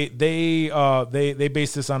article. They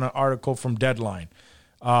based this on an article from Deadline.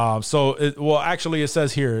 Actually, it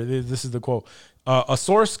says here. This is the quote. A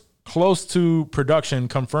source close to production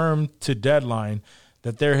confirmed to Deadline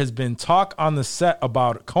that there has been talk on the set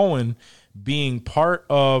about Cohen being part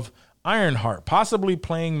of Ironheart, possibly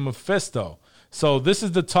playing Mephisto. So this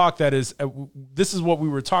is the talk that is. This is what we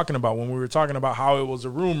were talking about when we were talking about how it was a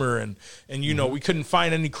rumor, and you know we couldn't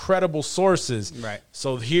find any credible sources. Right.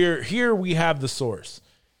 So here we have the source.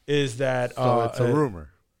 Is that So it's a rumor.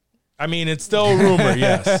 I mean, it's still a rumor.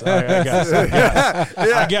 Yes, I guess.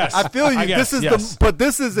 I guess. I feel you. I guess, this is yes. this is But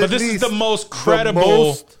at this is least the most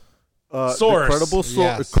credible source.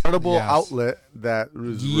 Yes. credible Yes. outlet that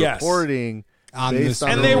is Yes. reporting On based this on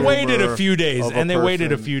And a they rumor waited a few days. of a And they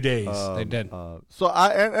waited a person. few days. They did. So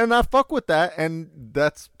I fuck with that, and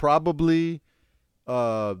that's probably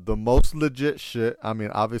the most legit shit. I mean,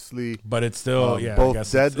 obviously, But it's still, I both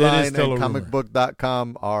guess it is Deadline still and a rumor.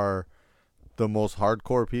 comicbook.com are the most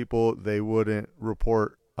hardcore people. They wouldn't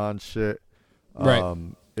report on shit Right.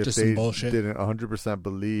 if Just some they bullshit. didn't 100%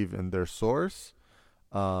 believe in their source.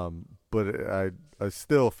 But I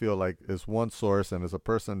still feel like it's one source, and it's a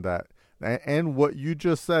person that, and what you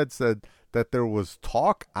just said that there was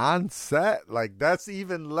talk on set. Like, that's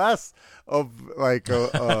even less of like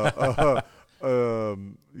a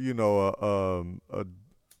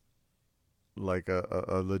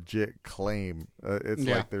legit claim. It's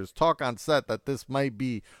Yeah. like there's talk on set that this might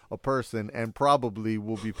be a person and probably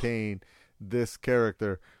will be paying this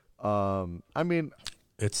character. I mean,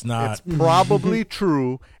 It's not. it's probably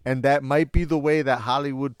true, and that might be the way that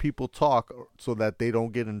Hollywood people talk so that they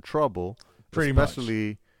don't get in trouble, Pretty much.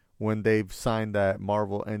 especially when they've signed that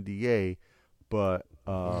Marvel NDA. But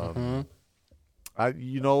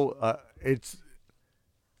it's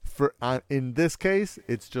for in this case,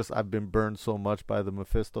 it's just I've been burned so much by the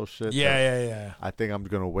Mephisto shit. that Yeah. I think I'm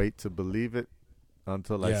gonna wait to believe it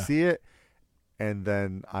until I Yeah. see it, and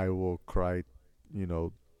then I will cry,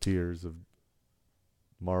 tears of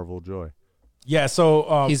Marvel joy. Yeah,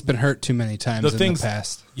 so He's been hurt too many times the in things- the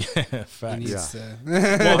past. yeah, He facts. needs to.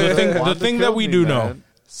 Well, the Wanted thing to that kill we me, do man. know,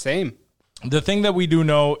 Same. the thing that we do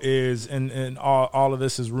know is, and all of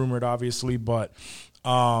this is rumored, obviously, but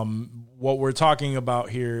what we're talking about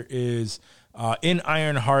here is in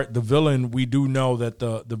Ironheart, the villain. We do know that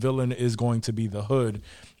the villain is going to be the Hood,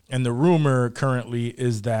 and the rumor currently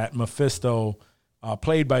is that Mephisto,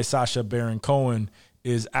 played by Sacha Baron Cohen,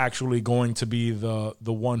 is actually going to be the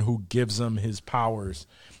one who gives him his powers.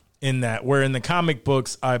 In that, where in the comic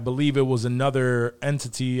books, I believe it was another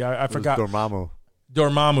entity. I forgot. Dormammu.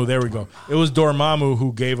 Dormammu, there we go. It was Dormammu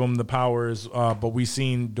who gave him the powers, but we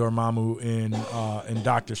seen Dormammu in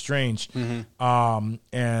Doctor Strange,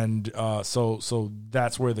 so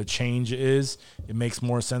that's where the change is. It makes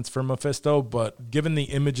more sense for Mephisto, but given the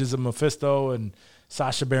images of Mephisto and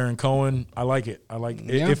Sacha Baron Cohen, I like it. I like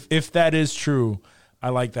Yeah. if that is true, I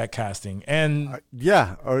like that casting, and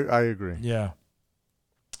Yeah, I agree. yeah.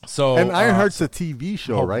 So And Ironheart's a TV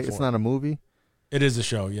show, hoping right? for It's it. not a movie. it is a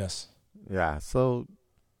show, yes. Yeah, so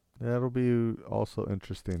that'll be also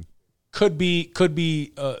interesting. Could be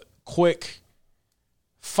a quick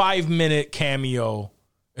 5-minute cameo,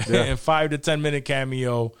 Yeah. and 5 to 10-minute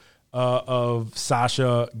cameo of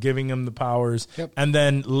Sasha giving him the powers, Yep. and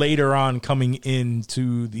then later on coming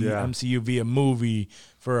into the Yeah. MCU via movie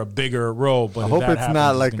for a bigger role. But I if hope that it's happens,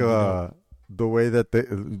 not it's like gonna be dope. the way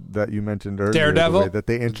that you mentioned earlier. Daredevil? The way that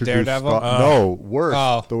they introduced Daredevil? Scar. No, worse.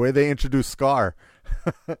 Oh. The way they introduced Scar.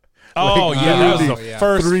 Oh Like, yeah, that was literally the yeah.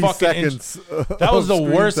 first 3 fucking. seconds. That was of the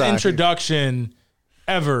screen worst time. introduction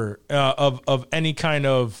ever of any kind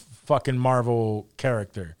of fucking Marvel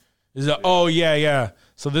character. Is that? Oh yeah.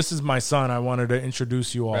 So this is my son. I wanted to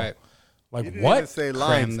introduce you all. Right. Like, He didn't what? even say Cram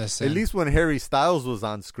lines. this At in. least when Harry Styles was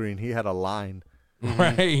on screen, he had a line.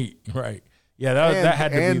 Right. Yeah, that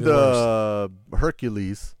had to be and the worst.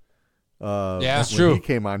 Hercules. Yeah. That's when true. He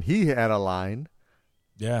came on. He had a line.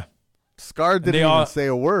 Yeah. Scar didn't they even all- say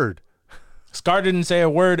a word. Scar didn't say a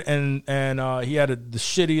word, and he had the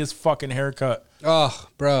shittiest fucking haircut. Oh,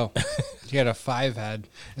 bro, he had a 5 head.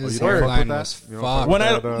 His you don't fuck hairline with that? was You don't fucked. fuck When with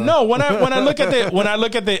I that, when I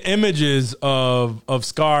look at the images of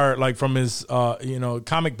Scar, like from his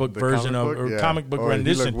comic book version comic of book? or Yeah. comic book Oh, he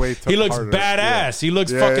rendition, looked way he looks harder. badass. Yeah. He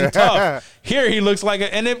looks Yeah, fucking yeah. tough. Here he looks like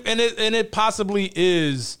it possibly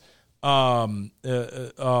is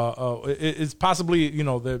it's possibly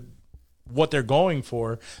what they're going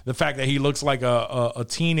for, the fact that he looks like a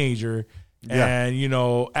teenager Yeah.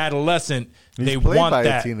 and adolescent. He's they played want by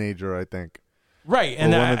that, a teenager, I think. right?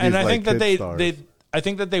 And one of I these, think like, that kid stars. I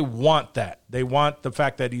think that they want that. They want the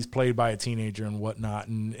fact that he's played by a teenager and whatnot,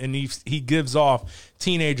 and he gives off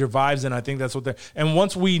teenager vibes, and I think that's what they're. And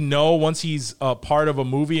once he's a part of a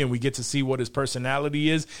movie and we get to see what his personality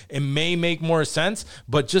is, it may make more sense.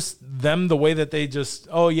 But just them, the way that they just,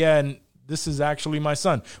 oh yeah, and this is actually my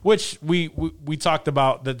son, which we talked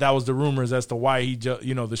about that was the rumors as to why he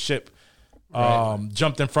the ship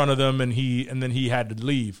jumped in front of them and then he had to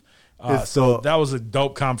leave. So that was a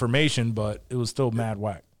dope confirmation, but it was still mad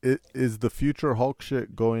whack. Is the future Hulk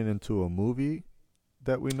shit going into a movie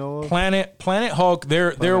that we know of? Planet Hulk.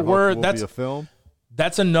 There Planet were Hulk will be a film.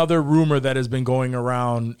 That's another rumor that has been going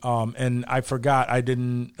around. And I forgot. I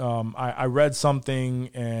didn't. I read something,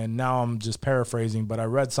 and now I'm just paraphrasing. But I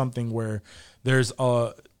read something where there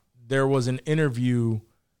was an interview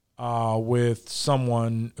with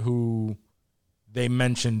someone who they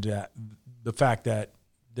mentioned that the fact that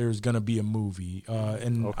there's going to be a movie.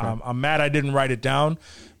 And I'm mad I didn't write it down,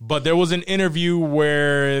 but there was an interview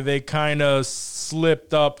where they kind of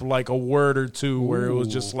slipped up like a word or two where it was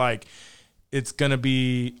just like, it's going to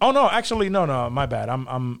be, oh no, actually, no, my bad.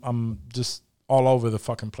 I'm just all over the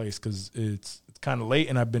fucking place cause it's kind of late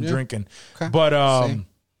and I've been drinking, but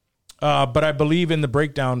I believe in the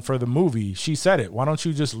breakdown for the movie. She said it. Why don't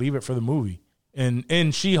you just leave it for the movie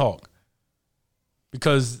in She-Hulk?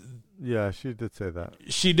 Because Yeah, she did say that.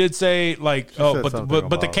 she did say like, said but something the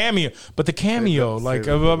about- cameo, Save like it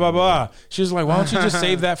for blah blah the blah. She was like, why don't you just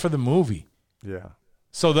save that for the movie? Yeah.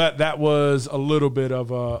 So that was a little bit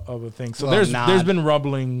of a thing. So Well, there's been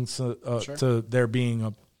rumblings to there being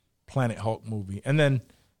a Planet Hulk movie, and then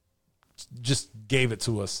just gave it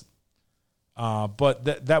to us. But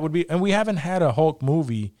that would be, and we haven't had a Hulk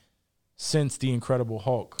movie since the Incredible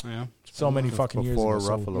Hulk. Yeah. So many fucking years Before ago.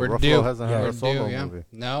 So Ruffalo. We're Ruffalo due. hasn't had a solo movie.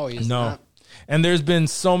 No, he's no. not. And there's been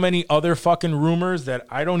so many other fucking rumors that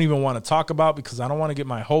I don't even want to talk about because I don't want to get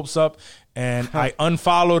my hopes up. And I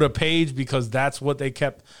unfollowed a page because that's what they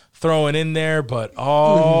kept throwing in there. But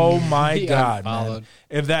oh my He God, unfollowed. man.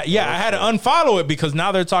 If that, I had to unfollow it because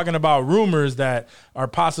now they're talking about rumors that are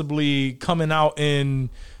possibly coming out in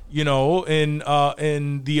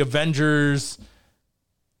the Avengers,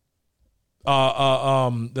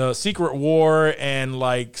 the Secret War, and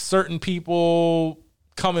like certain people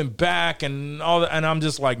coming back and all that, and I'm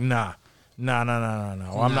just like, nah.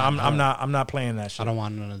 I'm not playing that shit. I don't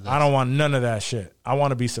want none of this. I don't want none of that shit. I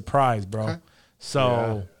want to be surprised, bro. Okay.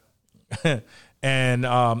 So, and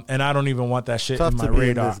I don't even want that shit Tough in my to be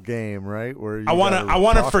radar. in this game, right? Where you I want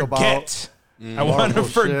to forget. I want to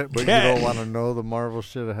Marvel shit, but you don't forget. want to know the Marvel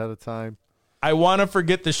shit ahead of time. I want to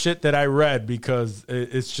forget the shit that I read because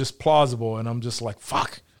it's just plausible, and I'm just like,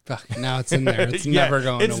 fuck. Fuck, now it's in there. It's Yeah, never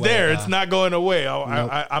going it's away. there. It's not going away.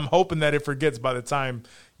 I'm hoping that it forgets by the time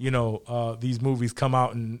these movies come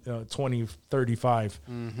out in 2035.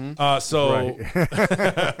 So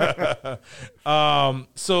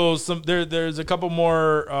so there's a couple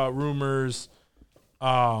more rumors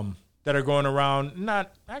that are going around.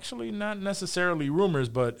 Not necessarily rumors,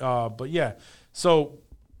 but yeah. So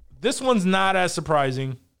this one's not as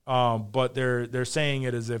surprising, but they're saying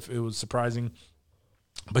it as if it was surprising.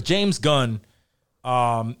 But James Gunn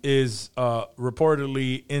is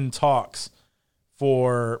reportedly in talks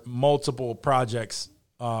for multiple projects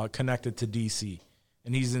connected to DC.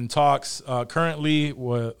 And he's in talks currently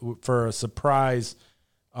for a surprise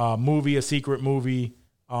movie, a secret movie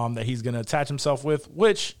that he's going to attach himself with,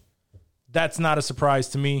 which that's not a surprise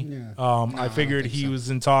to me. I figured he was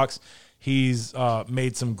in talks. He's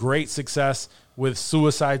made some great success with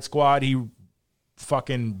Suicide Squad. He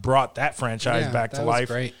fucking brought that franchise back to life.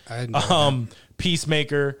 Great. I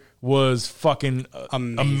Peacemaker was fucking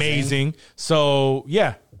amazing. So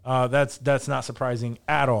yeah, that's not surprising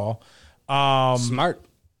at all. Smart.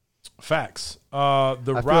 Facts. The I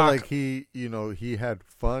Rock. feel like he had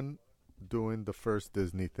fun doing the first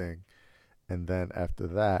Disney thing, and then after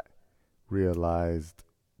that realized,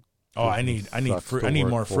 I Disney need sucks to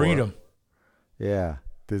more work for. freedom. Yeah,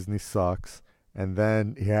 Disney sucks. And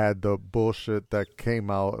then he had the bullshit that came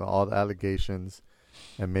out, all the allegations,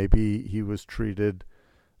 and maybe he was treated.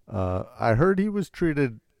 I heard he was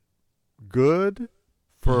treated good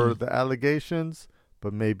for the allegations,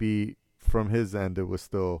 but maybe from his end it was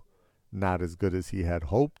still not as good as he had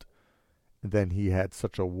hoped. And then he had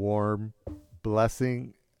such a warm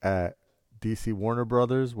blessing at DC Warner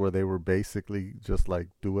Brothers, where they were basically just like,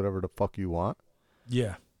 do whatever the fuck you want.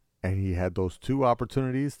 Yeah. And he had those two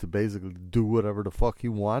opportunities to basically do whatever the fuck he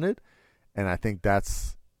wanted. And I think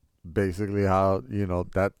that's basically how,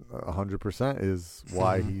 that 100% is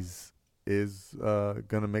why he's going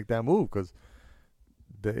to make that move, because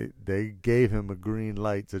they gave him a green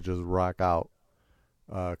light to just rock out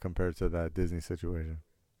compared to that Disney situation.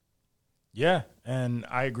 Yeah, and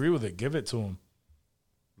I agree with it. Give it to him.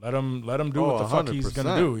 Let him do what the fuck he's 100%. going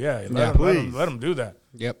to do. Yeah, let him do that.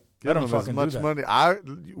 Yep. Let him as fucking much do that.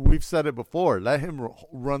 money. We've said it before. Let him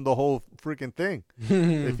run the whole freaking thing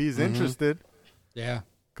if he's interested. Yeah.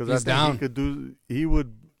 Because He's I think down. he could do. He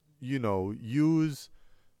would, use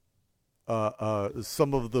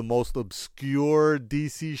some of the most obscure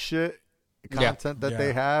DC shit content that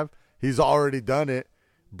they have. He's already done it,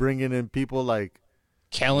 bringing in people like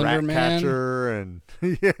Calendar Man. Ratcatcher and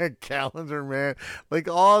Calendar Man, like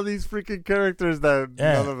all these freaking characters that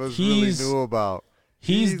none of us really knew about.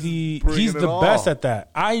 He's the bringing it all. best at that.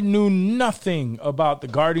 I knew nothing about the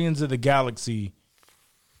Guardians of the Galaxy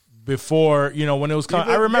before, when it was coming.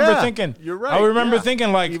 I remember thinking, you're right. I remember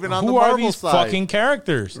thinking, like, Even on who the are Marvel these side. fucking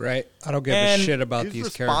characters? Right. I don't give And a shit about he's these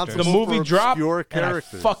responsible characters. The movie for dropped, obscure and I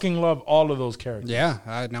characters. fucking love all of those characters. Yeah,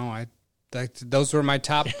 I know. Those were my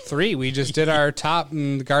top 3. We just did our top,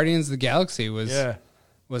 and the Guardians of the Galaxy was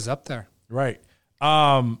up there. Right.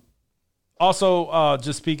 Also,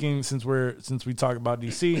 just speaking, since we talk about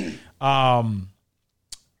DC,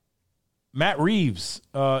 Matt Reeves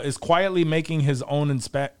is quietly making his own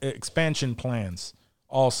expansion plans.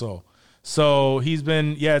 Also, so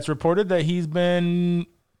it's reported that he's been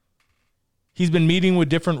meeting with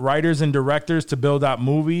different writers and directors to build out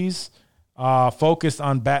movies focused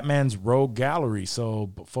on Batman's Rogue Gallery. So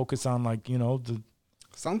focus on the.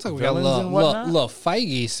 Sounds like we got a villains and little whatnot.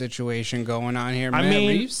 Feige situation going on here. I Matt mean,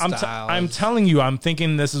 Reeves style. I'm telling you, I'm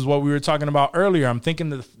thinking this is what we were talking about earlier. I'm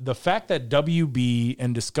thinking the fact that WB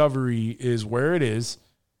and Discovery is where it is,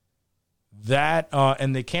 that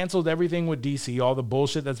and they canceled everything with DC, all the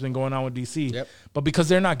bullshit that's been going on with DC. Yep. But because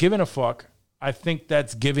they're not giving a fuck, I think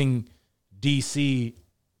that's giving DC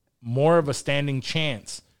more of a standing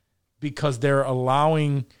chance, because they're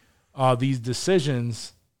allowing these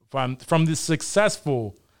decisions from the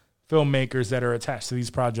successful filmmakers that are attached to these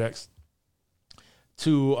projects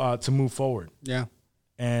to move forward. Yeah.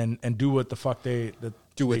 And do what the fuck they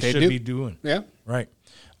should do. be doing. Yeah. Right.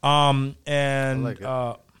 And I like it.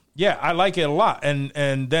 I like it a lot.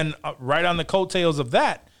 And then right on the coattails of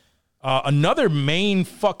that, another main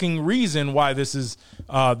fucking reason why this is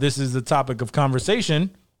the topic of conversation.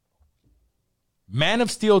 Man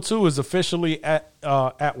of Steel 2 is officially at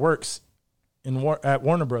works at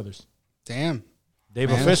Warner Brothers. Damn. They've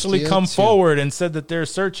Man of officially Steel come 2. forward and said that they're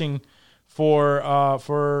searching for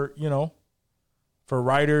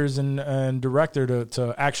writers and director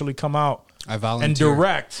to actually come out I volunteer. and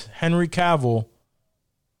direct Henry Cavill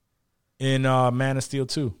in Man of Steel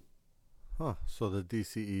 2. Huh. So the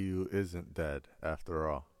DCEU isn't dead after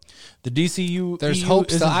all. The DCU There's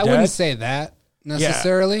hope still. I wouldn't say that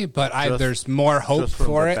necessarily, but there's more hope Just from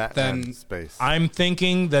for the it Batman than space. I'm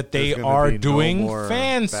thinking that they There's gonna are be no doing more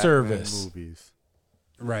fan Batman service. movies.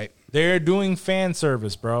 right. They're doing fan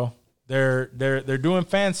service, bro. They're doing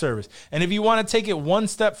fan service. And if you want to take it one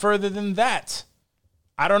step further than that,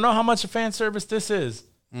 I don't know how much of fan service this is,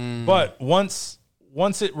 but once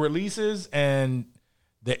it releases and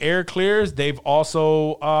the air clears, they've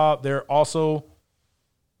also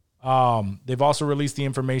released the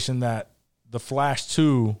information that The Flash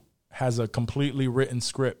 2 has a completely written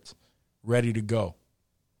script ready to go.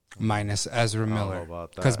 Minus Ezra Miller.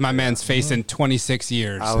 about that, Because my man's facing 26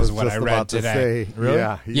 years I was is what just I read about to today. say, Really?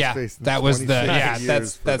 yeah, he's Yeah, facing that was the- 26 yeah, years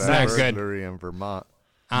that's- for that's that not good. burglary in Vermont.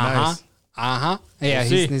 Yeah, We'll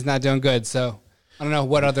see. he's not doing good. So I don't know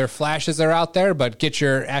what other Flashes are out there, but get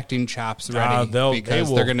your acting chops ready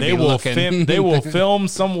because they're going to be looking. They will film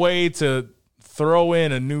some way to throw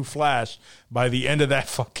in a new Flash by the end of that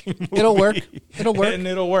fucking movie. It'll work. It'll work. And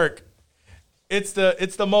it'll work. It's the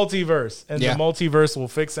multiverse, and Yeah. the multiverse will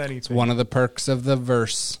fix anything. One of the perks of the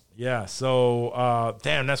verse. Yeah, so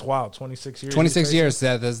damn, that's wild. 26 years. 26 years.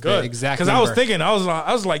 That's the Good. exact. Because I was number. thinking, I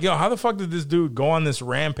was like, yo, how the fuck did this dude go on this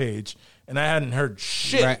rampage? And I hadn't heard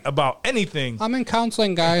shit Right. about anything. I'm in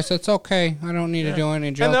counseling, guys. It's okay. I don't need to do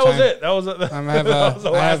any jail And that time. was it. That was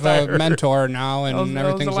I have a mentor now, and That was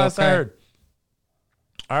everything's the last I okay. heard.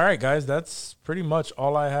 All right, guys, that's pretty much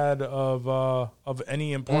all I had of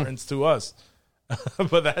any importance to us.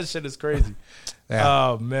 But that shit is crazy.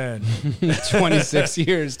 Yeah. Oh man. 26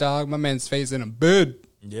 years, dog. My man's face in a bed.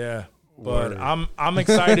 Yeah. But I'm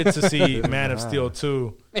excited to see Man of Steel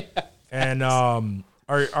 2. And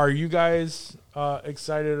are you guys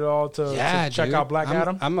excited at all to check dude. out Black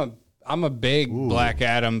Adam? I'm a big Black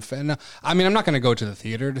Adam fan. I mean, I'm not going to go to the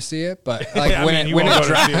theater to see it, but like Yeah, when you won't go to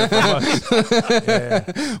the theater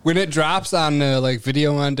for much. when it drops on like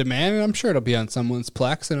video on demand, I'm sure it'll be on someone's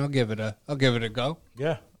Plex, and I'll give it a go.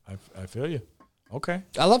 Yeah, I feel you. Okay.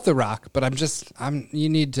 I love The Rock, but you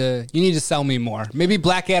need to sell me more. Maybe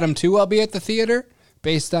Black Adam 2 I'll be at the theater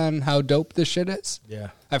based on how dope this shit is. Yeah.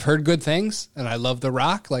 I've heard good things, and I love The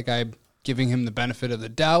Rock. Like, I'm giving him the benefit of the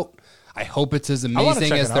doubt. I hope it's as amazing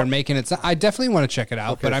check as it they're out. making it. I definitely want to check it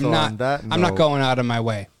out, Okay, but I'm so not. on that I'm not note- going out of my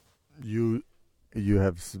way. You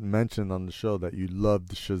have mentioned on the show that you loved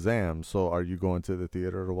Shazam. So are you going to the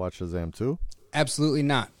theater to watch Shazam too? Absolutely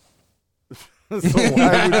not. So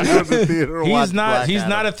why would you go to the theater to watch He's not Black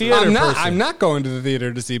a Adam? theater person. I'm not going to the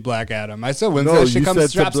theater to see Black Adam. I said when No, that you shit said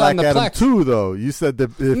comes to drops Black on the Adam Plex. 2, though. You said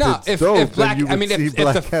that if No, it's if dope, Black- then you would I mean, see if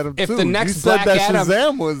Black the- Adam if 2. the next you said Black that Adam-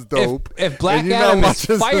 Shazam was dope. If Black and you now Adam is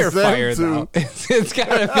watching fire, Shazam though,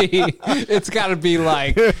 2. it's gotta be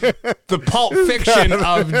like the Pulp Fiction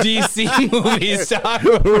of DC movies.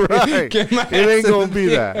 Right. Get my It ain't ass in gonna the be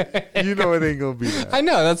theater. that. You know it ain't gonna be that. I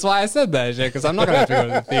know, that's why I said that shit, because I'm not gonna have to go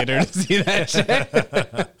to the theater to see that shit.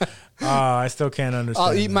 I still can't understand.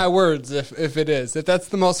 I'll eat my words if it is. If that's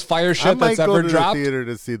the most fire I shit might that's go ever to dropped. the theater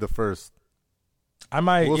to see the first. I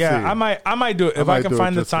might, We'll yeah, see. I might do it if I I might can do it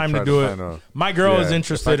find the just to time try to to do it. find out. My girl is Yeah,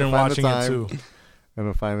 interested if I in can find watching the it time. too. And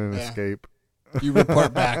if find an escape. You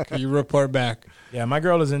report back. You report back. Yeah, my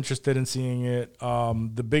girl is interested in seeing it.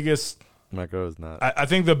 The biggest, My girl is not. I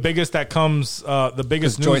think the biggest that comes, the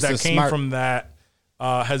biggest 'Cause news Joyce that is came smart. from that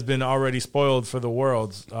has been already spoiled for the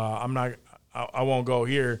world. I won't go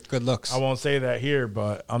here. Good looks. I won't say that here,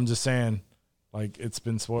 but I'm just saying, like, it's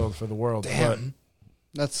been spoiled for the world. Damn.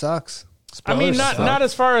 That sucks. But, I mean, Spoilers not suck.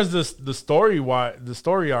 as far as the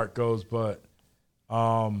story arc goes, but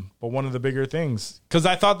one of the bigger things, because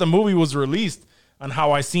I thought the movie was released on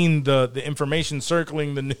how I seen the information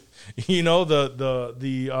circling the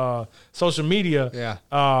social media. Yeah.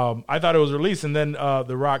 I thought it was released, and then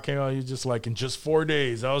The Rock came out. He's just like, in just 4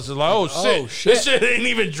 days. I was just like, oh shit, shit. this shit ain't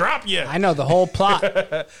even dropped yet. I know the whole plot.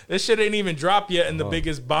 This shit ain't even dropped yet, and the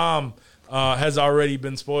biggest bomb has already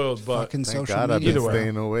been spoiled. But Fucking Thank social God I've media. been Either way.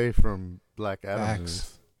 staying away from Black Adam Facts.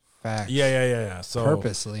 news. Facts. yeah. So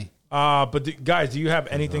Purposely. But guys, do you have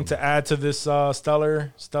anything to add to this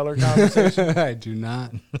stellar conversation? I do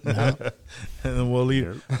not. No. And then we'll leave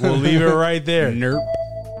it right there. Nerp.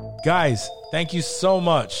 Guys, thank you so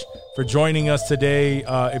much for joining us today.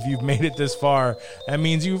 If you've made it this far, that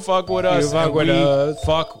means you fuck with us. You fuck and with we us.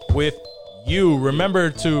 Fuck with you. Remember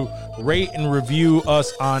to rate and review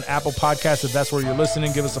us on Apple Podcasts if that's where you're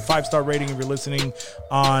listening. Give us a 5-star rating if you're listening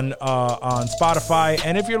on Spotify.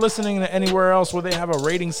 And if you're listening to anywhere else where they have a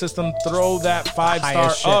rating system, throw that 5-star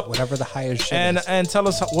Highest shit, up. whatever the highest shit And is. and tell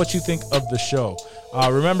us what you think of the show.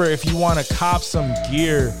 Remember, if you want to cop some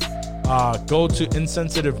gear, go to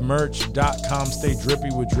insensitivemerch.com. Stay drippy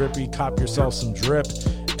with Drippy. Cop yourself some drip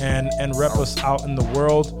and rep us out in the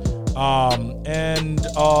world. And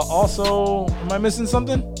also, am I missing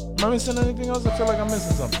something? Am I missing anything else? I feel like I'm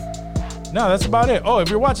missing something. No, that's about it. Oh, if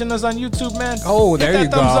you're watching us on YouTube, man, Oh, hit there that you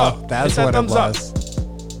go. thumbs up. That's Hit that what it thumbs up.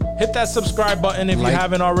 was. Hit that subscribe button if Like, you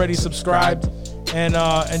haven't already subscribed. And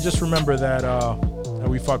just remember that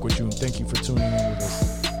we fuck with you, and thank you for tuning in with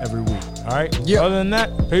us every week. All right? Yeah. Other than that,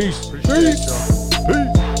 peace. Peace.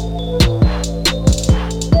 Peace.